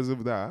because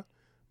of that,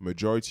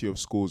 majority of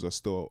schools are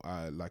still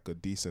at like a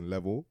decent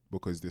level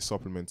because they're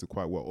supplemented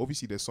quite well.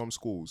 Obviously, there's some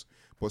schools,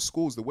 but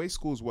schools, the way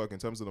schools work in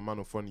terms of the amount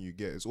of funding you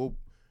get, is all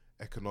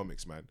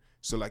economics, man.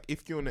 So like,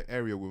 if you're in an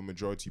area with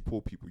majority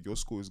poor people, your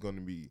school is going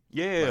to be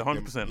Yeah, like,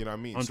 100%. You know what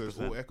I mean? 100%. So it's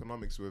all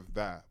economics with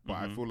that. But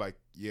I feel like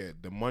the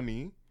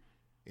money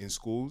in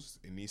schools,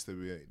 it needs to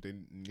be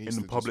in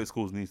the public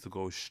schools needs to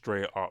go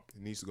straight up.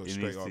 It needs to go It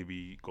straight needs up. to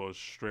be go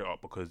straight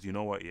up because you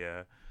know what?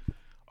 Yeah,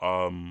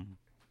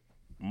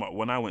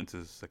 when I went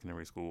to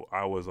secondary school,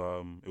 I was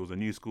it was a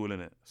new school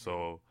in it,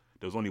 so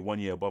there was only 1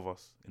 year above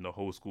us in the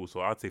whole school.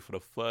 So I'd say for the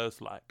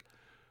first like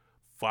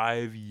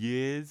 5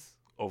 years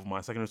of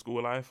my secondary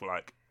school life,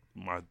 like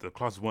the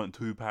classes weren't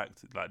too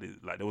packed, like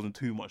there wasn't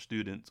too much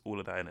students, all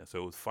of that in it,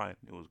 so it was fine.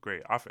 It was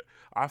great.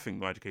 I think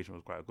my education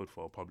was quite good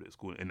for a public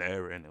school in the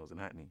area, and it was in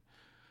Hackney.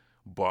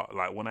 But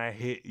like when I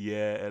hit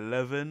year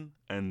 11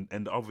 and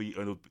the other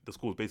the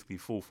school was basically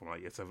full from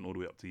like year 7 all the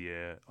way up to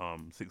year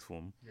 6th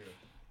form.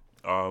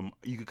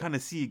 You could kind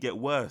of see it get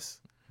worse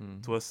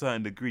to a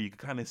certain degree. You could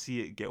kind of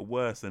see it get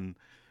worse, and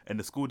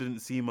the school didn't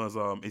seem as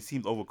it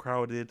seemed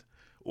overcrowded,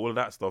 all of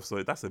that stuff.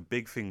 So that's a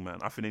big thing, man.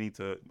 I think they need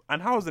to,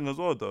 and housing as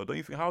well, though. Don't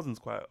you think housing's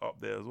quite up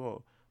there as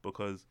well?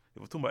 Because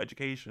if we're talking about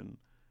education,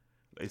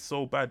 it's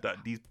so bad that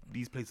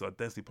these places are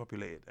densely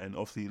populated, and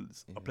obviously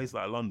a place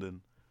like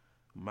London,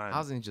 man.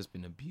 Housing's just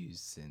been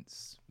abused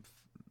since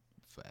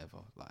forever.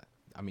 Like,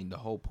 I mean, the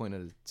whole point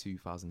of the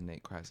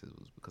 2008 crisis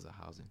was because of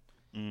housing,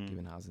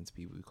 giving housing to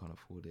people who can't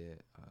afford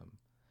it,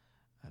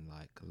 and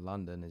like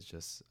London is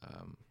just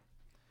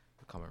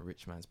become a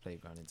rich man's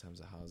playground in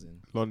terms of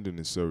housing. London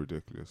is so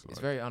ridiculous. It's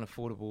very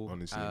unaffordable.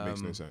 Honestly, it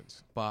makes no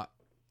sense. But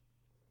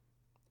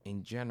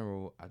in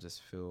general, I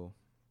just feel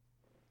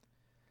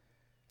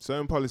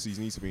Certain policies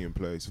need to be in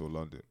place for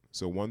London.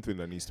 So one thing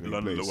that needs to be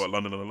London, in place. what,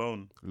 London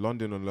alone?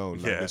 London alone.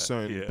 Like, there's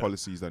certain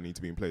policies that need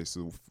to be in place.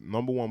 So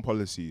number one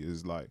policy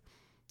is like,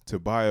 to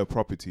buy a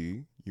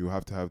property, you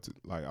have to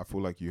like, I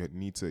feel like you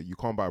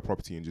can't buy a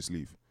property and just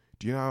leave.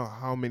 Do you know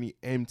how many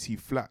empty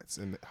flats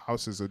and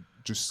houses are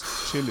just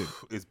chilling?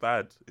 It's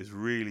bad. It's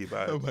really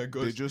bad. oh my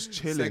gosh, They're just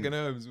chilling. Second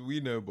homes,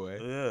 we know, boy.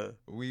 Yeah.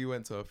 We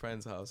went to a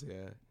friend's house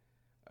here.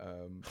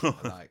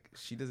 Like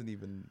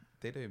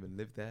they don't even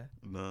live there.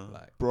 No.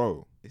 Like,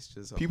 Bro, it's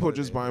just people are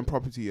just buying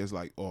property as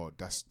like, oh,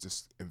 that's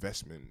just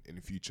investment in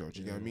the future. Do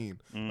you get what I mean?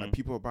 Like,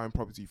 people are buying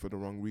property for the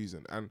wrong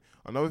reason. And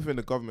another thing,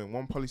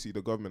 one policy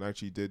the government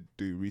actually did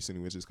do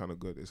recently, which is kind of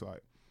good, it's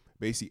like,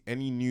 basically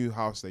any new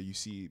house that you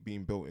see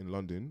being built in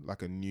London,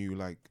 like a new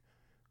like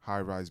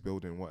high-rise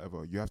building,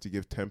 whatever, you have to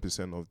give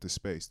 10% of the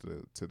space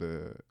to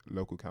the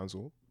local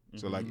council.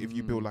 So like, if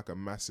you build like a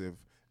massive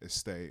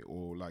estate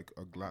or like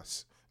a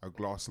glass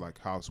like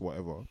house,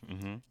 whatever,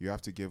 you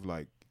have to give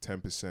like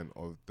 10%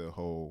 of the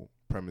whole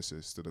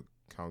premises to the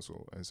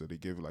council, and so they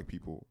give like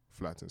people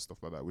flats and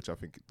stuff like that, which I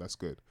think that's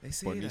good. They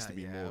say but it that, needs to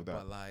be more of that.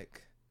 But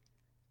like,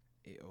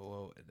 the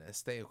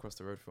estate across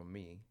the road from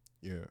me,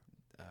 Yeah.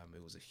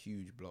 it was a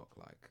huge block,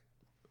 like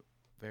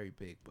very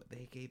big, but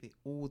they gave it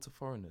all to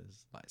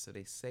foreigners. Like, so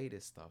they say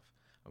this stuff,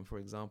 and for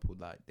example,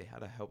 like they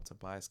had a help to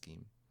buy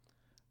scheme,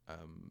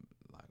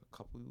 like a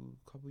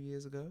couple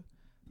years ago,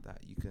 that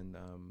you can,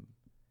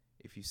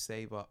 if you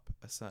save up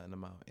a certain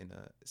amount in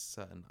a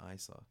certain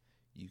ISA,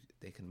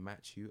 they can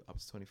match you up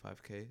to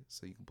 25k,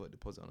 so you can put a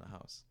deposit on a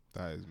house.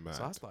 That is mad.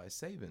 So I started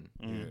saving,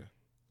 Yeah.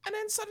 and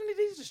then suddenly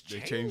they just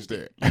Changed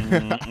it.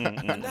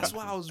 and that's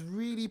why I was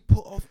really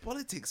put off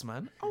politics,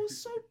 man. I was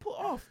so put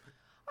off.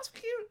 I was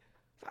thinking,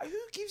 like, who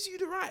gives you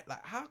the right?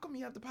 Like, how come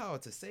you have the power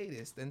to say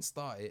this, then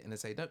start it, and then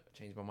say, don't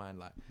change my mind?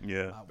 Like,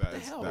 Yeah. what the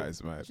hell? That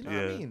is mad. Do you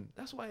know what I mean?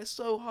 That's why it's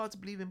so hard to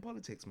believe in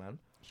politics, man.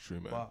 It's true,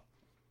 man. But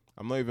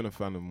I'm not even a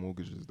fan of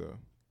mortgages, though.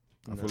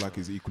 I feel like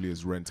it's equally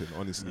as renting,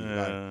 honestly.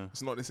 Yeah. Like,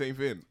 it's not the same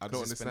thing. I don't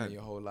you're spending understand.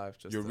 your whole life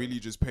just. You're really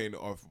just paying it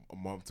off a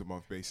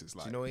month-to-month basis.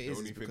 Like, Do you know what it the is?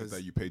 only It's thing is because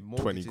that you paid 20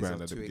 mortgages grand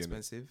are at the too beginning.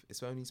 expensive.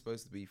 It's only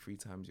supposed to be 3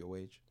 times your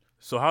wage.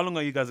 So how long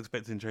are you guys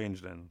expecting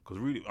change then? Because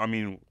really, I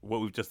mean,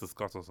 what we've just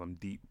discussed are some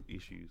deep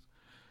issues,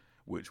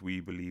 which we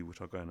believe which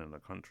are going on in the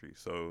country.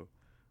 So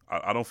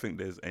I don't think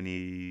there's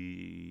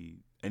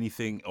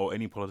anything or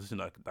any politician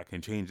that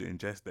can change it in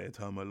just their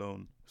term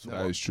alone. So,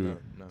 That is true.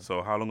 No.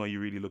 so how long are you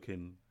really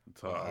looking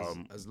to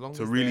as long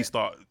to as really they're-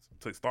 start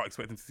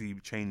expecting to see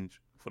change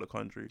for the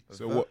country?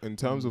 So what, in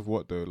terms of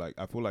what though, like,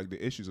 I feel like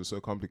the issues are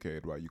so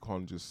complicated, right? You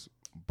can't just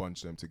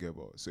bunch them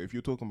together. So if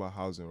you're talking about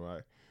housing,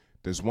 right,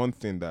 there's one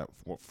thing that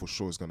for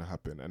sure is going to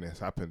happen, and it's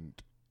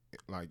happened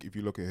like if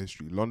you look at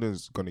history,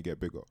 London's gonna get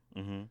bigger.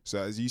 Mm-hmm. So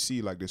as you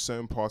see, like there's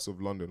certain parts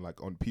of London,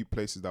 like on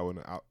places that were on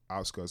the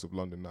outskirts of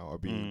London now are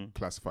being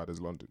classified as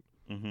London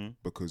Mm-hmm.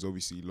 because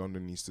obviously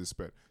London needs to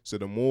spread. So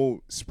the more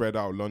spread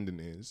out London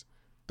is,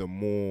 the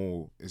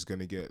more it's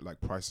gonna get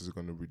like prices are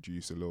gonna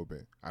reduce a little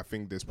bit. I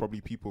think there's probably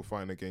people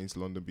fighting against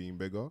London being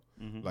bigger.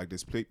 Mm-hmm. Like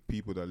there's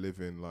people that live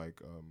in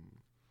like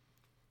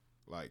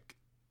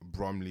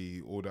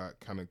Bromley, all that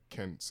kind of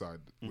Kent side,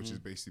 which is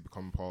basically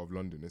becoming part of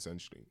London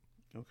essentially.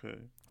 Okay.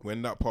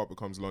 When that part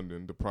becomes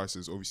London, the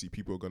prices, obviously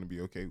people are going to be,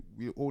 okay,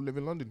 we all live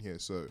in London here,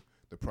 so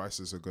the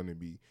prices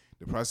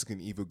can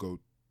either go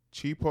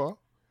cheaper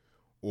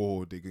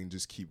or they can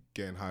just keep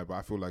getting higher, but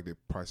I feel like the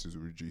prices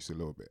will reduce a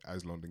little bit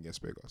as London gets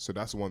bigger. So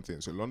that's one thing.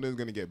 So London's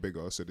going to get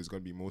bigger, so there's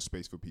going to be more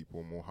space for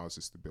people, more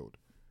houses to build.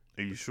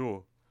 Are you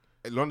sure?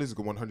 London's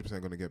 100%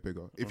 going to get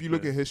bigger. If you Okay.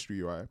 look at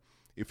history, right,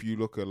 if you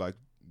look at like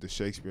the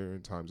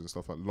Shakespearean times and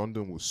stuff, like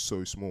London was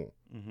so small.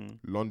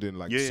 Mm-hmm. London,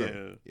 like,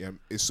 Yeah.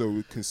 it's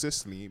so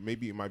consistently,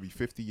 maybe it might be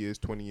 50 years,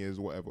 20 years,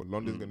 whatever.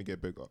 London's going to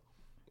get bigger.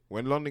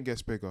 When London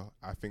gets bigger,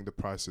 I think the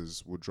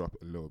prices will drop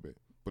a little bit.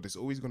 But it's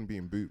always going to be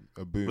a boom.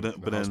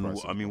 But then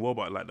I mean, what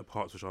about like the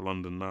parts which are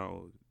London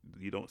now?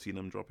 You don't see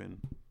them dropping.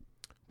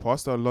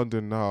 Parts that are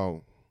London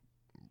now,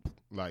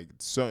 like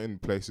certain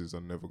places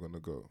are never going to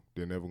go.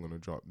 They're never going to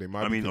drop. They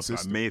might I be mean, like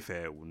consistent.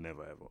 Mayfair will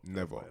never ever.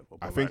 Never. Ever.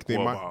 I But, think like, they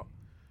what might- about,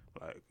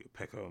 like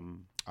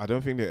Peckham. I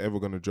don't think they're ever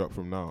going to drop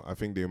from now. I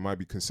think they might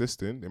be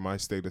consistent. They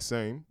might stay the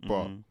same,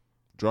 but Mhm.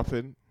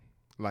 dropping,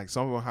 like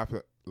something will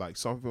happen. Like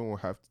something will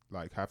have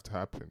to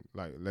happen.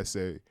 Like let's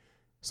say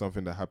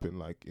something that happened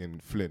like in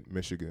Flint,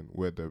 Michigan,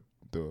 where the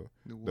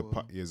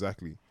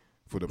exactly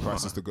for the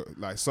prices to go.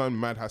 Like something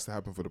mad has to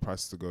happen for the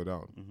prices to go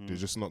down. Mhm. They're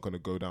just not going to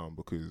go down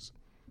because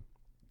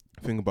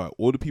think about it,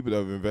 all the people that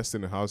have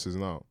invested in houses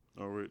now.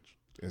 Oh, rich.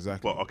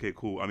 Exactly. But okay,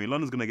 cool. I mean,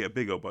 London's gonna get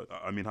bigger, but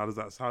I mean, how does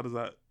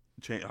that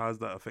change? How does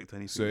that affect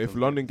anything? So if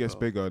London gets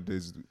bigger,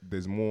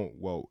 there's more.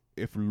 Well,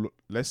 if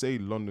let's say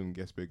London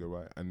gets bigger,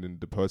 right, and then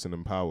the person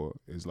in power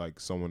is like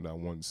someone that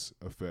wants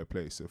a fair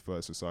place, a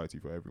fair society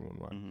for everyone,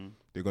 right? Mm-hmm.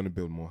 They're gonna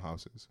build more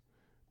houses.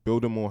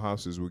 Building more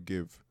houses will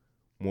give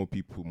more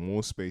people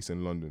more space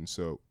in London.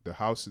 So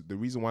the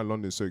reason why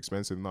London is so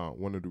expensive now,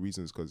 one of the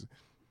reasons because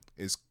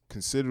it's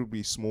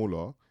considerably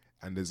smaller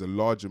and there's a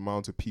large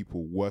amount of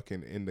people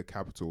working in the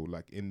capital,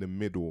 like in the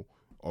middle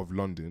of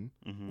London,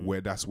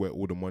 where that's where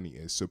all the money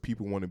is. So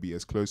people want to be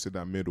as close to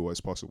that middle as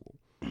possible.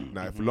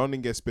 Now, if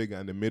London gets bigger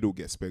and the middle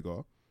gets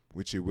bigger,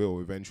 which it will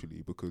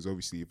eventually, because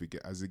obviously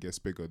as it gets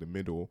bigger, the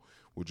middle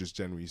will just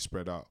generally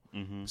spread out.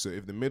 So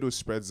if the middle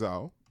spreads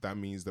out, that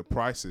means the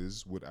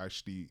prices would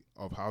actually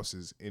of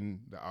houses in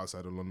the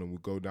outside of London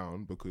would go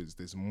down because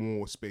there's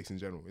more space in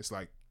general. It's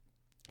like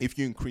if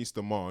you increase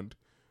demand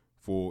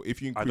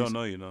I don't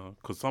know,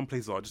 because some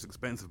places are just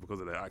expensive because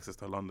of their access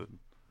to London.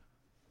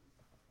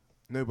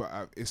 No,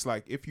 but it's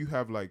like if you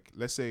have like,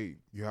 let's say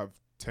you have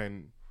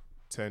 10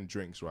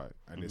 drinks, right,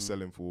 and they're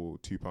selling for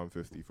 £2.50,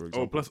 for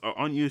example. Oh, plus,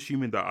 aren't you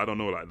assuming that I don't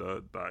know, like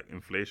that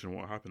inflation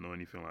won't happen or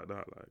anything like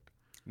that? Like,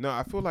 No,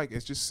 I feel like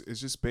it's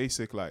just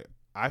basic. Like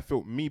I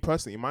feel, me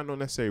personally, it might not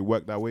necessarily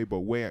work that way,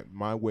 but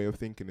my way of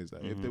thinking is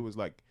that if there was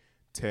like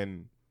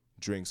 10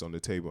 drinks on the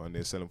table and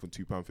they're selling for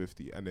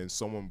 £2.50, and then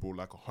someone brought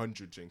like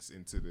 100 drinks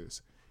into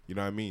this, you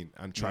know what I mean,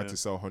 and tried to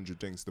sell 100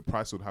 drinks, the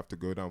price would have to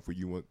go down for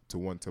you to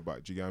want to buy.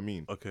 Do you get what I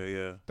mean? okay,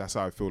 yeah, That's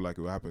how I feel like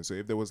it would happen. So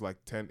if there was like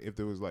 10,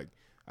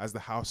 as the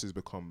houses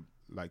become,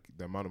 like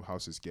the amount of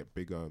houses get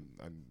bigger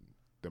and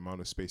the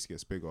amount of space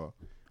gets bigger,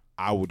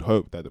 I would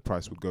hope that the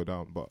price would go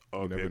down, but you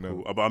okay, never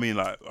know. cool. But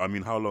I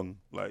mean, how long?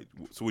 Like,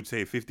 so would you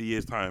say 50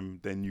 years time?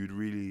 Then you'd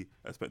really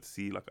expect to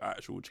see like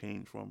actual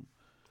change from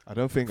I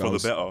don't think for the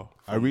better.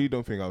 I really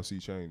don't think I'll see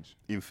change.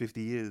 In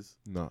 50 years,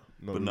 No, not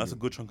but really. that's a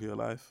good chunk of your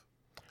life.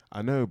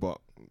 I know, but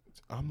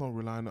I'm not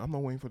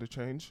waiting for the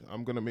change.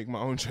 I'm gonna make my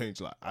own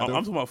change. Like I'm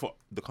talking about for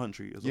the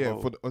country as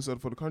well.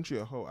 for the country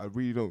as a whole, I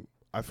really don't.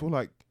 I feel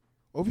like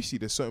obviously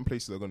there's certain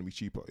places that are gonna be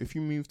cheaper. If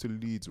you move to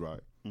Leeds,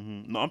 right?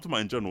 No, I'm talking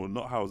about in general,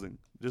 not housing.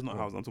 Just not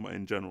housing. I'm talking about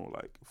in general,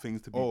 like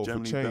things to be for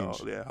generally change.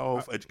 better. Yeah,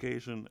 health,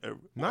 education.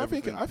 No, I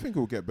think it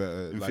will get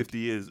better. in like, 50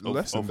 years of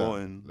less than that.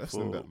 voting Less for,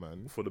 than that,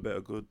 man. for the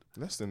better good.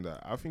 Less than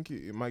that. I think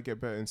it might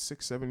get better in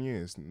 6, 7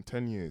 years, in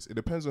 10 years. It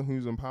depends on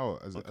who's in power,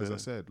 as I Okay.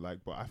 said. Like,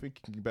 but I think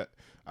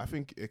I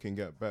think it can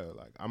get better.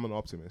 Like, I'm an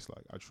optimist.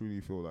 Like, I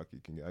truly feel like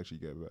it can actually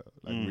get better.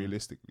 Like,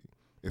 realistically,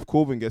 if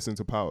Corbyn gets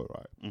into power,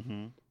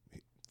 right,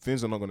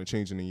 things are not going to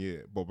change in a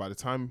year. But by the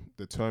time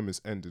the term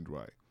is ended,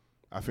 right,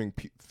 I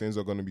think things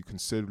are going to be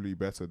considerably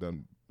better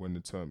than when the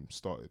term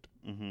started.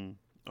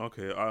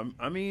 Okay.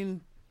 I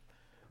mean,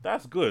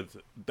 that's good.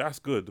 That's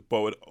good.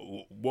 But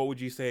what would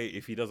you say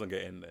if he doesn't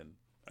get in then,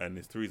 and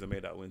it's Theresa May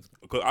that wins?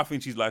 Because I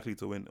think she's likely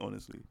to win.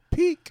 Honestly,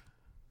 Peak.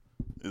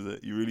 is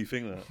it? You really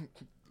think that?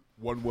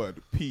 One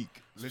word. Peak.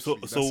 So Literally,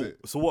 that's it.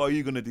 so what are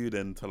you gonna do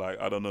then to, like,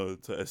 I don't know,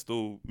 to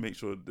still make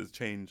sure there's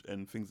change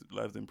and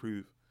lives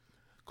improve?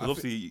 Because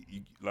obviously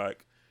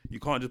you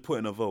can't just put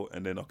in a vote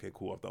and then, okay,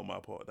 cool, I've done my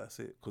part, that's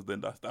it. Because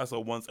then that's a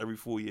once every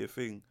 4 year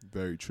thing.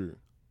 Very true.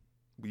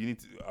 you need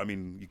to. I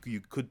mean,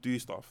 you could do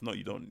stuff. Not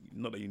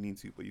that you need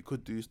to, but you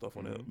could do stuff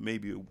on a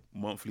maybe a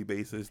monthly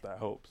basis that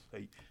helps.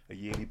 A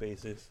yearly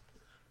basis.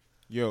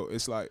 Yo,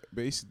 it's like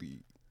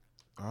basically,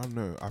 I don't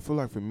know. I feel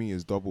like for me,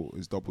 it's double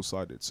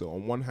sided. So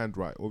on one hand,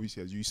 right,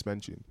 obviously as you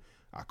mentioned,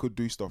 I could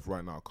do stuff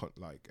right now,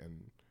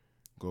 and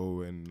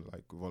go and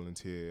like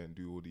volunteer and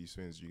do all these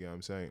things. You get what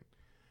I'm saying?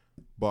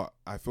 But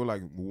I feel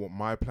like what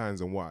my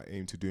plans and what I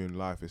aim to do in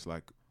life is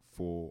like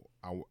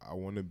I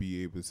want to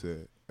be able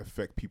to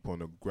affect people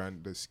on a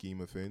grander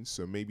scheme of things.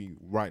 So maybe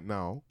right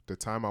now, the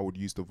time I would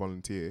use to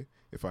volunteer,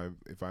 if I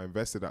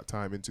invested that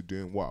time into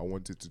doing what I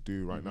wanted to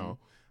do right now,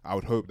 I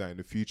would hope that in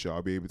the future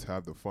I'll be able to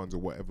have the funds or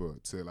whatever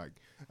to like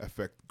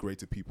affect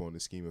greater people on the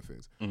scheme of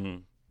things.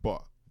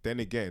 But then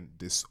again,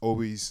 there's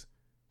always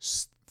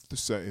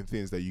certain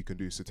things that you can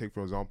do. So take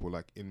for example,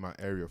 like in my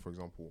area, for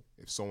example,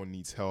 if someone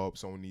needs help,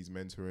 someone needs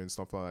mentoring,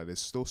 stuff like that, there's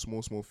still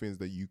small things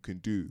that you can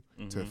do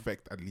to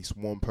affect at least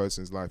one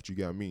person's life. Do you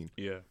get what I mean?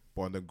 Yeah.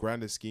 But on the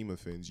grander scheme of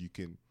things, you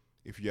can,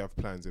 if you have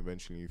plans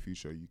eventually in the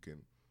future, you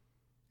can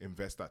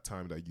invest that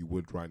time that you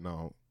would right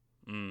now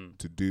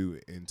to do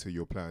into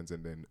your plans,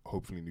 and then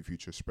hopefully in the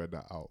future spread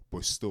that out.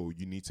 But still,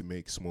 you need to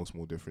make small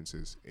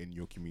differences in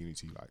your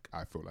community. Like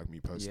I feel like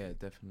me personally, Yeah,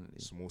 definitely.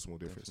 small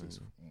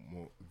differences,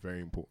 very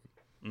important.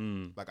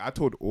 Like I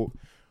told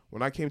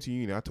when I came to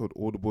uni, I told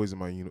all the boys in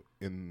my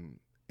in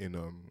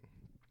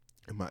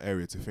my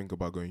area to think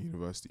about going to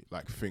university.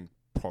 Like think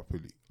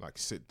properly, like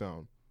sit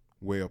down,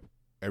 weigh up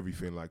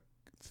everything, like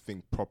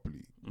think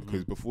properly.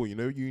 Because before,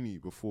 uni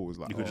before was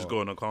like you could just go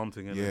on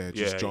accounting and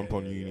jump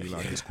on uni,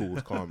 like it's cool,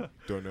 it's calm.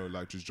 Don't know,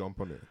 like just jump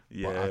on it.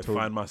 Yeah,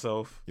 find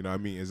myself. You know what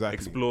I mean? Exactly.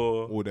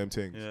 Explore all them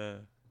things. Yeah.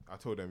 I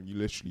told them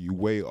you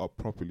weigh it up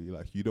properly.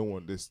 Like you don't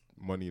want this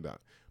money that.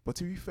 But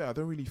to be fair, I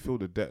don't really feel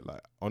the debt. Like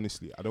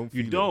honestly, I don't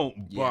feel. You don't,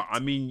 it. but I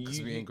mean,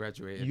 we ain't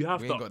graduated. You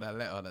have we to. ain't got that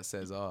letter that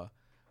says,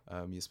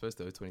 you're supposed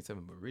to owe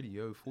 27, but really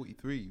you owe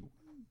 43.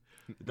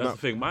 That's the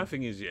thing. My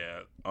thing is,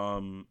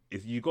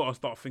 is you got to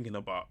start thinking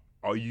about,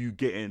 are you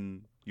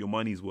getting your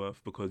money's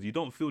worth? Because you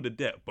don't feel the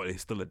debt, but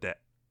it's still a debt.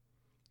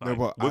 Like,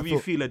 no, but whether you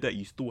feel a debt,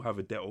 you still have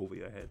a debt over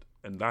your head,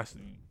 and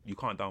you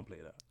can't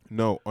downplay that.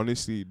 No,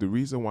 honestly, the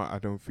reason why I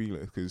don't feel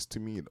it is because to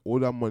me, all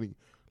that money,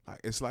 like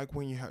it's like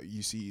when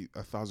you see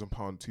 £1,000,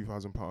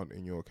 £2,000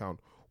 in your account,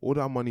 all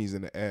that money is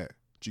in the air.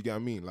 Do you get what I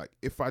mean? Like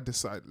if I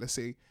decide, let's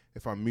say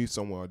if I move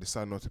somewhere, I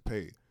decide not to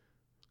pay,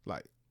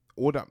 like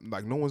all that,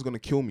 like no one's gonna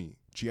kill me.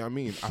 Do you know what I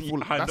mean? I feel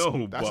like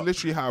that's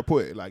literally how I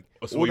put it. Like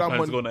so all you that plan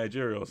money. to go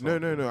Nigeria or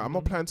something? No. I'm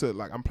not planning to.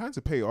 Like I'm planning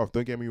to pay it off.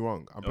 Don't get me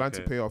wrong. I'm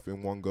planning to pay off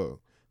in one go,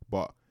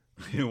 but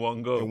in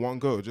one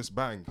go, just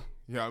bang.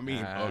 You know what I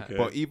mean? Okay.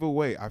 But either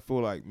way, I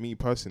feel like me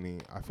personally,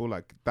 I feel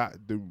like that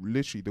the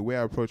way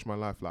I approach my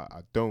life, like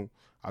I don't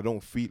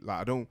feel like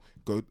I don't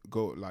go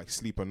like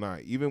sleep at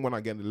night. Even when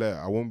I get the letter,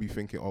 I won't be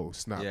thinking, oh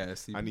snap,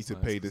 I need to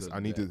pay this. I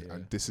need to.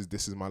 And this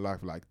is my life.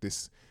 Like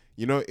this,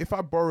 if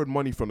I borrowed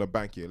money from the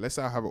bank here, let's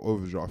say I have an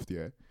overdraft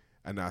here,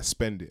 and I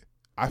spend it,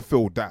 I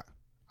feel that.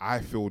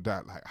 Like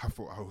I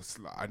thought I was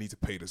like, I need to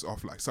pay this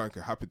off. Like something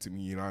could happen to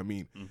me. You know what I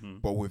mean?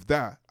 But with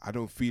that, I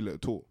don't feel it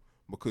at all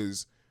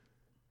because.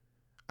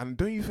 And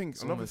don't you think?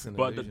 But that still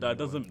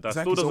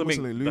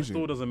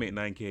still doesn't make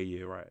 9K a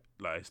year, right?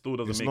 Like it still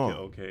doesn't make it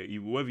okay.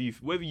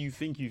 Whether you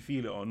think you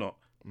feel it or not,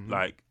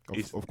 like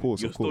of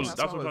course. That's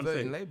what I'm trying to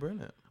say. Labor,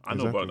 innit? I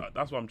know, but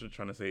that's what I'm just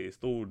trying to say. It's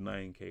still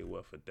 9K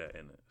worth of debt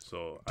in it.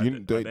 So at the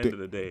end of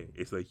the day,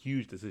 it's a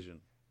huge decision.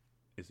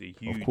 It's a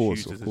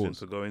huge decision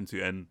to go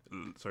into. And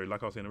sorry,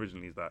 like I was saying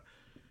originally, is that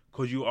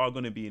because you are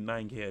going to be in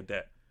 9K of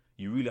debt,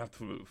 you really have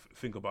to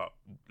think about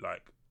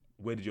like.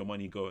 Where did your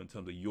money go in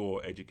terms of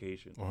your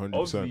education? 100%.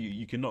 Obviously,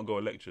 you cannot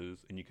go to lectures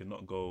and you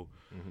cannot go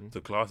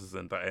to classes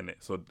and that in it.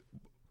 So,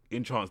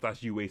 in chance,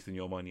 that's you wasting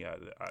your money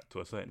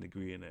to a certain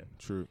degree in it.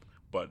 True.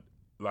 But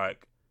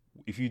like,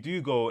 if you do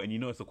go and you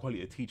notice the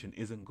quality of teaching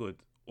isn't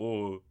good,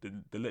 or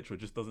the lecturer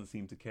just doesn't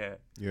seem to care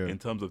in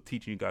terms of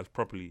teaching you guys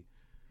properly,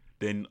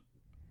 then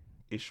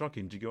it's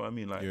shocking. Do you get what I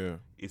mean? Like,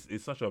 it's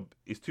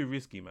too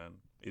risky, man.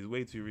 It's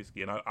way too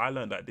risky. And I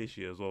learned that this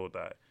year as well.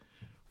 That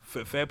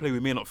fair play,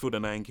 we may not feel the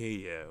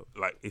 9K,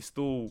 like it's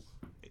still.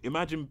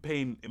 Imagine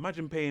paying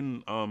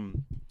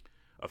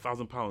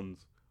 £1,000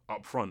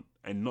 up front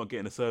and not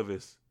getting a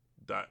service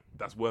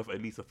that's worth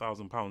at least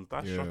 £1,000.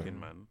 That's shocking,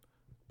 man.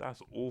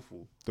 That's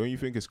awful. Don't you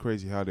think it's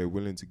crazy how they're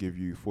willing to give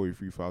you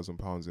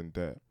 £43,000 in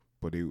debt,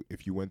 but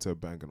if you went to a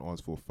bank and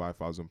asked for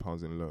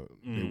 £5,000 in loan,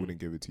 they wouldn't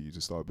give it to you to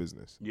start a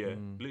business? Yeah,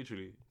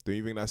 literally. Don't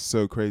you think that's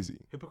so crazy?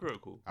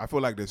 Hypocritical. I feel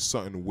like there's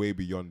something way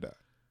beyond that.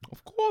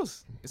 Of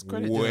course, it's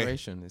credit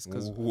generation. It's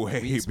because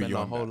we spend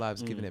our whole that.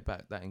 lives giving it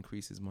back. That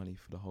increases money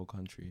for the whole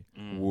country.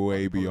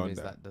 Way beyond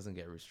that doesn't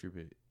get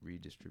redistributed.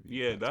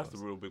 Yeah, that's the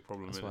real big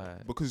problem. That's why.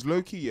 Because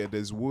low key,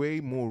 there's way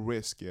more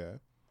risk,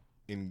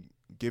 in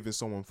giving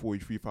someone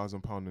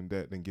 £43,000 in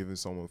debt than giving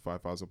someone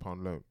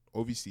 £5,000 loan.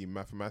 Obviously,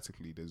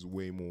 mathematically, there's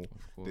way more.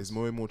 There's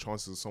way more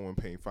chances of someone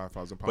paying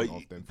 £5,000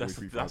 off than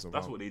 £43,000.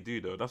 That's what they do,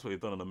 though. That's what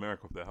they've done in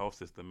America with their health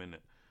system,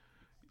 innit?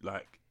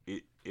 Like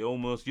it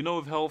almost,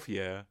 with health,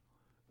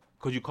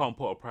 because you can't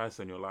put a price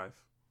on your life.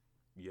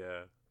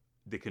 yeah,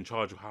 they can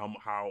charge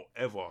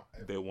however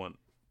they want.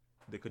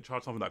 They could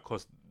charge something that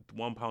costs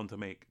 £1 to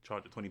make,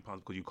 charge it £20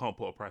 because you can't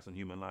put a price on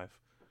human life.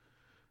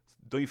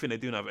 Don't you think they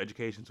do have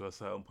education to a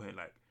certain point?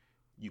 Like,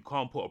 you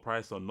can't put a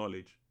price on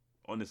knowledge.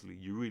 Honestly,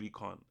 you really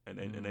can't.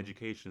 And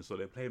education, so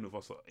they're playing with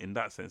us in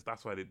that sense.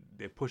 That's why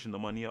they're pushing the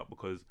money up,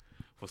 because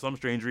for some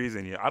strange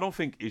reason, yeah, I don't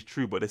think it's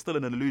true, but there's still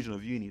an illusion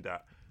of uni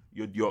that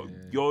you're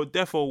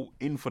defo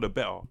in for the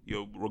better.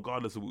 You're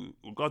regardless if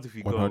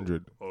you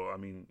 100. go, or I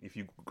mean, if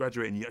you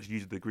graduate and you actually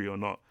use a degree or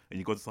not, and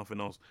you go to something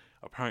else.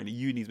 Apparently,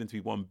 uni is meant to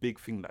be one big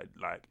thing that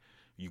like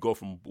you go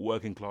from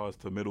working class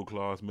to middle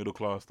class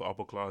to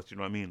upper class. Do you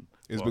know what I mean?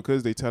 It's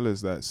because they tell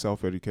us that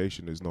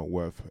self-education is not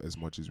worth as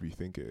much as we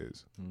think it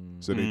is.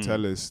 So they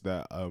tell us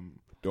that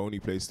the only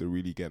place to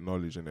really get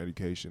knowledge and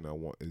education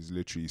is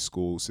literally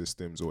school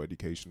systems or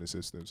educational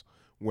systems.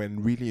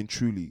 When really and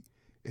truly,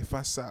 if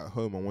I sat at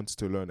home and wanted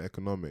to learn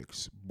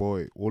economics,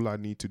 boy, all I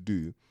need to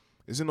do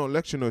is not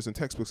lecture notes and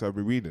textbooks I'll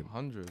be reading.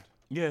 100.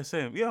 Yeah,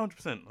 same. Yeah,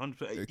 100%.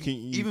 100%.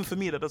 Even for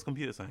me that does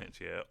computer science,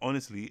 yeah,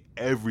 honestly,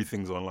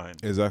 everything's online.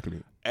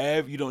 Exactly.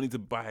 You don't need to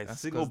buy a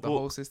That's single 'cause the whole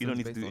book. You system's don't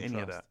need to based do on any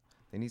of trust. that.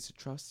 They need to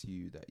trust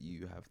you that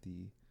you have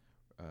the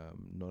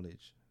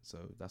knowledge. So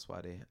that's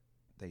why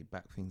they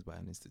back things by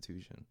an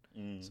institution.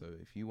 So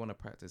if you want to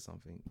practice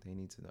something, they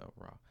need to know,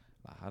 rah,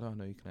 like, how do I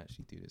know you can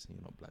actually do this and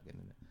you're not blagging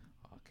in it?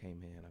 Oh, I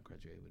came here and I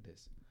graduated with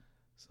this.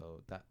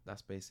 So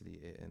that's basically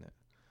it, innit?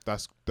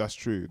 That's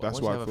true. But That's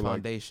once why you I have feel a like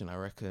foundation, I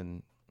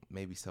reckon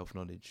maybe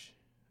self-knowledge.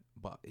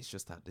 But it's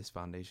just that this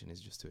foundation is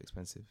just too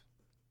expensive.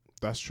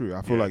 that's true.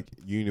 I feel like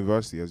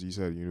university, as you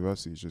said,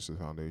 university is just a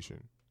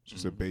foundation. It's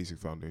just a basic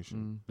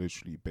foundation.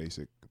 Literally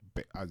basic,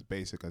 as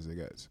basic as it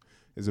gets.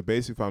 It's a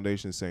basic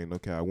foundation saying,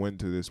 okay, I went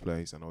to this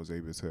place and I was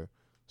able to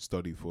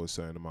study for a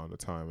certain amount of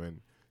time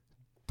and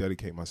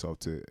dedicate myself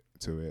to it,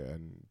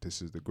 and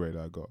this is the grade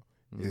I got.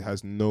 It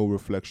has no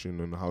reflection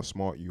on how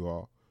smart you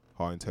are,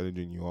 how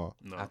intelligent you are.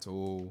 No. At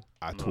all.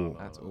 At all.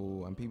 At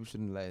all. And people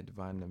shouldn't let it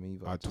define them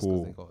either. At just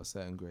all. because they got a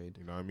certain grade.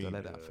 You know what I Don't mean?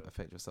 let that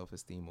affect your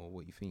self-esteem or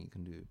what you think you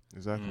can do.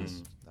 Exactly.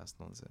 That's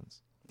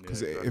nonsense.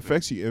 Because Yeah, it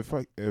exactly.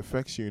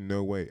 affects you in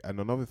no way. And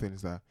another thing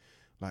is that,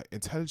 like,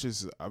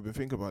 intelligence, I've been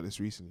thinking about this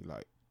recently.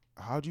 Like,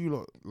 how do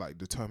you like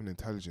determine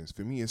intelligence?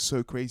 For me, it's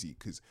so crazy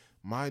because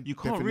You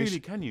can't really,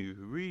 can you?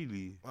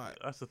 Really? Like,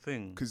 That's the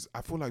thing. because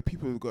I feel like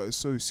people have got it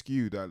so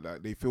skewed that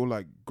like they feel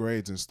like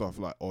grades and stuff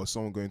like, or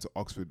someone going to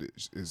Oxford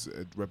is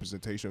a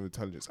representation of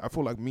intelligence. I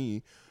feel like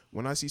me,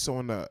 when I see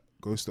someone that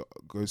goes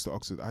to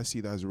Oxford, I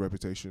see that as a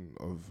reputation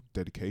of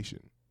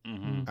dedication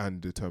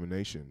and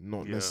determination,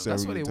 not Yeah. necessarily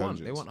That's what they want.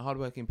 intelligence. They want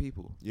hardworking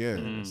people. Yeah.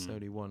 They don't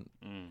necessarily want.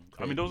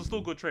 I mean, those are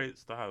still good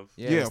traits to have.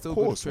 Yeah, it's of still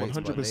good course, traits,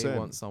 but 100%. They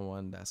want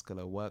someone that's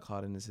gonna work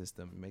hard in the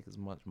system, make as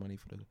much money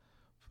for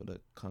the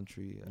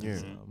country. As,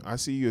 Yeah, I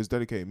see you as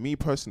dedicated. Me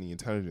personally,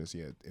 intelligence,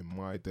 yeah, in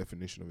my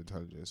definition of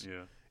intelligence,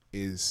 Yeah.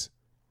 is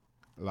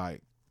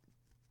like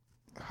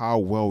how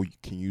well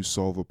can you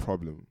solve a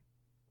problem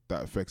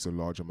that affects a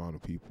large amount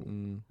of people.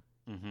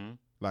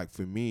 Like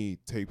for me,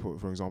 take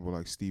for example,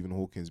 like Stephen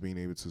Hawking's being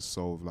able to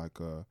solve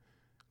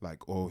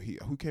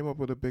who came up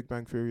with the Big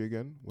Bang Theory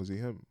again? Was it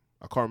him?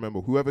 I can't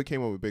remember. Whoever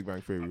came up with Big Bang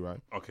Theory, right?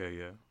 Okay,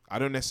 yeah. I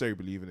don't necessarily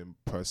believe in him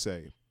per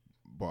se,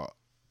 but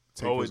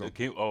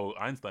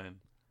Einstein.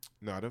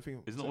 no, I don't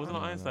think. Wasn't it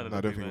Einstein? No,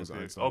 I don't think it was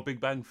Einstein. Oh,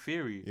 Big Bang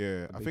Theory.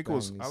 Yeah, I Big think it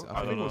was. Bang I is- think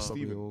I it don't was know.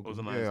 Stephen. It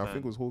wasn't Yeah, I Einstein.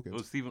 think it was Hawking. It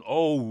was Stephen.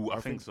 Oh, I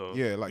think so.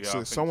 Yeah, like I so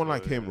think someone so,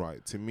 like him, yeah.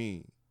 right? To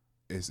me,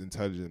 is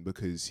intelligent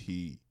because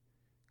he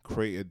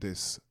created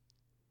this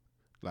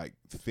like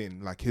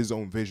thing, like his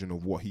own vision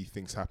of what he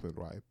thinks happened,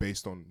 right?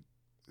 Based on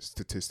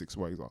statistics,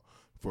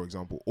 for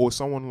example, or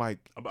someone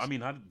like But I mean,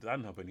 that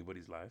didn't help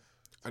anybody's life.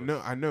 I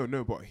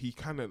know, but he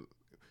kind of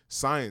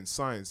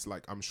science.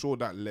 Like I'm sure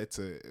that led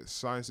to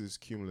science is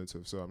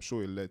cumulative, so I'm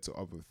sure it led to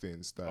other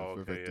things that have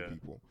affected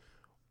people.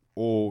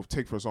 Or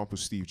take for example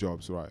Steve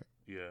Jobs, right?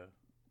 Yeah.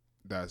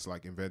 That's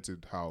like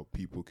invented how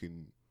people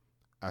can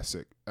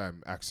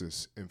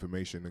access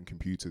information and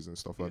computers and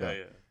stuff like that.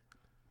 Yeah.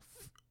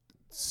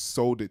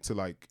 Sold it to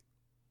like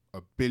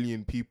 1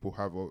 billion people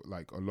have a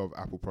lot of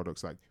Apple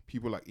products. Like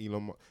people like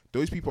Elon Musk,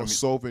 those people are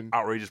solving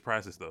Outrageous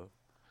prices, though.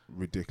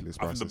 ridiculous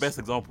I think prices. the best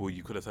example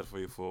you could have said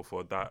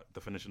for that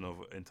definition of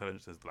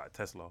intelligence is like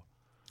Tesla.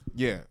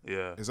 Yeah,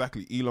 Yeah.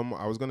 exactly.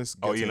 I was gonna.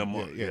 Elon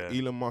Musk, yeah.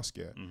 Elon Musk.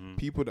 Yeah, Mm-hmm.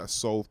 people that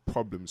solve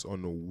problems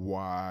on a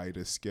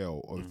wider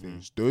scale of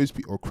things. Those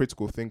people, or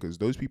critical thinkers.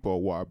 Those people are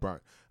what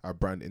I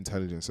brand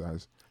intelligence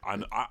as.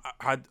 And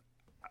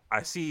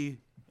I see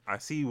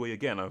where you're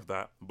getting of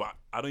that, but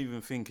I don't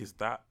even think it's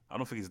that. I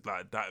don't think it's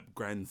like that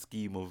grand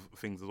scheme of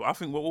things as well. I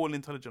think we're all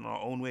intelligent in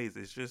our own ways.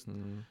 It's just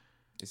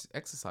It's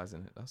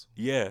exercising it. That's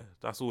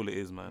that's all it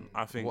is, man.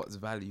 I think what's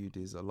valued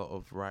is a lot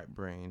of right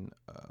brain,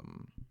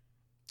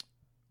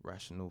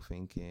 rational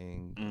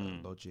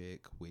thinking,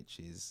 logic, which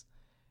is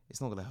it's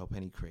not gonna help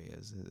any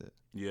creators, is it?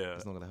 yeah.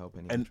 It's not gonna help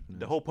any. And entrepreneurs.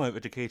 the whole point of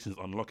education is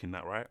unlocking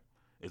that, right?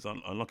 It's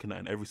unlocking that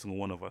in every single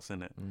one of us,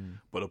 innit?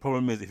 But the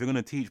problem is, if you're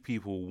gonna teach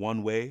people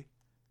one way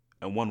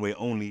and one way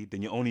only,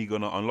 then you're only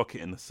gonna unlock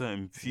it in a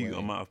certain few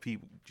amount of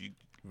people.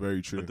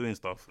 Very for true. doing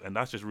stuff, and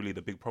that's just really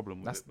the big problem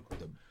with That's it.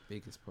 the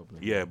biggest problem.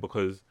 Yeah,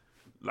 because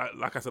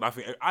like I said, I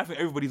think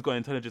everybody's got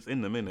intelligence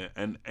in them, innit?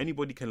 And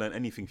anybody can learn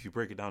anything if you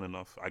break it down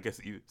enough. I guess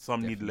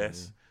some need Definitely.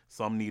 less,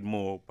 some need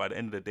more. By the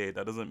end of the day,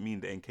 that doesn't mean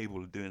they're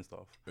incapable of doing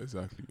stuff.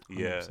 Exactly.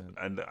 Yeah, 100%.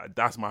 and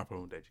that's my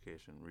problem with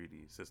education,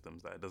 really,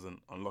 systems that it doesn't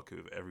unlock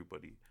it with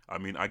everybody. I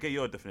mean, I get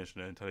your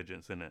definition of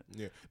intelligence, innit?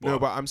 Yeah. No,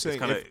 but I'm It's saying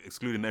kind of if,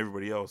 excluding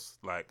everybody else,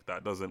 like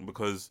that doesn't,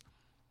 because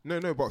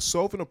no, but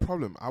solving a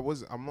problem.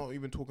 I'm not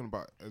even talking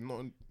about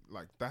not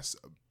like that's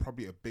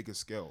probably a bigger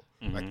scale.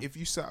 Mm-hmm. Like if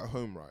you sat at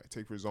home, right?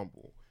 Take for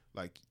example,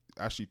 like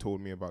Ashley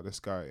told me about this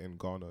guy in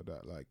Ghana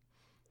that like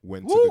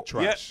went to the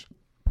trash,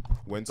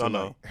 went to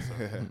Dunno.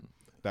 like,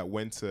 that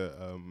went to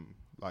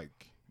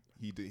like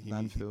he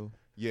Landfill.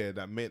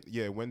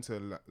 went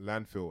to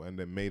landfill and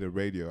then made a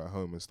radio at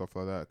home and stuff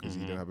like that because he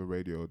Mm-hmm. didn't have a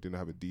radio, didn't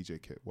have a DJ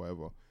kit,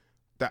 whatever.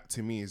 That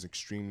to me is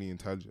extremely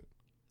intelligent.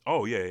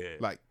 oh yeah.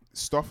 Like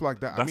stuff like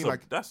that. That's I mean,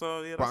 like, that's but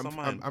a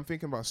mind. I'm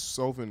thinking about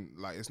solving,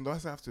 like, it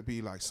doesn't have to be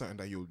like something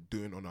that you're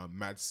doing on a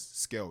mad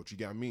scale. Do you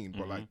get what I mean?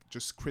 But like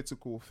just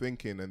critical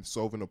thinking and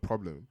solving a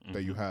problem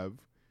that you have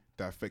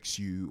that affects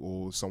you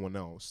or someone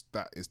else.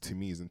 That is to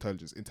me is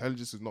intelligence.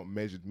 Intelligence is not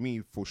measured me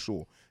for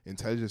sure.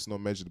 Intelligence is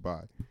not measured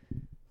by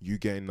you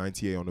getting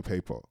 98 on the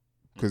paper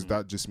because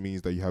that just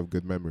means that you have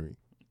good memory.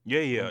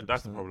 Yeah,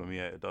 that's the problem.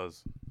 Yeah, it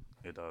does.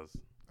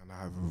 And I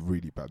have a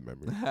really bad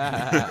memory.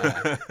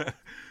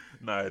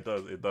 No, it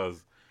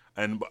does.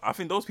 And but I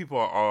think those people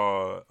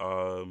are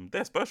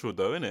they're special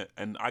though, innit?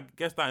 And I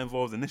guess that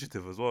involves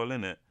initiative as well,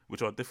 innit?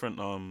 Which are different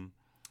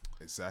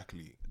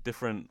Exactly.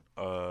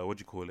 what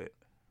do you call it?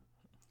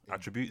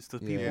 Attributes to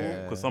people,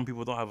 Yeah. because some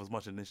people don't have as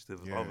much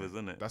initiative as Yeah. others,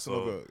 innit? That's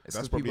So- another. It's That's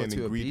 'cause probably people an are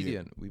too ingredient.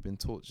 obedient. We've been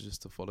taught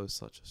just to follow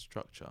such a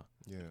structure.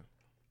 Yeah.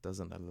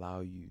 Doesn't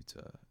allow you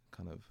to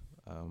kind of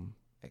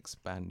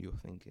expand your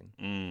thinking.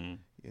 Mm.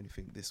 You only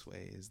think this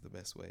way is the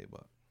best way,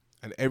 but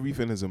And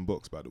everything is in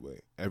books, by the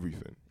way.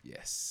 Everything.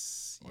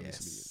 yes,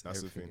 Honestly,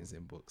 that's the everything thing. is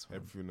in books. Man.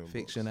 Everything in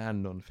Fiction books.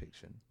 and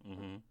non-fiction.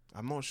 Mm-hmm.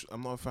 I'm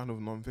not a fan of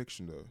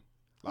non-fiction though.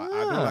 Like I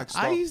don't like I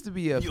stuff. used to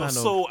be a You're fan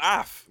so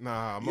af.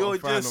 Nah, I'm You're not a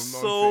fan just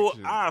of so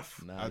non-fiction.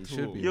 af. Nah, at you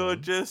should all. be. You're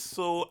man. just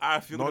so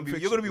af. You're gonna be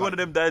Non-fiction, one of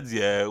them dads,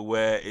 yeah,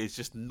 where it's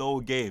just no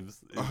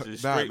games. It's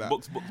just Nah, straight nah.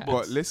 books.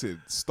 But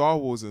listen, Star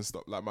Wars and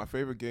stuff. Like my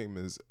favorite game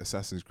is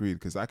Assassin's Creed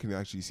because I can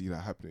actually see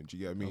that happening. Do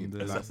you get what I mean?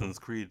 Like, Assassin's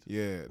Creed.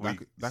 Yeah, Wait,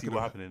 that see could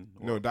what have happening?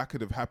 No, that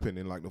could have happened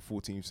in like the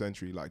 14th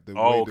century. Like the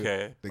Oh, way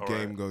okay. the All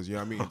game right. goes. You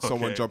know what I mean?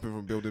 Someone Okay. jumping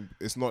from building.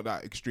 It's not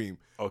that extreme.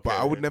 Okay. But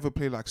I would never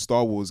play like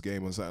Star Wars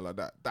game or something like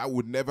that. That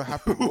would never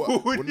happen.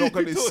 We're not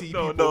going to see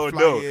people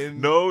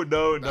flying. No.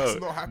 That's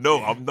not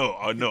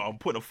happening. I'm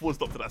putting a full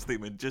stop to that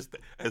statement. Just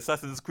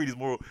Assassin's Creed is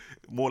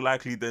more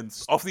likely than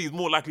obviously it's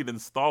more likely than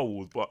Star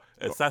Wars, but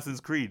Assassin's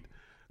Creed.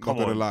 Not Come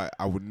gonna on. lie,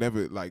 I would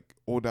never like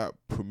all that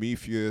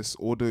Prometheus,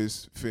 all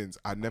those things.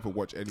 I'd never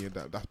watch any of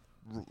that. That's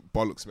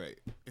bollocks, mate.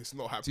 It's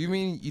not happening. Do you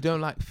mean you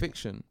don't like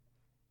fiction?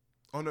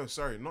 Oh no,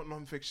 sorry, not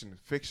non-fiction.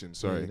 Fiction, Yeah,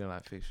 sorry. you don't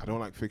like fiction. I don't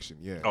like fiction.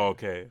 Yeah, Oh,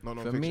 okay. not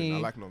For non-fiction. I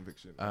me, like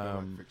non-fiction. I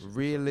don't like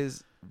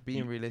fiction.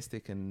 Being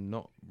realistic and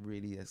not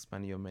really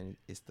expanding your mind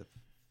is the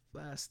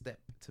first step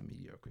to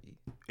mediocrity.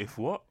 If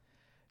what?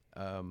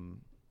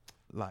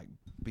 Like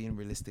being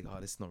realistic,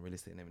 this is not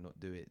realistic, and then not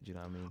do it. Do you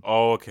know what I mean?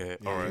 Oh, okay.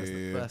 Yeah, All right. It's the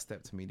yeah. first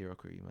step to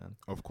mediocrity, man.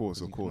 Of course,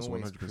 'Cause of course, you can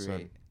always 100%.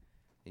 create-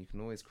 You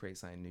can always create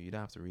something new. You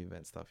don't have to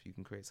reinvent stuff. You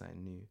can create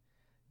something new.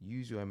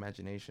 Use your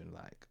imagination.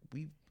 Like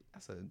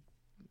that's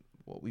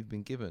what we've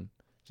been given.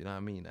 Do you know what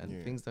I mean? And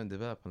Yeah. things don't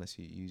develop unless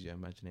you use your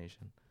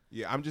imagination.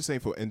 Yeah, I'm just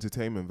saying for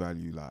entertainment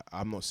value. Like,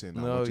 I'm not saying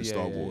that No, watching yeah,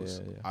 Star yeah, Wars.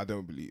 yeah, yeah. I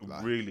don't believe.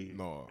 Like, Really?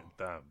 No.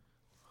 Damn.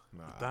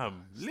 Nah.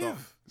 Damn.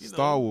 Live. You know,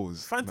 Star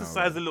Wars.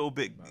 Fantasize a little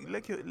bit.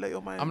 Let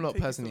your mind. I'm not take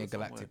you personally a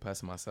somewhere. galactic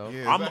person myself.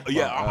 Yeah, I'm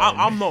exactly.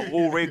 I'm not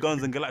all ray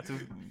guns and galactic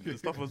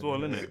stuff as well,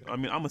 innit? I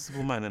mean, I'm a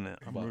simple man, innit?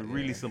 I'm a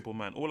really yeah. simple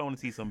man. All I want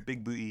to see is some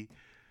big booty.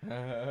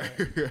 I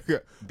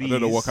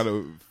don't know what kind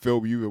of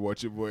film you were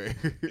watching, boy.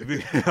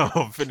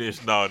 I'm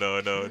finished. No.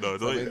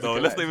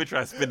 Let's not even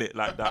try to spin it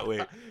like that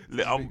way.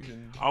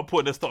 I'm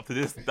putting a stop to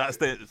that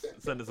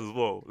sentence as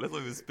well. Let's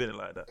not even spin it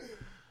like that.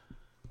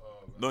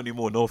 Not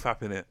anymore. No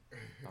fapping it.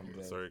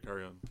 Sorry,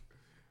 carry on.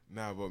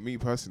 Nah, but me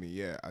personally,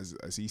 yeah, as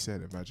he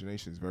said,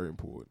 imagination is very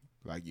important.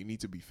 Like, you need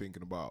to be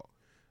thinking about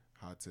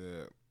how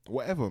to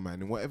whatever,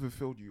 man, in whatever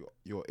field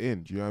you're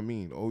in. Do you know what I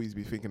mean? Always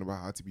be thinking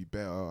about how to be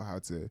better, how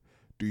to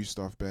do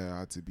stuff better,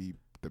 how to be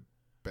the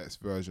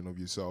best version of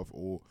yourself,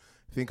 or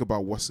think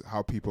about what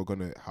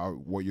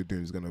you're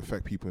doing is gonna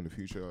affect people in the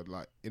future.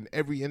 Like in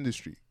every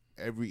industry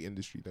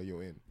that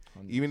you're in.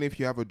 Even if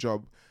you have a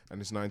job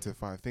and it's 9 to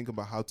 5, think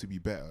about how to be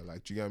better.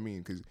 Like, do you get what I mean?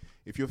 Because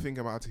if you're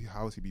thinking about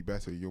how to be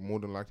better, you're more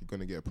than likely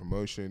going to get a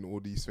promotion. All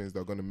these things that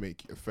are going to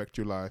affect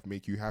your life,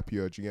 make you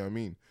happier. Do you get what I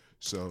mean?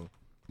 So,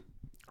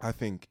 I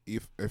think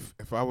if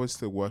I was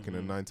to work in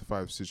a 9 to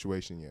 5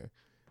 situation,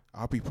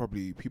 yeah, people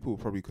would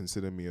probably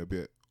consider me a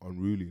bit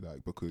unruly,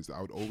 like, because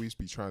I would always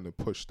be trying to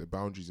push the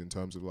boundaries in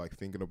terms of like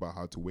thinking about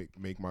how to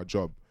make my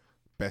job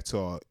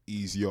better,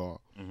 easier.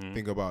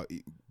 Think about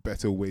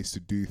better ways to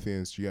do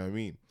things. Do you know what I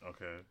mean?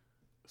 Okay.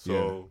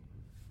 So,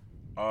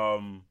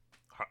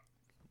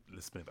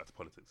 let's bring it back to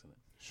politics, innit?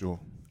 Sure.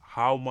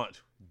 How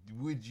much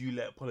would you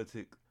let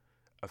politics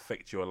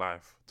affect your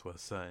life to a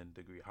certain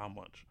degree? How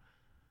much?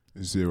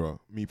 0.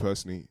 Me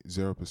personally,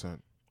 0%.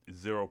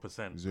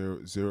 0%.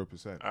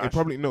 0%. Ash? It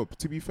probably no.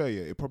 To be fair,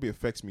 yeah, it probably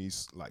affects me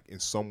like in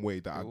some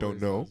way that I don't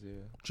always know. does, yeah.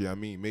 Do you know what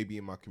I mean? Maybe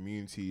in my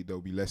community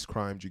there'll be less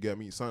crime. Do you get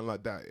me? Something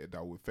like that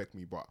that will affect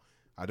me, but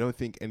I don't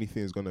think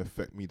anything is gonna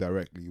affect me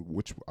directly.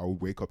 Which I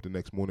would wake up the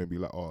next morning and be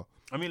like, oh,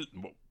 I mean,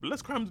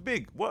 less crime's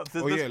big. What?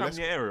 There's Oh, less yeah, crime less-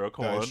 in your area.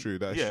 Come on. that is true.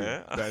 That is yeah.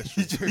 true. That is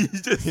you true.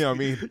 just, You know what I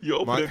mean? You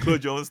open My- and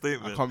close your own I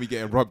statement. can't be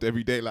getting robbed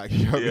every day. Like,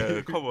 you know what I Yeah,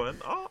 mean? come on.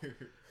 Oh.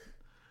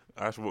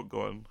 Ash, what?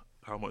 Go on.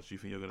 How much do you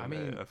think you're gonna I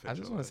mean, affect I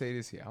just your want life? to say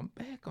this here. I'm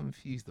very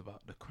confused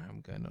about the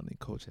crime going on in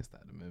Colchester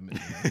at the moment.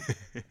 You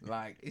know?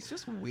 Like, it's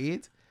just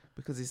weird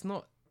because it's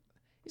not.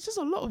 It's just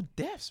a lot of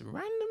deaths,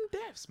 random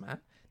deaths, man.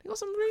 They got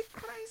some really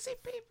crazy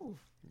people.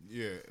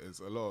 Yeah, it's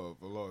a lot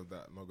of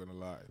that. Not gonna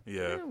lie.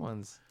 Yeah. Real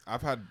ones.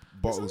 I've had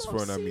bottles lot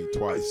of thrown at me serious-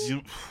 twice.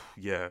 You,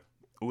 yeah.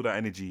 All that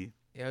energy.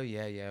 Oh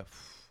yeah.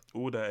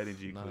 All that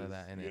energy. None of 'cause,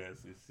 that, innit? Yeah,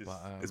 it's just,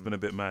 But, it's been a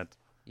bit mad.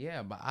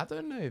 Yeah, but I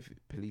don't know if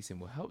policing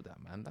will help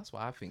that, man. That's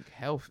why I think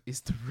health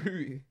is the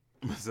root.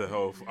 Mental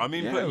health. I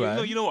mean, Yeah, but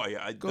man. you know what?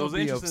 Yeah, there Gotta was an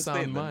be of interesting sound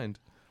statement mind.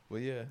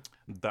 Well, yeah.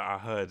 that I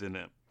heard in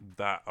it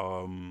that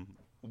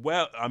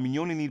well, I mean,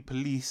 you only need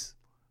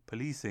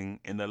policing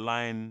in the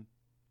line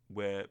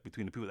where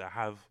between the people that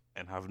have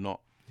and have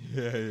not,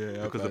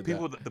 Yeah. because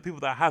the people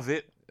that have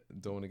it,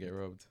 don't want to get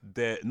robbed.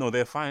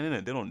 they're fine in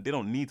it. They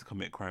don't need to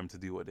commit crime to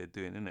do what they're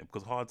doing in it,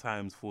 because hard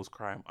times force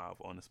crime out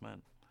of honest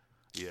man.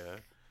 Yeah.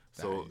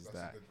 So That is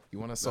that. You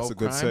want to solve a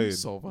good crime, saying.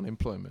 solve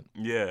unemployment.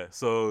 yeah.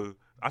 So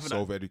I think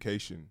Solve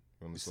education.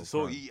 You wanna solve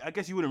so crime. I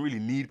guess you wouldn't really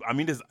need. I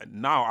mean,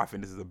 I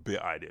think this is a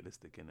bit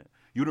idealistic, innit?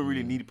 You wouldn't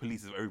really need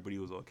police if everybody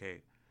was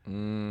okay.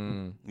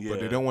 Yeah. But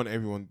they don't want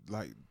everyone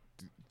like.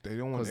 They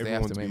don't want Because they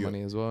have everyone to to make be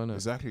money as well, no?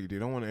 Exactly. They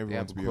don't want everyone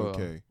have to a be quota.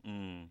 okay.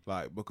 Mm.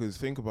 Like, because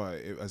think about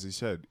it, as I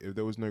said, if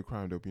there was no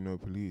crime, there'll be no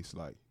police.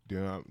 Like,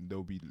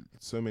 there'll be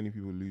so many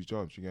people lose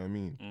jobs. You get what I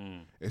mean?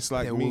 Mm. It's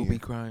like There me. will be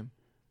crime.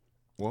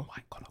 What?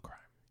 White collar crime.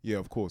 Yeah,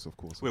 of course.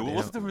 Wait,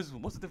 what's the difference?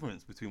 What's the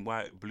difference between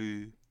white,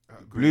 blue,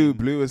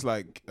 Blue is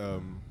like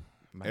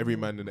every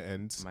man in the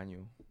ends.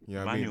 Manual. You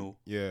know what I mean? Manual.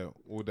 Yeah,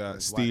 all that Whereas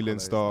white stealing collar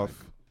is stuff.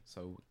 like-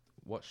 So,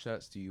 what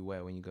shirts do you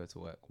wear when you go to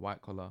work?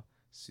 White collar,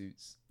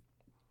 suits,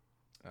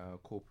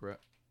 corporate.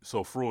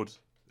 So fraud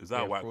is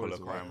that Yeah, white fraud collar is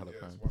a white crime? collar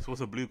crime. So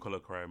what's a blue collar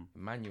crime?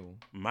 Manual.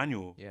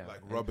 Manual. Yeah. Like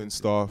anything robbing to-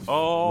 stuff,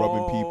 Oh,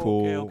 robbing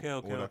people. Okay,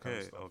 all that kind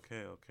of stuff.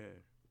 okay.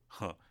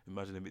 Huh.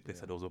 Imagine if they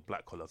said there was a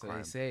black collar So crime.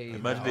 they say.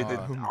 Imagine they did.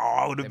 "Oh, Oh,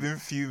 I would have them- been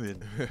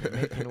fuming. they're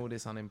making all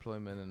this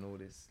unemployment and all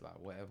this like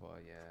whatever,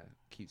 yeah,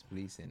 keeps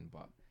policing,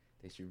 but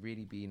they should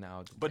really be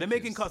now. But they're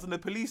making detectives. cuts on the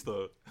police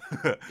though.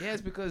 Yeah,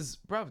 it's because,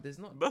 bruv, there's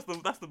not.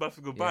 That's the bad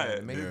thing about Yeah, it.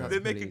 they're making Yeah. cuts They're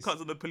on making police,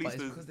 cuts on the police. but it's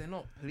There's- because they're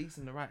not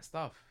policing the right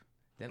stuff.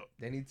 Then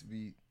they need to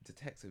be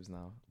detectives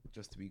now,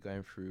 just to be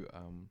going through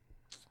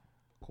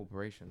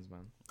corporations,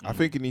 man. I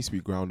think it needs to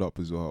be ground up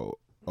as well.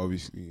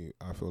 Obviously,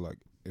 I feel like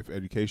if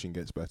education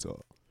gets better,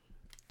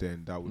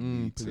 then that would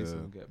lead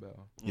Policing will to get better.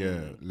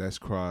 Mm. less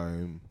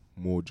crime,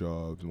 more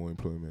jobs, more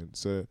employment.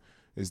 So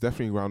it's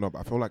definitely ground up.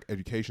 I feel like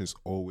education is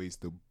always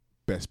the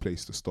best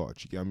place to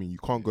start. You get what I mean? You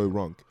can't go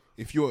wrong.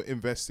 If you're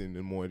investing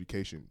in more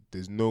education,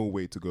 there's no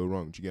way to go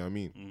wrong. Do you get what I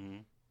mean?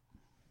 Mhm.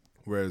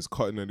 Whereas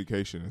cutting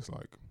education is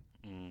like,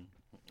 Mm.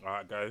 All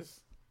right,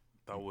 guys.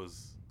 That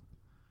was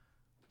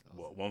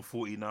what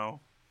 140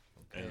 now,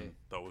 and Okay.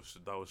 that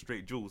was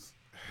straight jewels.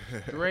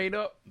 Straight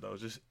up. That was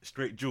just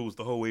straight jewels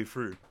the whole way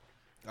through.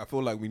 I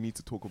feel like we need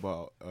to talk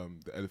about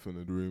the elephant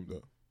in the room,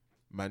 though.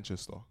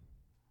 Manchester.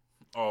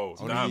 Oh,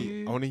 I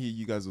damn. want to hear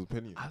you guys'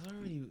 opinion. I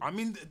don't really. I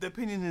mean, the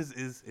opinion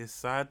is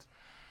sad.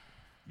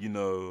 You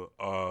know,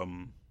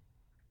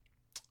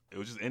 it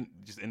was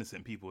just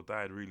innocent people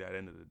died. Really, at the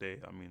end of the day,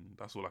 I mean,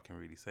 that's all I can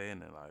really say.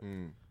 In it, like,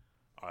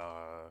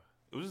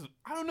 it was just,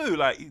 I don't know,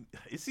 like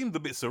it seemed a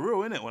bit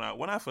surreal, innit?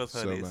 When I first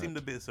heard So it, it mad. seemed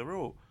a bit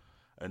surreal,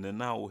 and then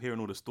now hearing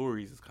all the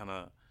stories, it's kind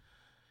of.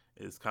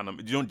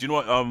 Do you know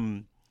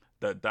what?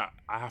 That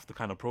I have to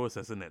kind of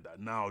process in it that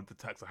now the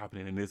attacks are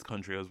happening in this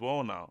country as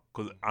well now.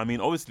 Because I mean,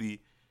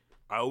 obviously,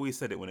 I always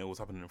said it when it was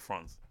happening in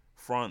France.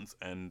 France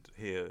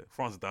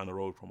is down the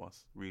road from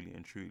us, really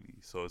and truly.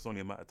 So it's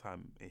only a matter of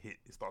time it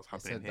starts I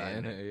happening said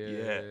that, here.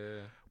 innit? innit?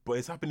 Yeah. But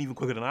it's happened even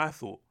quicker than I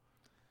thought.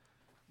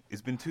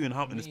 It's been in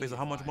the space of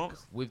how much Like,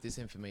 months? With this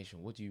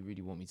information, what do you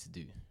really want me to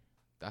do?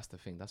 That's the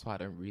thing. That's why I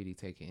don't really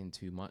take it in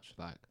too much.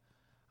 Like,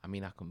 I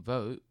mean, I can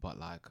vote, but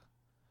like,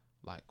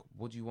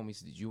 what do you want me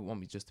to do? Do you want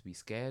me just to be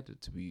scared?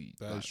 To be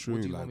That is like, true,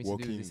 What do you like, want me to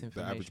what do with this can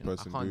the average information? I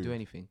person can't do? do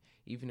anything.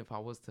 Even if I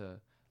was to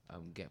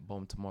get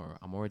bombed tomorrow,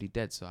 I'm already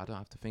dead, so I don't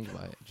have to think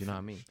about it. Do you know what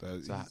I mean? That- So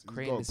he's got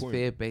creating a this point.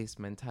 fear-based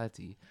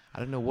mentality, I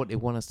don't know what they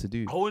want us to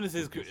do. I want to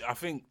say, I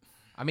think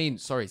I mean,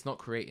 sorry, it's not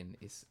creating.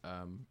 It's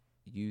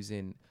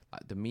using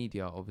like the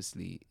media.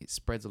 Obviously, it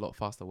spreads a lot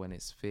faster when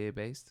it's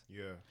fear-based.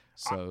 Yeah.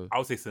 So I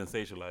would say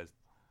sensationalized.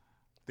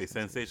 They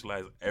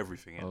sensationalize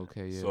everything. innit?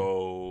 Okay, yeah.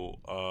 So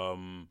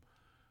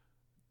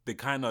they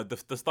kind of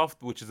the stuff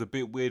which is a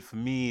bit weird for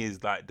me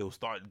is like they'll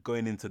start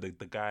going into the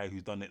guy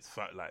who's done its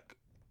like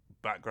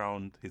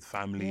background, his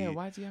family, Yeah,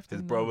 why do you have to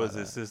his know brothers, about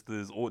his that?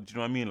 sisters, or do you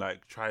know what I mean?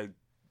 Like try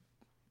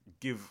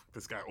give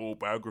this guy all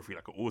biography,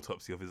 like an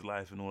autopsy of his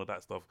life and all of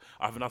that stuff.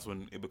 I think that's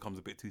when it becomes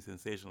a bit too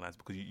sensationalized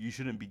because you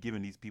shouldn't be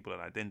giving these people an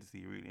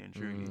identity really and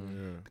truly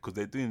because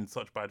they're doing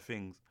such bad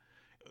things.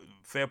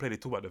 Fair play, they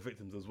talk about the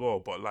victims as well,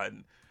 but like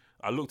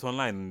I looked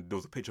online and there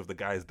was a picture of the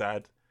guy's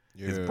dad,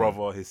 his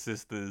brother, his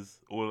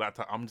sisters, all that.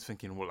 I'm just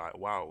thinking, well, like,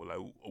 wow, like,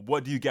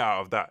 what do you get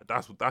out of that?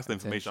 That's the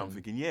information I'm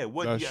Attention. thinking. Yeah,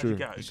 what That's do you actually true.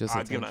 get It's just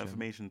out of giving that attention.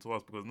 information to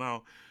us? Because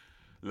now,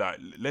 like,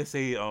 let's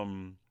say,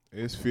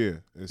 It's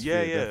fear. It's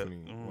Yeah, fear, yeah.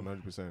 definitely,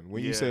 100%.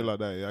 When you say it like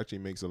that, it actually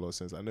makes a lot of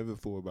sense. I never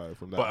thought about it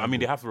from that. but I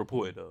mean, they angle. have to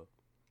report it though.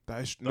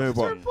 That is, That's no,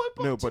 the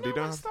but no, but do they you know don't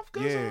when have. stuff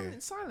goes Yeah, on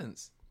in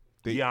silence.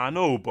 They- Yeah, I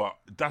know, but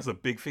that's a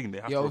big thing. They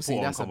have Yeah, to obviously,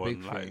 report on. that's a Come big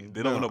on, like thing.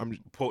 they're not No, gonna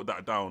I'm- put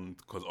that down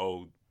because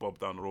Bob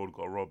down the road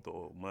got robbed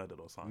or murdered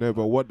or something. no,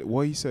 but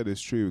what he said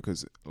is true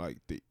because like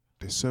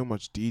there's so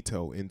much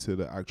detail into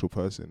the actual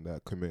person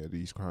that committed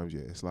these crimes.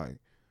 Yeah, it's like,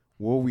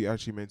 what are we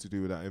actually meant to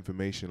do with that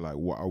information? Like,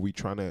 what are we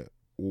trying to?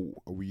 Or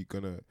are we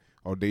gonna?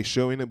 Are they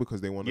showing it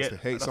because they want us to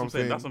hate that's what I'm something?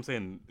 saying. That's what I'm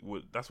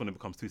saying. That's when it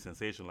becomes too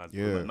sensationalized.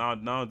 Yeah.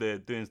 Like now they're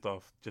doing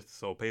stuff just to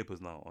sell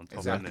papers now on top.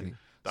 Exactly. And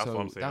that's So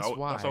what I'm saying. that's That's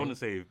why I why want to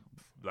say,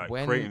 like,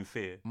 when creating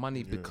fear.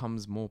 money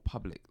becomes more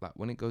public. Like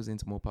when it goes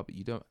into more public,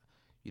 you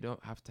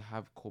don't have to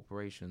have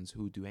corporations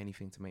who do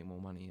anything to make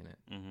more money in it.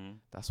 Mm-hmm.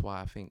 That's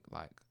why I think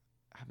like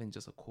having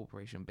just a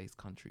corporation-based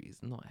country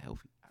is not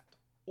healthy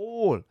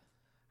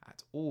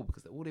at all,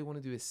 because all they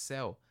want to do is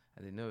sell,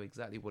 and they know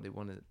exactly what they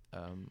want to,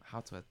 how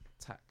to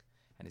attack,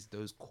 and it's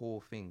those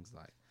core things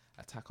like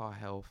attack our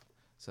health,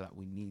 so that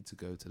we need to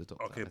go to the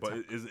doctor. Okay, and but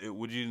attack-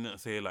 would you not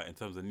say, like, in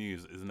terms of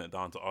news, isn't it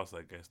down to us,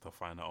 I guess, to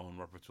find our own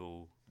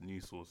reputable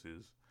news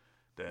sources?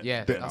 Then,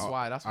 yeah, Then, that's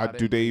why. That's do why. I don't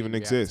they really even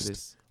react to exist?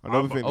 this.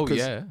 Another but- thing. Oh because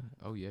yeah.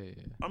 I Do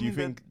you mean,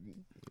 think?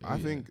 I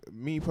Yeah. think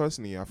me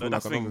personally, I feel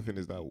that's like the another thing.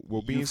 thing is that we're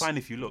you being. find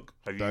if you look.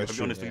 Have That you is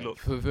true. honestly Yeah. looked?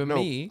 For No,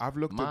 me, I've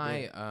looked at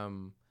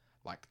my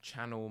like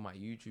channel, my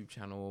YouTube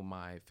channel,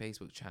 my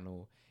Facebook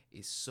channel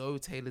is so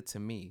tailored to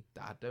me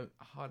that I don't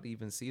hardly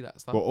even see that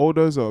stuff. But all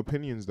those are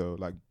opinions, though.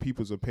 Like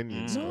people's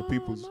opinions. no,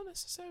 People's. not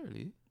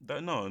necessarily.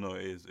 No,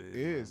 it is. It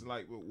is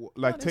like No,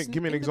 like there's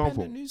give me an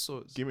example. independent news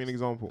source. Give me an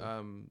example.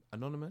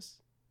 Anonymous.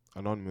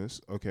 Anonymous.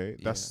 Okay,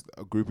 that's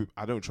a group of.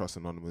 I don't trust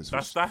Anonymous.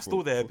 That's for-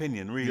 still their for-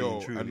 opinion, really. Yo,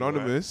 and truly,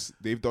 Anonymous.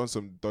 They've done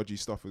some dodgy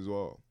stuff as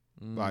well.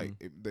 Mm.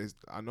 Like there's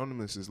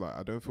Anonymous is like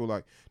I don't feel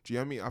like. Do you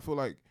know what I mean? I feel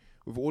like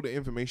with all the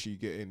information you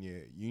get in, yeah,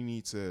 you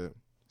need to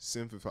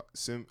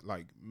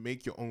like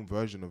make your own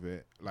version of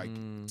it. Like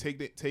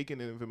take in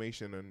the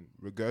information and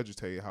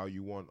regurgitate it how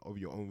you want of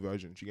your own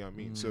version. Do you get what I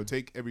mean? So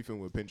take everything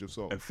with a pinch of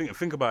salt. And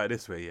think about it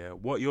this way, yeah.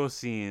 What you're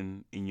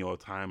seeing in your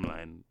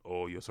timeline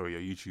or your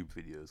YouTube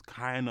videos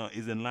kind of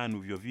is in line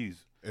with your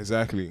views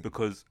Exactly.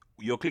 because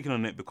you're clicking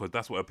on it because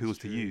that's what appeals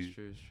to you.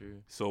 It's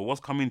true. So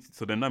what's coming?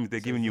 So then that means they're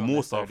So giving it's you not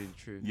more stuff. necessarily the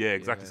truth. Yeah,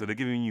 exactly. Yeah. So they're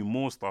giving you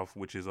more stuff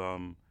which is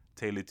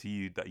tailored to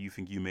you that you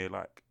think you may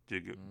like. Do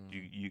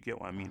you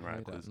get what I mean, I right?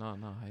 hear that. 'Cause- No,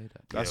 I hear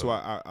that. That's Yeah.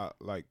 why I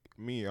like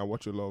me. I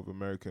watch a lot of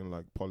American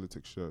like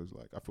politics shows.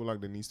 Like I feel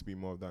like there needs to be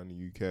more of that in the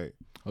UK.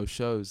 Oh,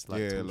 shows like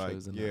yeah, talk like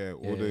shows and yeah, that.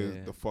 all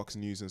the Fox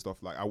News and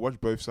stuff. Like I watch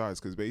both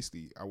sides because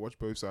basically I watch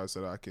both sides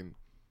so that I can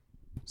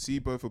see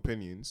both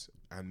opinions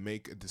and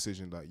make a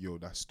decision like, yo,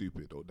 that's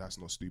stupid or that's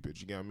not stupid.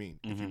 You get what I mean?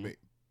 If you Mhm. make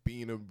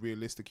being a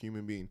realistic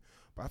human being.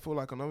 But I feel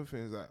like another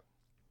thing is that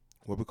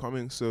we're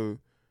becoming so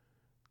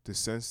the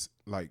sense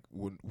like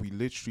when we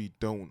literally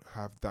don't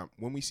have that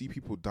when we see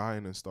people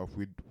dying and stuff,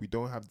 we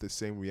don't have the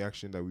same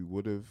reaction that we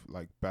would have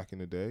like back in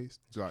the days.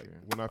 Like True.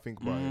 when I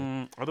think about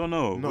it. I don't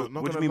know. No, what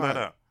not do you gonna mean by lie,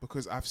 that?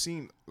 because I've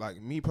seen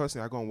like me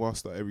personally, I go on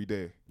Worldstar every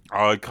day.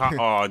 Oh, I can't.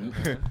 Oh,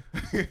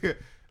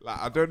 Like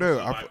I don't know.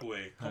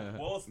 microwave.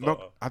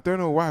 I don't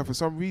know why. For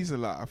some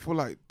reason, like I feel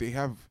like they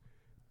have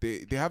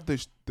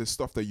the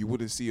stuff that you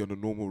wouldn't see on a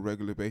normal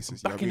regular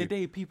basis. You know Back what I in mean? the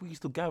day, people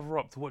used to gather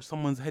up to watch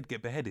someone's head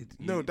get beheaded.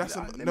 No, that's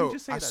let me no.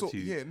 just say I that saw to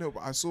you. yeah, no,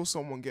 but I saw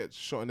someone get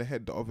shot in the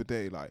head the other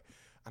day, like,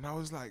 and I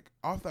was like,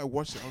 after I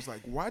watched it, I was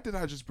like, why did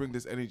I just bring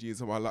this energy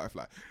into my life?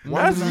 Like,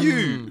 why That's did I-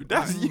 you.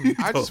 That's you.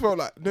 I just felt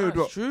like no, That's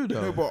no, true,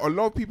 though. no, but a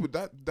lot of people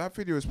that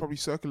video is probably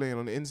circulating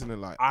on the internet,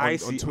 like I on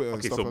see. Twitter and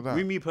Okay, stuff so like that.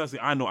 with me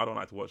personally, I know I don't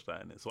like to watch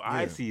that in it. So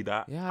I Yeah. see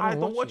that. Yeah, I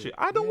don't watch it.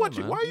 I don't Yeah, watch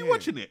it. man. Why are you Yeah.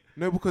 watching it?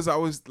 No, because I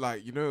was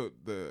like, you know,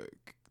 the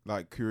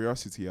like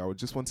curiosity. I would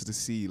just wanted to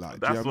see, like,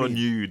 do you know That's what I on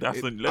mean? you. That's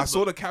It- on. I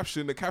saw the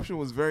caption. The caption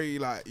was very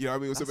like, you know what I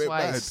mean? It was That's a bit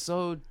why bad. it's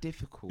so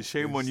difficult.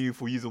 Shame on you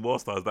for using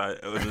Worldstars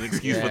that as an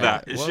excuse Yeah, for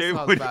that. World Shame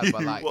Star's on bad, you.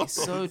 but like it's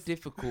so Worldstars.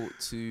 difficult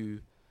to,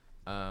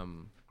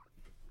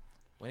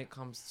 when it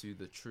comes to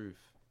the truth,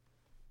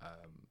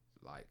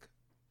 like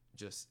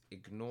just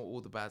ignore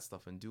all the bad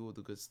stuff and do all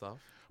the good stuff.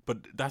 But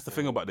that's the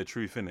thing about the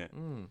truth, innit?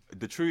 Mm.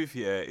 The truth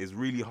here is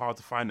really hard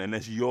to find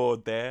unless you're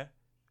there,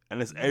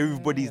 unless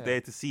everybody's Yeah.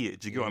 there to see it.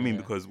 Do you get what I mean?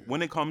 Yeah. Because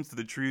when it comes to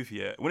the truth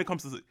here, when it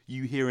comes to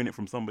you hearing it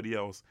from somebody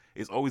else,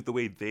 it's always the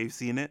way they've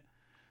seen it.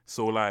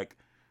 So like,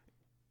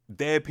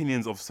 their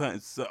opinions of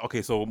certain.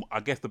 Okay, so I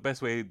guess the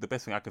best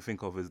thing I can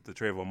think of is the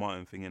Trayvon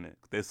Martin thing, innit?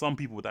 There's some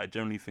people that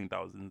generally think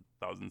that was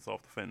in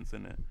self defense,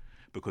 innit?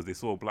 Because they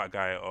saw a black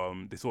guy.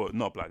 They saw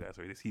not a black guy.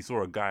 Sorry, he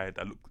saw a guy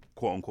that looked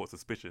quote unquote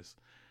suspicious.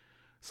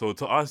 So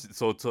to us,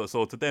 so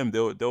to them,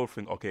 they'll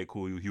think, okay,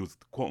 cool, he was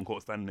quote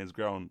unquote standing his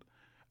ground.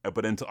 But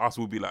then to us,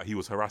 we'll be like, he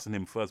was harassing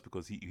him first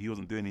because he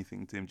wasn't doing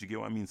anything to him. Do you get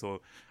what I mean?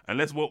 So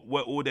unless we're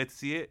all there to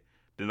see it,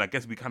 then I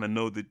guess we kind of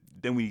know that.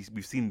 Then we've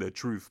seen the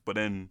truth. But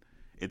then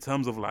in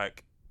terms of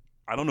like,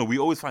 I don't know, we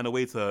always find a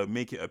way to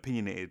make it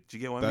opinionated. Do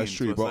you get what I mean? That's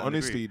true. To a But certain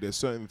honestly, degree. there's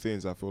certain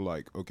things I feel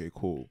like, okay,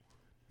 cool.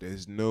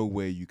 There's no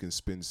way you can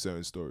spin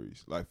certain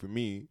stories. Like for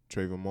me,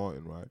 Trayvon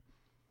Martin, right?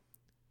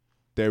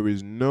 There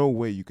is no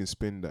way you can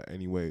spin that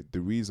anyway.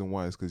 The reason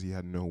why is because he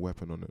had no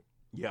weapon on it.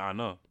 Yeah, I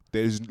know.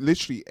 There's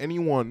literally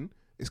anyone.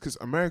 It's because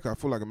America. I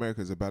feel like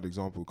America is a bad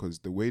example because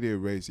the way they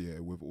raise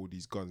here with all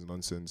these guns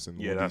nonsense and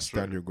Yeah, all that's these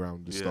stand true. your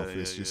ground and Yeah, stuff,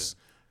 yeah, it's just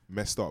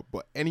messed up.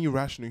 But any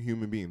rational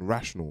human being,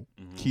 rational,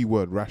 Mhm.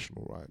 keyword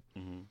rational, right,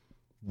 Mhm.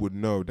 would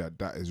know that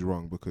that is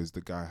wrong because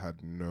the guy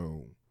had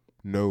no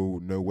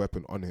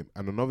weapon on him.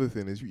 And another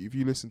thing is, if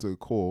you listen to the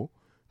call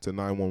to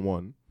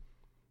 911,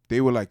 they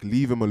were like,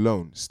 leave him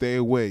alone, stay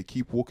away,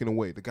 keep walking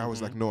away. The guy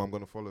was like, no, I'm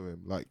gonna follow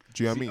him. Like,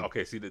 do you know what I mean?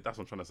 Okay, see, that's what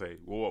I'm trying to say.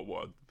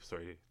 What?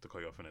 Sorry to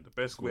cut you off in it. The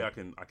best way I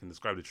can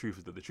describe the truth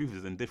is that the truth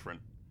is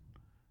indifferent.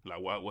 Like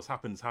what's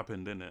happened,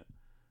 innit?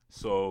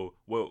 So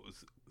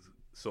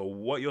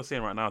what you're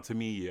saying right now to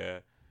me, yeah,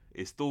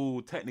 is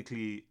still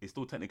technically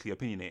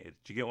opinionated.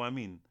 Do you get what I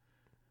mean?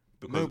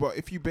 No, but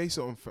if you base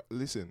it on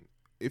listen,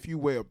 if you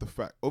weigh up the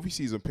fact,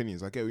 obviously his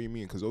opinions, I get what you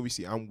mean, because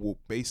obviously I'm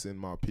basing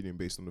my opinion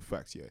based on the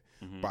facts, yeah.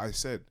 Mhm. But I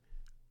said,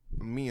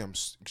 me, I'm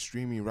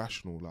extremely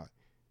rational. Like,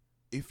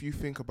 if you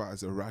think about it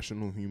as a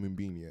rational human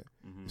being, yeah,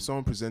 Mhm. if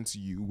someone presents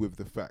you with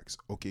the facts,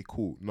 okay,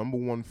 cool. Number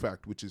one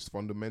fact, which is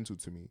fundamental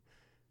to me,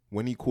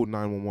 when he called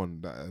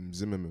 911, that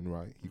Zimmerman,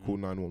 right? He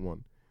called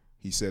 911.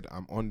 He said,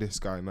 I'm on this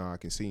guy now. I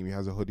can see him. He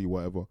has a hoodie,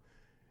 whatever.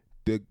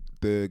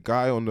 The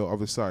guy on the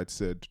other side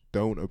said,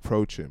 don't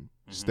approach him.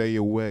 Stay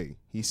away.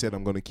 He said,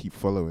 I'm going to keep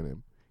following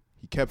him.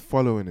 He kept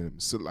following him.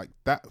 So, like,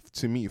 that,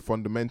 to me,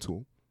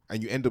 fundamental.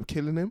 And you end up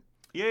killing him?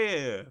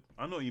 Yeah.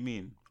 I know what you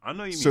mean.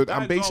 So That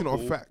I'm basing it on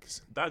example-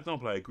 facts. That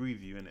example, I agree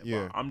with you in it.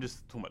 Yeah. But I'm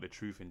just talking about the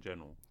truth in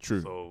general.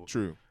 True. So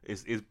True.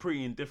 it's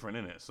pretty indifferent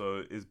in it.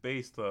 So it's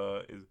based.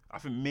 I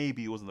think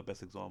maybe it wasn't the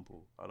best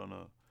example. I don't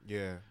know.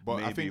 Yeah. But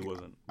Maybe I think it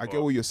wasn't. I but-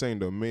 get what you're saying,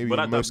 though. Maybe But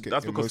in that's most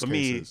because in for most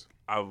me, cases.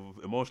 I've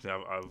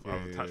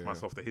attached yeah.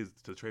 myself to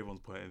Trayvon's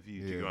point of view.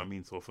 Do you Yeah. know what I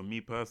mean? So for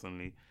me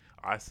personally,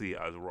 I see it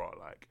as raw.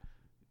 Like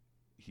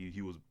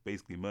he was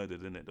basically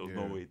murdered in it. There was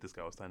no Yeah. way this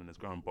guy was standing his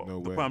ground. But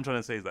No the way. point I'm trying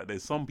to say is that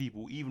there's some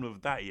people, even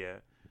with that, yeah,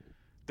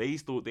 they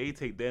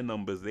take their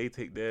numbers, they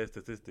take their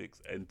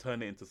statistics, and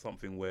turn it into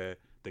something where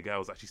the guy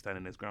was actually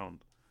standing his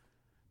ground.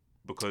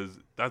 Because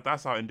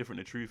that's how indifferent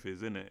the truth is,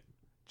 isn't it?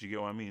 Do you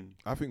get what I mean?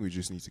 I think we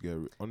just need to get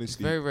It's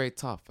honestly. very, very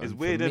tough. It's and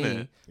weird, for innit?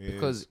 me, It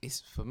because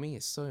is. for me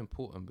it's so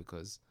important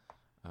because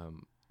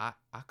I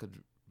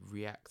could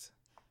react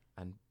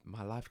and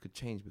my life could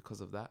change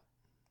because of that.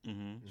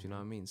 Mm-hmm. Do you know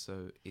what I mean?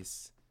 So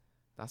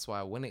that's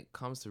why when it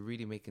comes to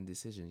really making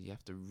decisions, you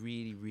have to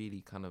really, really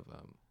kind of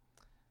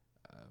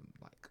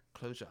like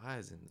close your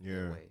eyes in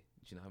Yeah. a way.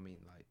 Do you know what I mean?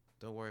 Like,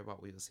 don't worry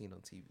about what you're seeing on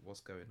TV,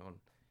 what's going on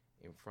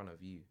in front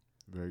of you.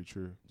 Very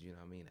true. Do you know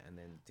what I mean? And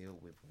then deal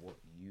with what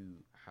you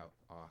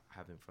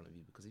have in front of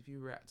you. Because if you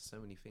react to so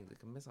many things, it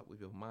can mess up with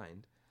your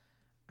mind,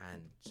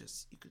 and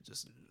you could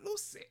just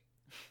lose it.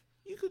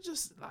 You could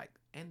just like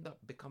end up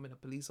becoming a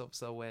police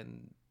officer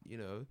when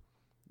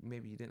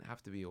maybe you didn't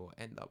have to be, or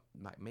end up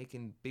like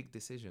making big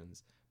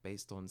decisions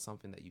based on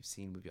something that you've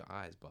seen with your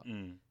eyes. But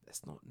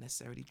that's not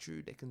necessarily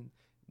true.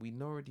 We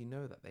already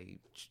know that they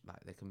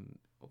can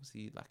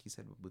obviously, like you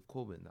said with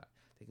Corbyn, that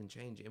they can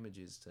change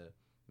images to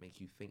make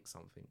you think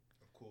something.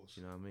 Of course.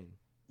 Do you know what I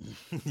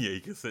mean? Yeah,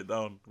 you can sit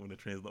down when the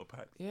train's not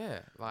packed. Yeah,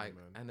 like,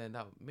 man. and then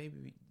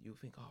maybe you'll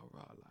think, oh,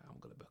 right, like I'm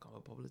gonna become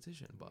a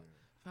politician, but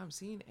fam,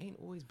 seeing ain't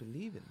always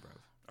believing, bro.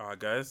 All right,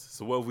 guys.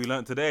 So what have we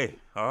learned today,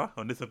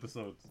 on this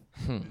episode?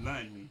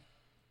 Enlighten me.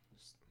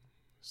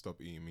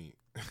 Stop eating meat.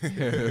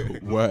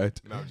 Word.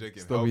 No, I'm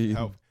joking. Stop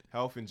eating.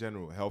 Health in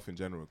general,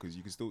 because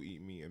you can still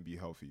eat meat and be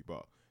healthy,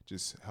 but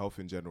just health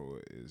in general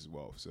is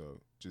wealth.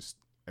 So just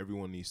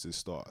everyone needs to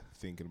start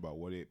thinking about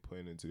what they're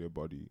putting into their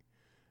body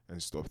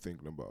and stop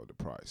thinking about the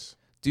price.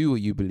 Do what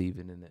you believe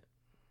in it.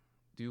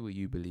 Do what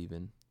you believe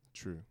in.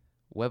 True.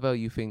 Whether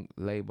you think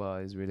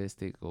Labour is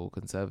realistic or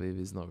Conservative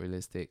is not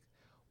realistic,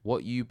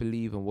 what you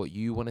believe and what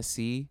you want to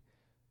see,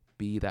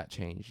 be that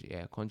change.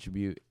 Yeah,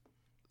 contribute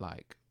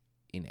like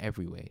in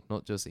every way,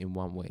 not just in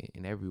one way.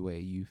 In every way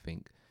you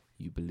think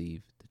you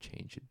believe the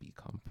change should be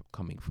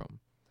coming from,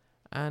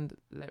 and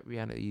let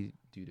reality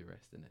do the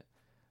rest in it.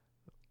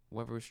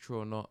 Whether it's true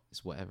or not,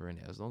 it's whatever in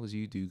it. As long as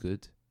you do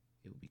good,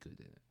 it'll be good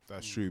in it.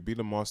 That's true. Be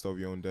the master of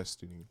your own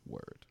destiny.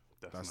 Word.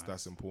 That's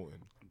nice.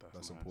 important.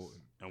 That's nice.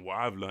 important. And what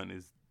I've learned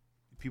is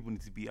people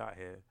need to be out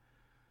here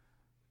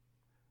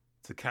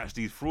to catch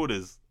these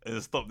frauders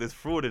and stop this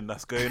frauding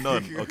that's going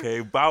on.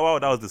 Okay, Bow Wow,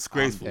 that was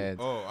disgraceful. I'm dead.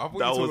 Oh, I thought you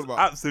That were was talking about.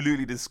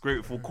 absolutely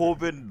disgraceful.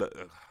 Corbyn,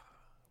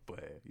 boy,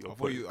 I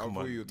thought you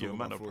were talking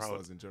about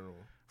fraudsters in general.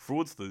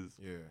 fraudsters.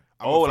 Yeah.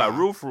 Oh, like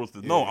real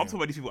fraudsters. No, Yeah, I'm yeah. talking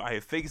about these people out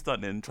here fake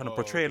stunting, trying to Oh,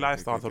 portray a okay,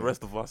 lifestyle okay, to the okay.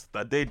 rest of us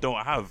that they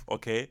don't have.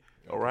 Okay,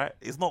 all right.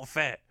 It's not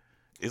fair.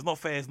 It's not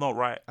fair. It's not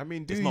right. I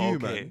mean, do it's you, not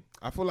okay. man?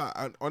 I feel like,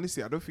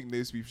 honestly, I don't think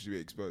those people should be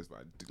exposed,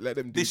 man. Let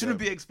them do They shouldn't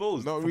them. be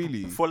exposed. Not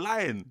really. For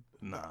lying.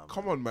 Nah.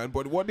 Come on, man.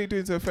 But what they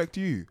doing to affect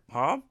you?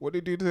 Huh? What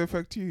they doing to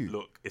affect you?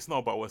 Look, it's not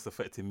about what's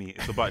affecting me.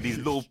 It's about these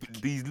little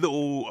kids, these Kids,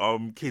 little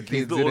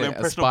innit?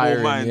 impressionable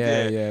Aspiring, minds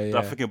yeah, that yeah.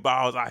 are thinking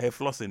Bow's out here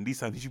flossing. These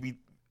times you should be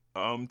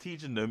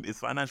teaching them it's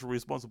financially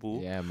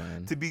responsible Yeah,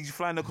 man. to be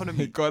flying the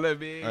economy.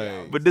 Economy.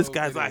 Hey. But this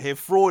guy's out here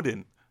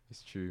frauding.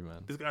 It's true,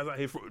 man. This guy's out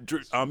here.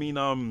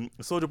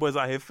 Soldier Boy's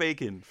out here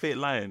fake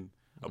lying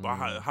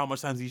about how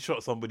much times he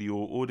shot somebody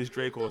or all this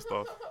Draco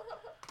stuff.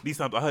 These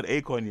times I heard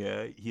Akon,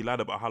 yeah, he lied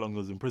about how long he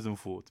was in prison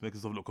for to make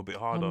himself look a bit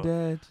harder. I'm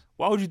dead.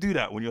 Why would you do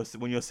that when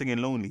you're singing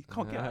Lonely?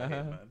 Can't get out of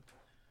here, man.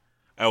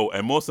 Oh,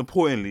 and most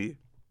importantly,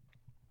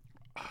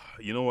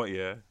 you know what?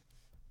 Yeah,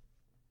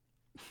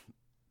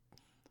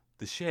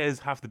 the shares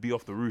have to be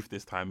off the roof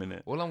this time,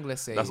 innit? All I'm gonna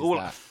say That's is all.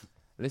 that.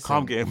 Listen,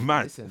 Calm getting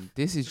mad. Listen,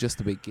 this is just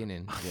the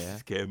beginning. Yeah,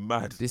 It's getting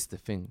mad. this the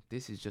thing.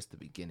 This is just the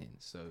beginning.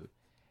 So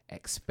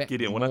expect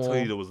Gideon, when more. I tell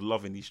you there was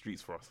love in these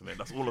streets for us, innit?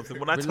 That's all I'm saying.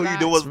 When I tell you Relax,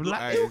 there was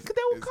relax. love, Hey, They will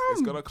it's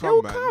come. gonna They come,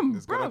 will man. come,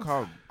 It's gonna bruv.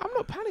 come. I'm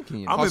not panicking.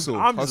 You know? I'm Hustle,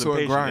 just hustle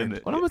and impatient, grind.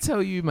 innit? What I'm gonna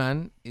tell you,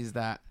 man, is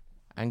that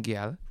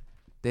Angial,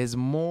 there's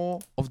more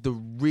of the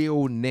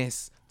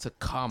realness to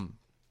come.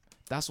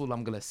 That's all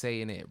I'm gonna say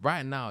in it.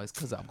 Right now, it's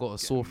because I've got a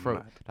sore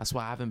throat. mad. That's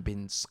why I haven't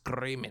been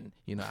screaming.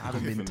 You know, I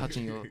haven't been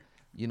touching your.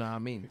 You know what I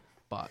mean?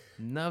 But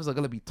nerves are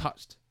gonna be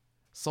touched.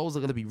 Souls are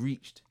gonna be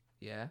reached.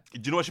 Yeah. Do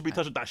you know what should be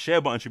touched? That share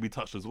button should be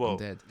touched as well. I'm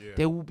dead. Yeah,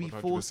 They will be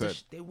forced. To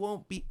 100%. they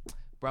won't be,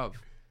 bruv.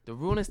 The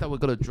realness that we're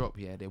gonna drop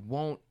here, they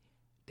won't.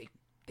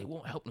 They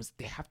won't help us.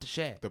 They have to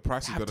share. The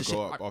price They is have gonna to go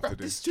share. up Like, after bruv,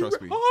 this. too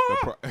Trust me.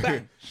 real.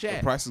 Bang, share.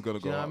 The price is gonna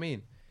Do you go know up. what I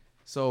mean?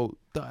 So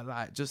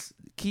like, just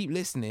keep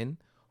listening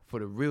for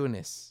the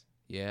realness,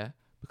 yeah,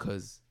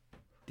 because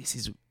this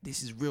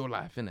is real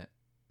life, innit?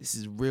 This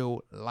is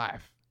real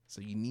life.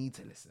 So you need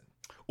to listen.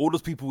 All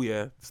those people,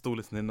 yeah, still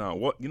listening now.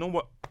 What you know?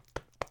 What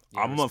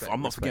Yeah, I'm not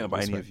respect, forgetting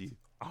about any of respect. you.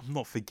 I'm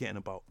not forgetting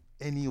about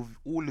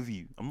all of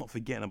you. I'm not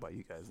forgetting about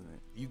you guys. Innit?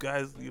 You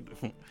guys.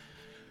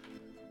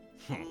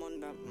 I'm on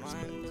that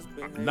mindless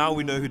behavior. Now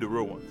we know who the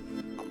real one.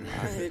 I'm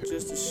out here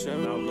just to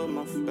share all of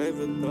my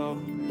flavor though.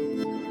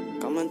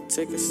 Come and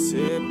take a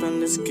sip and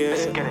let's get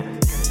it.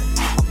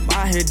 I'm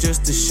out here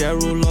just to share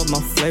all of my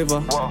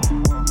flavor.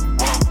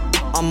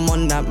 I'm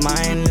on that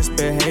mindless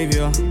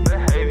behavior.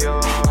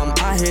 I'm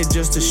out here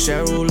just to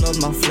share all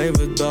of my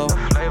flavor though.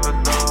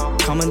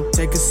 Come and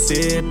take a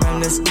sip and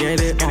let's get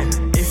it.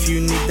 If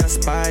you need that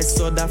spice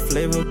or that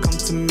flavor, come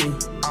to me.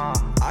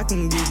 I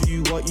can give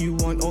you what you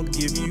want or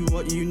give you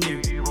what you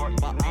need.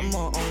 But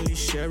I'ma only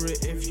share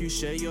it if you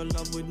share your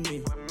love with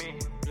me.